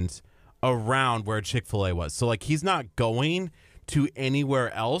vacations around where Chick-fil-A was. So like he's not going to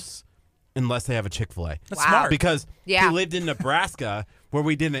anywhere else unless they have a Chick-fil-A. That's smart. Because Yeah. he lived in Nebraska where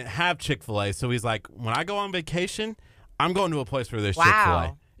we didn't have Chick-fil-A. So he's like, when I go on vacation, I'm going to a place where there's Wow.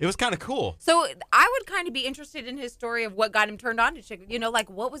 Chick-fil-A. It was kind of cool. So I would kind of be interested in his story of what got him turned on to Chick-fil-A. Like,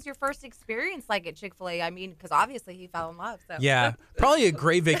 what was your first experience like at Chick-fil-A? I mean, because obviously he fell in love. So. Yeah, probably a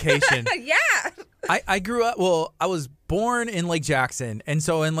great vacation. Yeah. I grew up, I was born in Lake Jackson. And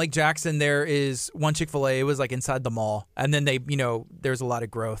so in Lake Jackson, there is one Chick-fil-A. It was like inside the mall. And then there's a lot of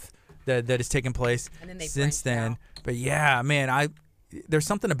growth that has taken place And then they since branched then. out. But yeah, man, there's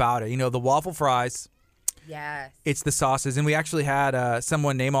something about it. The waffle fries. Yes. It's the sauces, and we actually had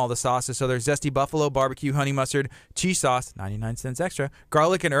someone name all the sauces. So there's zesty buffalo, barbecue, honey mustard, cheese sauce, 99 cents extra,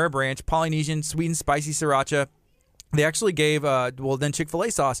 garlic and herb ranch, Polynesian, sweet and spicy sriracha. They actually gave, then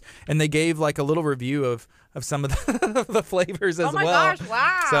Chick-fil-A sauce, and they gave like a little review of some of the flavors as well. Oh my gosh!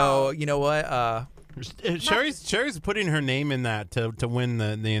 Wow. So you know what? Sherry's putting her name in that to win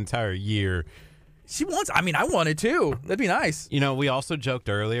the entire year. She wants. I mean, I wanted too. That'd be nice. We also joked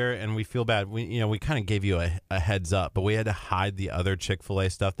earlier, and we feel bad. We kind of gave you a heads up, but we had to hide the other Chick-fil-A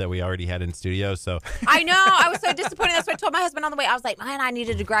stuff that we already had in studio. So I know. I was so disappointed. That's what I told my husband on the way. I was like, man, I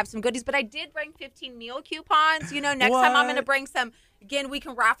needed to grab some goodies, but I did bring 15 meal coupons. Next time I'm going to bring some. Again, we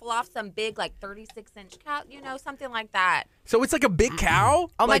can raffle off some big, like 36-inch cow. Something like that. So it's like a big cow.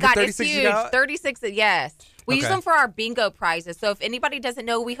 Oh my Like a God, it's 36 huge. cow? 36, yes. We use Okay. them for our bingo prizes. So if anybody doesn't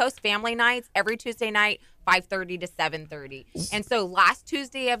know, we host family nights every Tuesday night, 5:30 to 7:30. And so last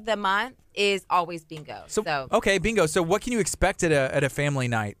Tuesday of the month is always bingo. So Okay, bingo. So what can you expect at a family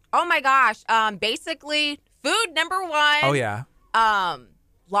night? oh my gosh, basically food number one. Oh yeah.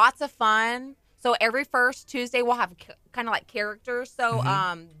 Lots of fun. So every first Tuesday we'll have kind of like characters. So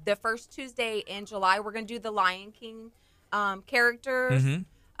the first Tuesday in July we're gonna do the Lion King characters.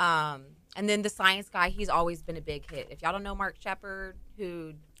 Mm-hmm. And then the science guy, he's always been a big hit. If y'all don't know Mark Shepard,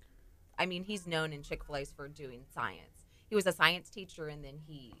 he's known in Chick-fil-A's for doing science. He was a science teacher, and then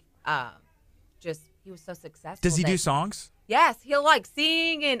he was so successful. Does he that- do songs? Yes, he'll like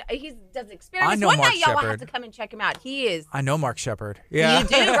sing, and he does experiments. I know One Mark night y'all will have Shepard. to come and check him out. He is. I know Mark Shepard. Yeah. You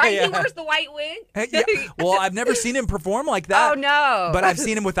do, right? Yeah. He wears the white wig. Hey, yeah. Well, I've never seen him perform like that. Oh no! But I've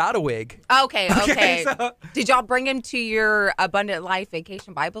seen him without a wig. Okay. so- Did y'all bring him to your Abundant Life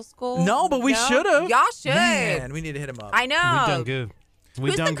Vacation Bible School? No, but we should have. Y'all should. Man, we need to hit him up. I know. we've done good.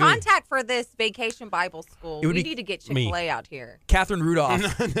 Who's the contact for this Vacation Bible School? We need to get Chick-fil-A out here. Catherine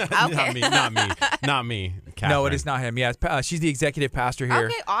Rudolph. Okay. Not me. Catherine. No, it is not him. Yeah, she's the executive pastor here.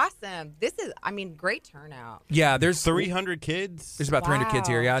 Okay, awesome. This is, great turnout. Yeah, there's 300 kids. There's about 300 kids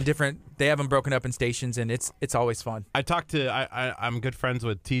here. Yeah, they have them broken up in stations, and it's always fun. I talked to I'm good friends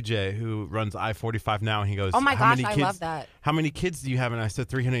with TJ, who runs I-45 now, and he goes, "Oh my gosh, I love that. How many kids do you have?" And I said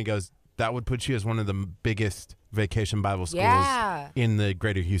 300. He goes, "That would put you as one of the biggest Vacation Bible schools in the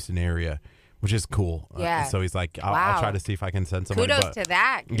greater Houston area," which is cool. Yeah. So he's like, I'll try to see if I can send somebody. Kudos to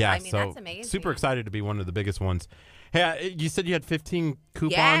that. Yeah, so that's amazing. Super excited to be one of the biggest ones. Hey, you said you had 15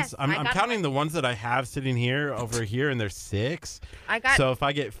 coupons. Yes, I'm counting the ones that I have sitting here over here, and there's 6. So if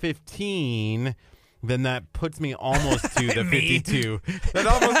I get 15, then that puts me almost to the 52. That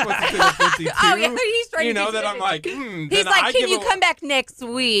almost puts me to the 52. Oh, yeah, he's trying to that I'm like, he's like, can you come back next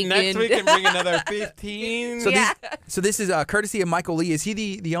week? Next week and bring another 15. So this is courtesy of Michael Lee. Is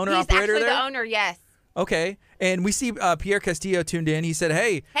he the owner He's operator actually there? the owner, yes. Okay. And we see Pierre Castillo tuned in. He said,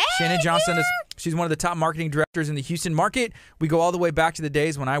 hey Shannon Johnson, she's one of the top marketing directors in the Houston market. We go all the way back to the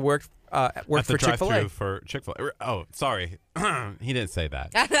days when I worked for Chick-fil-A. For Chick-fil-A. Oh, sorry. He didn't say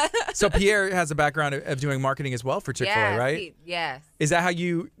that. So Pierre has a background of doing marketing as well for Chick-fil-A, right? Yes. Is that how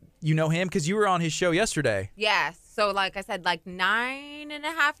you know him? Because you were on his show yesterday. Yes. So like I said, like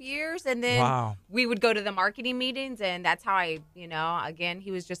 9.5 years. And then we would go to the marketing meetings, and that's how again,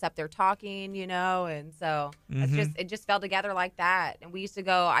 he was just up there talking, and so it just fell together like that. And I used to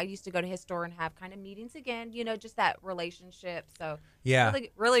go to his store and have kind of meetings again, just that relationship. So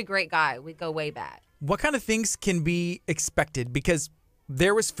really, really great guy. We go way back. What kind of things can be expected? Because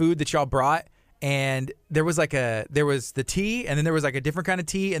there was food that y'all brought, and there was the tea, and then there was like a different kind of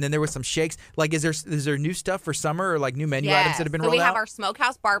tea, and then there was some shakes. Like, is there new stuff for summer, or like new menu items that have been rolled out? So we have our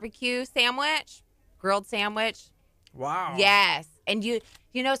smokehouse barbecue sandwich, grilled sandwich. Wow. Yes, and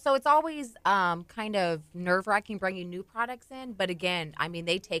so it's always kind of nerve-wracking bringing new products in, but again,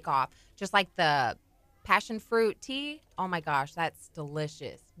 they take off. Just like the passion fruit tea. Oh my gosh, that's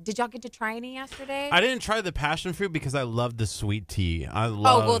delicious. Did y'all get to try any yesterday? I didn't try the passion fruit because I love the sweet tea.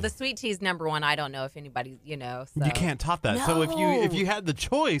 The sweet tea is number one. I don't know if anybody, So. You can't top that. No. So if you had the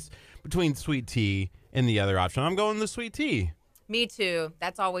choice between sweet tea and the other option, I'm going the sweet tea. Me too.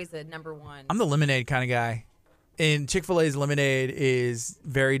 That's always a number one. I'm the lemonade kind of guy. And Chick-fil-A's lemonade is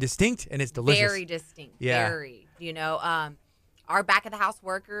very distinct, and it's delicious. Very distinct. Yeah. Very. Our back of the house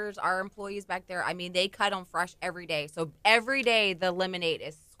workers, our employees back there, they cut them fresh every day. So every day the lemonade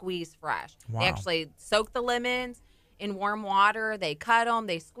is squeezed fresh. Wow. They actually soak the lemons in warm water. They cut them,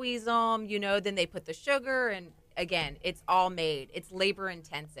 they squeeze them, then they put the sugar. And again, it's all made. It's labor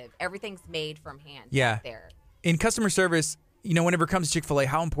intensive. Everything's made from hand back there. In customer service, whenever it comes to Chick-fil-A,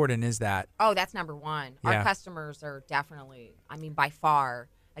 how important is that? Oh, that's number one. Yeah. Our customers are definitely, by far.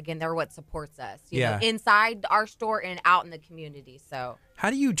 Again, they're what supports us, inside our store and out in the community. So how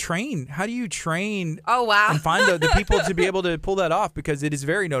do you train? Oh, wow. And find the people to be able to pull that off, because it is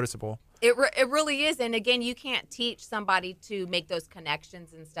very noticeable. It really is. And again, you can't teach somebody to make those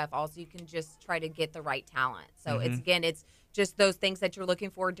connections and stuff. Also, you can just try to get the right talent. So it's just those things that you're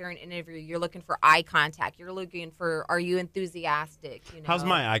looking for during an interview. You're looking for eye contact. You're looking for, are you enthusiastic? How's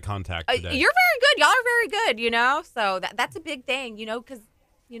my eye contact today? You're very good. Y'all are very good, So that's a big thing, because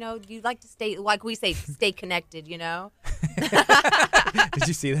you like to stay, like we say, stay connected, Did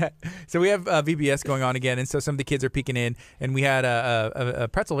you see that? So we have VBS going on again, and so some of the kids are peeking in, and we had a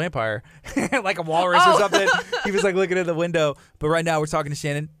pretzel vampire, like a walrus or something. He was like looking at the window. But right now we're talking to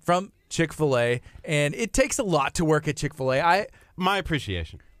Shannon from Chick-fil-A, and it takes a lot to work at Chick-fil-A. My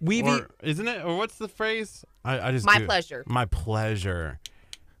appreciation. Isn't it? Or what's the phrase? I just pleasure. My pleasure.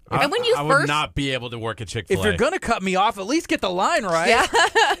 And when I would not be able to work at Chick-fil-A. If you're going to cut me off, at least get the line right. Yeah.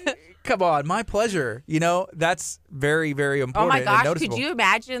 Come on, my pleasure. That's very, very important. Oh, my gosh. And noticeable. Could you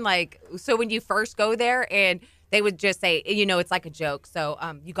imagine, so when you first go there and they would just say, it's like a joke. So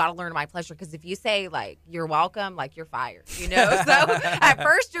you got to learn my pleasure, because if you say, you're welcome, you're fired, So at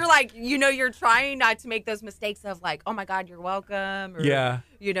first you're you're trying not to make those mistakes of oh, my God, you're welcome.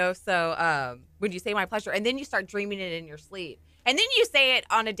 Or, so when you say my pleasure, and then you start dreaming it in your sleep. And then you say it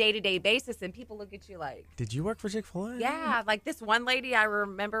on a day-to-day basis, and people look at you like, did you work for Chick-fil-A? Yeah. Like this one lady, I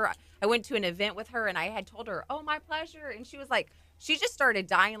remember I went to an event with her, and I had told her, oh, my pleasure. And she was like, she just started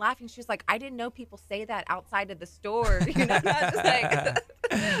dying laughing. She was like, I didn't know people say that outside of the store. Just like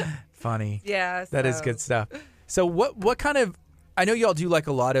funny. Yeah. That is good stuff. So what kind of, I know y'all do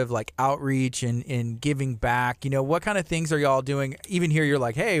a lot of outreach and giving back. What kind of things are y'all doing? Even here, you're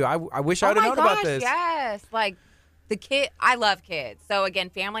like, hey, I wish I would have known about this. Yes. I love kids. So again,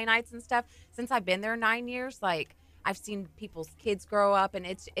 family nights and stuff. Since I've been there 9 years, I've seen people's kids grow up, and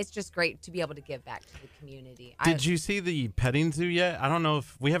it's just great to be able to give back to the community. Did you see the petting zoo yet? I don't know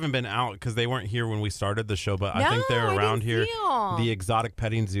if we haven't been out because they weren't here when we started the show, but I think they're around here. The exotic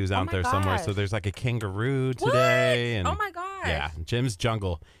petting zoo's out there somewhere. So there's like a kangaroo today. And oh my gosh. Yeah, Jim's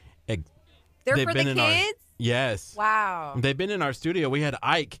Jungle. They're for the kids? Yes. Wow. They've been in our studio. We had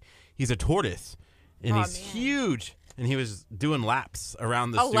Ike. He's a tortoise, and he's huge. And he was doing laps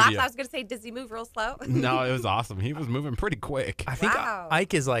around the studio. Laps? I was going to say, does he move real slow? No, it was awesome. He was moving pretty quick. I think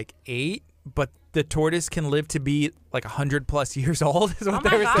Ike is like 8, but the tortoise can live to be like 100+ years old is what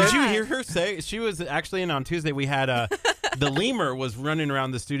they were saying. Did you hear her say? She was actually in on Tuesday. We had the lemur was running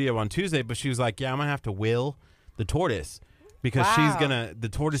around the studio on Tuesday, but she was like, yeah, I'm going to have to will the tortoise because the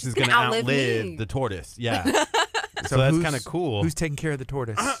tortoise is going to outlive the tortoise. Yeah. So that's kind of cool. Who's taking care of the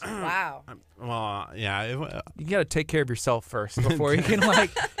tortoise? Wow. Well, yeah. You got to take care of yourself first before you can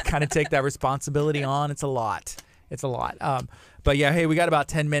like kind of take that responsibility on. It's a lot. It's a lot. But yeah, hey, we got about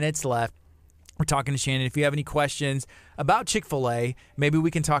 10 minutes left. We're talking to Shannon. If you have any questions about Chick-fil-A, maybe we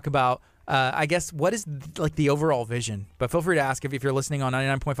can talk about, I guess, what is like the overall vision. But feel free to ask if you're listening on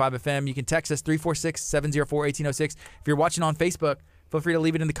 99.5 FM. You can text us 346-704-1806. If you're watching on Facebook, feel free to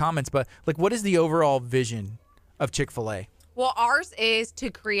leave it in the comments. But like, what is the overall vision of Chick-fil-A? Well, ours is to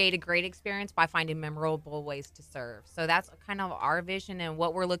create a great experience by finding memorable ways to serve. So that's kind of our vision and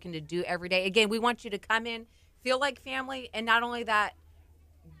what we're looking to do every day. Again, we want you to come in, feel like family, and not only that,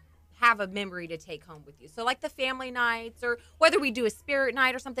 have a memory to take home with you. So like the family nights or whether we do a spirit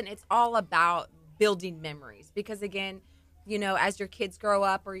night or something, it's all about building memories. Because again, you know, as your kids grow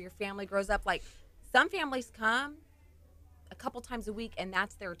up or your family grows up, like some families come a couple times a week and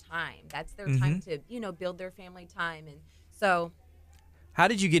that's their time. That's their time to, you know, build their family time. And so how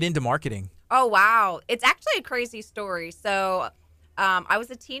did you get into marketing? Oh, wow. It's actually a crazy story. So I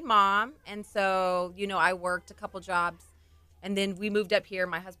was a teen mom. And so, you know, I worked a couple jobs. And then we moved up here.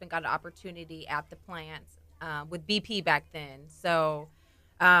 My husband got an opportunity at the plants with BP back then. So,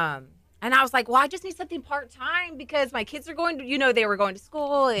 and I was like, well, I just need something part-time because my kids are going to, you know, they were going to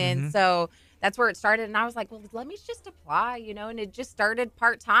school. And so that's where it started. And I was like, well, let me just apply, you know, and it just started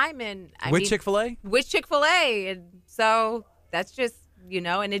part-time. And with Chick-fil-A? With Chick-fil-A. And so that's just, you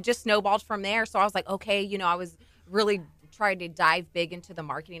know, and it just snowballed from there. So I was like, okay, you know, I was really trying to dive big into the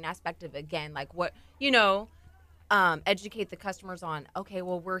marketing aspect of, again, like what, you know, educate the customers on, okay,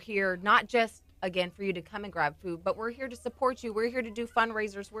 well, we're here not just, again, for you to come and grab food, but we're here to support you. We're here to do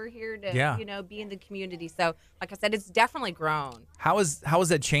fundraisers. We're here to, you know, be in the community. So, like I said, it's definitely grown. How has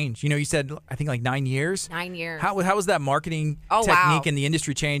that changed? You know, you said, I think like 9 years? 9 years. How was that marketing technique in the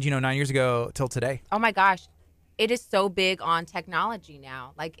industry change, you know, 9 years ago till today? Oh, my gosh. It is so big on technology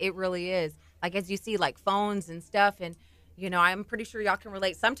now. Like, it really is. Like, as you see, like, phones and stuff, and you know, I'm pretty sure y'all can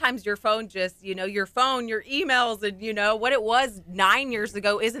relate. Sometimes your phone just, you know, your phone, your emails, and, you know, what it was 9 years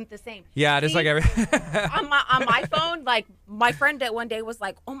ago isn't the same. Yeah, it is like every... on my phone, like, my friend that one day was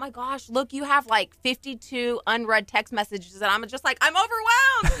like, oh, my gosh, look, you have, like, 52 unread text messages. And I'm just like, I'm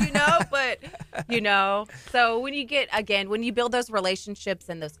overwhelmed, you know? But, you know, so when you get, again, when you build those relationships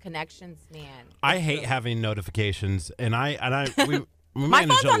and those connections, man. I hate having notifications, and we my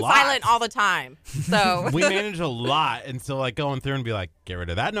phone's on silent all the time, so we manage a lot, and so like going through and be like, get rid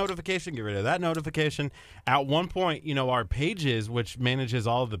of that notification, get rid of that notification. At one point, you know, our pages, which manages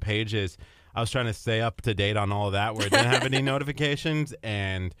all of the pages, I was trying to stay up to date on all of that where it didn't have any notifications,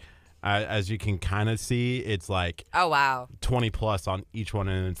 and as you can kind of see, it's like 20 plus on each one,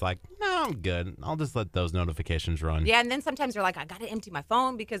 and it's like, no, I'm good. I'll just let those notifications run. Yeah, and then sometimes you're like, I gotta empty my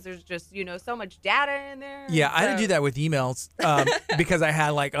phone because there's just, you know, so much data in there. Yeah, I had to do that with emails because I had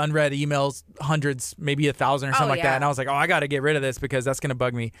like unread emails, hundreds, maybe 1,000 or something like that, and I was like, oh, I gotta get rid of this because that's gonna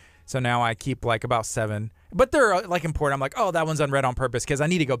bug me. So now I keep like about 7. But they're like important. I'm like, oh, that one's unread on purpose because I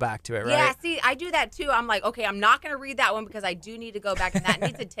need to go back to it, right? Yeah, see, I do that too. I'm like, okay, I'm not going to read that one because I do need to go back and that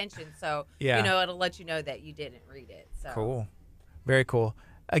needs attention. So, you know, it'll let you know that you didn't read it. So. Cool. Very cool.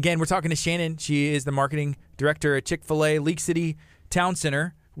 Again, we're talking to Shannon. She is the marketing director at Chick-fil-A League City Town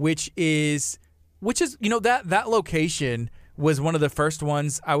Center, which is, you know, that location was one of the first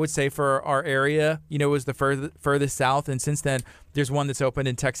ones, I would say, for our area. You know, it was the furthest south. And since then, there's one that's opened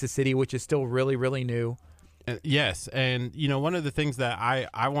in Texas City, which is still really, really new. Yes, and you know, one of the things that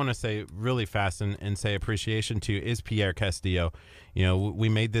I want to say really fast and say appreciation to is Pierre Castillo. You know, we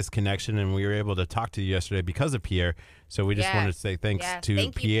made this connection and we were able to talk to you yesterday because of Pierre. So we just wanted to say thanks to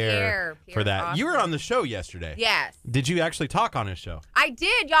Thank you, Pierre for that. Awesome. You were on the show yesterday. Yes. Did you actually talk on his show? I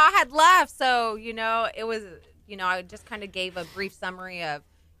did. Y'all had left, so you know, it was, you know, I just kind of gave a brief summary of,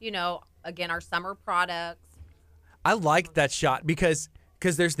 you know, again, our summer products. I liked that shot because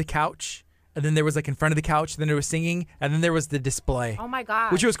there's the couch. and then there was like in front of the couch, then there was singing, and then there was the display. Oh my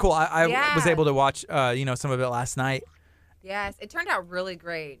gosh. Which was cool. I Yeah. was able to watch some of it last night. Yes, it turned out really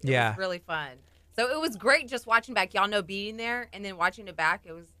great. It Yeah. was really fun. So it was great just watching back. Y'all know being there and then watching it back.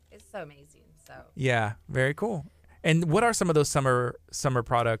 It's so amazing. So Yeah, very cool. And what are some of those summer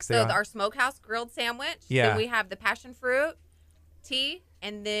products? So our smokehouse grilled sandwich. Yeah. Then we have the passion fruit tea,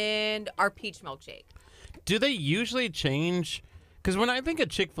 and then our peach milkshake. Do they usually change? Because when I think of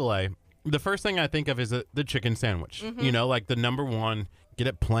Chick-fil-A, the first thing I think of is the chicken sandwich. You know, like the number one, get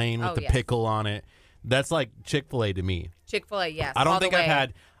it plain with the yes. pickle on it. That's like Chick-fil-A to me. Chick-fil-A, yes. I don't all think the way.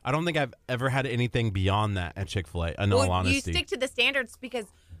 I don't think I've ever had anything beyond that at Chick-fil-A. In all honesty, you stick to the standards because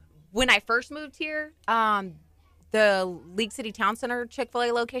when I first moved here, the League City Town Center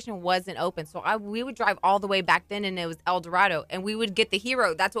Chick-fil-A location wasn't open. So we would drive all the way back then, and it was El Dorado. And we would get the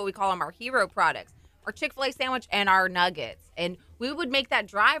hero. That's what we call them, our hero products. Our Chick-fil-A sandwich and our nuggets. And we would make that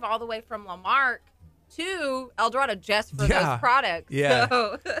drive all the way from Lamarck to El Dorado just for those products. Yeah.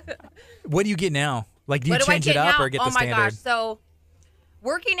 So What do you get now? Like, do you what change I it get up now? or get oh the standard? my gosh. So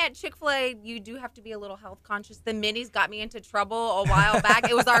working at Chick-fil-A, you do have to be a little health conscious. The minis got me into trouble a while back.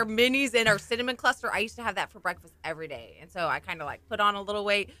 It was our minis and our cinnamon cluster. I used to have that for breakfast every day. And so I kind of like put on a little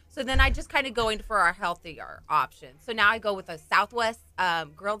weight. So then I just kind of go in for our healthier option. So now I go with a Southwest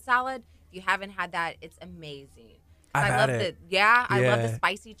grilled salad. If you haven't had that, it's amazing. I've I had love it. I love the Yeah.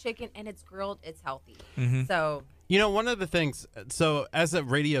 spicy chicken, and it's grilled. It's healthy. Mhm. So You know, one of the things, so as a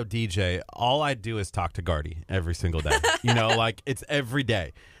radio DJ, all I do is talk to Gardy every single day. You know, like it's every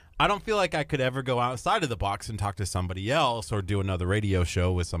day. I don't feel like I could ever go outside of the box and talk to somebody else or do another radio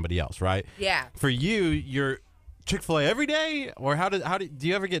show with somebody else, right? yeah. For you, you're Chick-fil-A every day, or do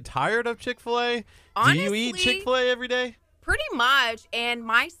you ever get tired of Chick-fil-A? Do you eat Honestly, Chick-fil-A every day? Pretty much. And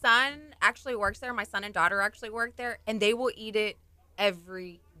my son actually works there. My son and daughter actually work there, and they will eat it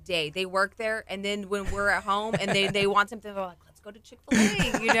every day. They work there, and then when we're at home and they want something, they're like, let's go to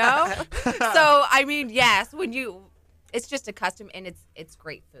Chick-fil-A, you know? So, I mean, yes, it's just a custom, and it's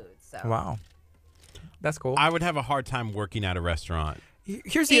great food. So Wow. That's cool. I would have a hard time working at a restaurant.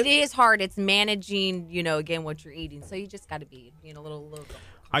 Here's it is hard. It's managing, again, what you're eating. So you just got to be, a little.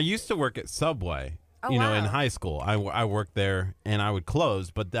 I used to work at Subway. Oh, in wow. high school. I worked there, and I would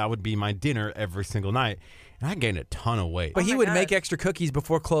close, but that would be my dinner every single night. And I gained a ton of weight. But he my would gosh. make extra cookies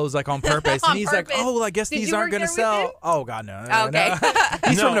before close, like on purpose. On And he's like, purpose. "Oh, I guess Did these you aren't work going to there with sell." him? Oh God, no. Okay.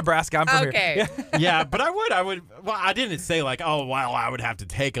 He's No. from Nebraska. I'm from Okay. here. Yeah. Yeah, but I would. Well, I didn't say like, oh, well, I would have to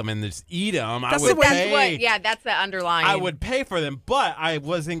take them and just eat them. That's I would the way- pay. That's the underlying. I would pay for them, but I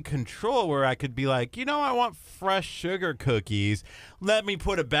was in control where I could be like, I want fresh sugar cookies. Let me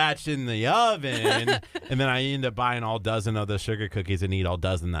put a batch in the oven, and then I end up buying all dozen of the sugar cookies and eat all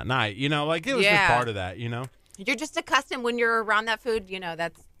dozen that night. Like it was just Yeah. part of that. You're just accustomed when you're around that food.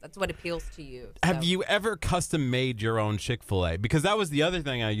 That's what appeals to you. Have So. you ever custom made your own Chick-fil-A? Because that was the other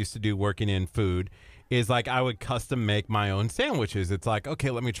thing I used to do working in food is like I would custom make my own sandwiches. It's like,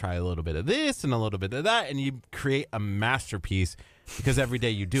 okay, let me try a little bit of this and a little bit of that. And you create a masterpiece because every day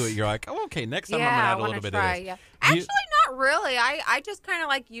you do it, you're like, oh, okay, next time I'm going to I add a wanna little bit try, of this. Yeah. Do you- Actually, not really. I just kind of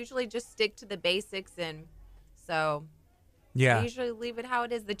like usually just stick to the basics. And so I Yeah. usually leave it how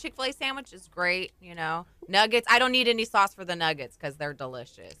it is. The Chick-fil-A sandwich is great, Nuggets. I don't need any sauce for the nuggets because they're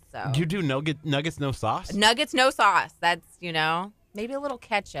delicious. So You do nuggets, no sauce? nuggets, no sauce. That's, maybe a little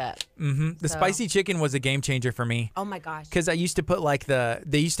ketchup. Mm-hmm. The So- spicy chicken was a game changer for me. Oh my gosh. Because I used to put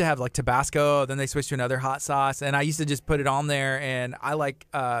they used to have like Tabasco, then they switched to another hot sauce, and I used to just put it on there, and I like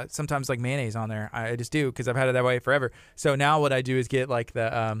sometimes like mayonnaise on there. I just do because I've had it that way forever. So now what I do is get like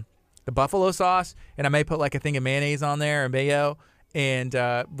the buffalo sauce, and I may put like a thing of mayonnaise on there or mayo, and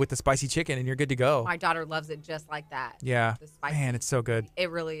with the spicy chicken, and you're good to go. My daughter loves it just like that. Yeah, The spicy. man, it's so good. It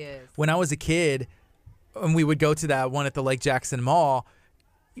really is. When I was a kid, and we would go to that one at the Lake Jackson Mall,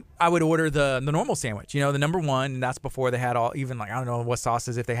 I would order the normal sandwich, the number one, and that's before they had I don't know what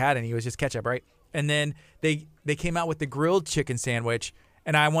sauces if they had any. It was just ketchup, right? And then they came out with the grilled chicken sandwich,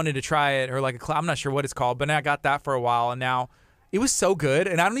 and I wanted to try it, or like I'm not sure what it's called, but I got that for a while, and now it was so good,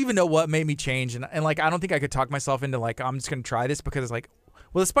 and I don't even know what made me change, and like I don't think I could talk myself into like I'm just gonna try this because it's like,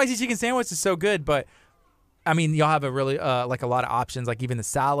 well, the spicy chicken sandwich is so good, but I mean y'all have a really like a lot of options, like even the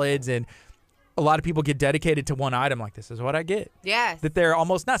salads, and a lot of people get dedicated to one item. Like, this is what I get. Yes. That they're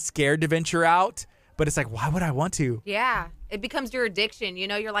almost not scared to venture out, but it's like, why would I want to? Yeah. It becomes your addiction.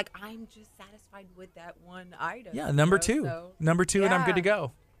 You're like, I'm just satisfied with that one item. Yeah, number two, so- and I'm good to Yeah. go.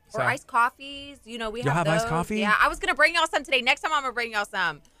 Or So, iced coffees. We Y'all have have those. iced coffee? Yeah, I was going to bring y'all some today. Next time I'm going to bring y'all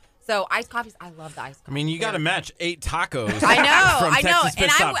some. So iced coffees, I love the iced I coffee. mean, you got to match 8 tacos. I know, from I know. Texas Pit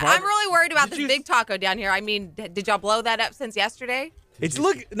And Stop, right? I'm really worried about Did this you- big taco down here. I mean, did y'all blow that up since yesterday?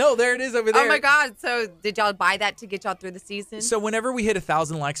 No, there it is over there. Oh my God! So did y'all buy that to get y'all through the season? So whenever we hit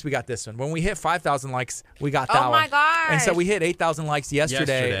 1,000 likes, we got this one. When we hit 5,000 likes, we got that one. Oh my gosh! And so we hit 8,000 likes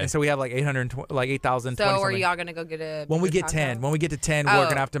yesterday, and so we have like 8,000. So are y'all gonna go get a? When we get taco? 10, when we get to 10, we're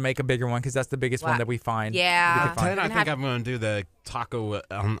gonna have to make a bigger one because that's the biggest one that we find. Yeah. 10, I think I'm gonna do the taco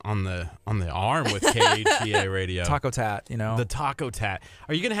on the arm with KHEA Radio. Taco tat, the taco tat.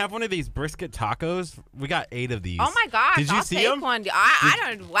 Are you gonna have one of these brisket tacos? We got 8 of these. Oh my gosh! Did you I'll see take them? one.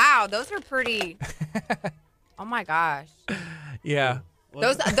 I don't. Wow, those are pretty. Oh my gosh! Yeah.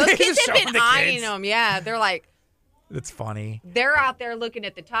 Those kids have been eyeing them. Yeah, they're like. It's funny. They're out there looking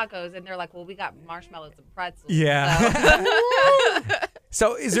at the tacos, and they're like, "Well, we got marshmallows and pretzels." Yeah.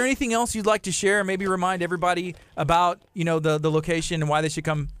 So, is there anything else you'd like to share? Maybe remind everybody about the location and why they should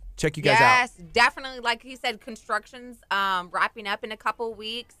come check you guys out. Yes, definitely. Like he said, construction's wrapping up in a couple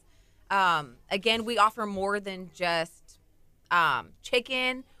weeks. Again, we offer more than just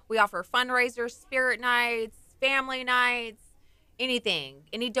chicken. We offer fundraisers, spirit nights, family nights, anything.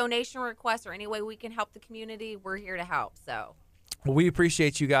 Any donation requests or any way we can help the community, we're here to help. So. Well, we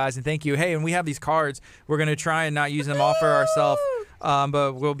appreciate you guys and thank you. Hey, and we have these cards. We're going to try and not use them all for ourselves,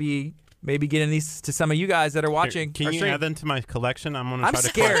 but we'll be maybe getting these to some of you guys that are watching. Can you add them to my collection? I'm I'm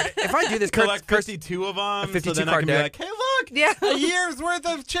scared. If I do this, collect 52 of them, 52 so then I card can be deck. like, hey, look, a year's worth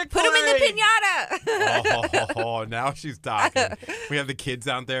of Chick-fil-A. Put them in the pinata. Oh, now she's talking. We have the kids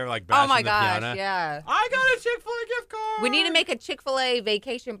out there like bashing Oh my the gosh, piano. yeah. I got a Chick-fil-A gift card. We need to make a Chick-fil-A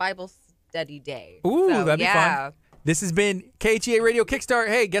vacation Bible study day. Ooh, So, that'd be yeah. fun. This has been KHEA Radio Kickstart.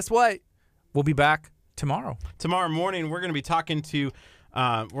 Hey, guess what? We'll be back tomorrow. Tomorrow morning, we're going to be talking to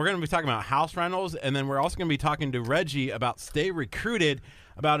about house rentals, and then we're also going to be talking to Reggie about Stay Recruited,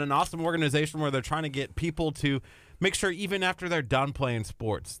 about an awesome organization where they're trying to get people to make sure even after they're done playing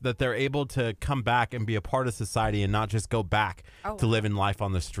sports that they're able to come back and be a part of society and not just go back to living life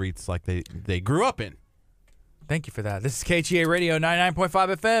on the streets like they grew up in. Thank you for that. This is KHEA Radio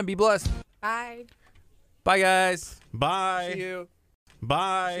 99.5 FM. Be blessed. Bye. Bye, guys. Bye. See you.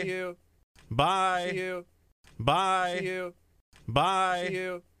 Bye. See you. Bye. See you. Bye. See you. Bye. See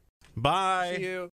you. Bye. See you.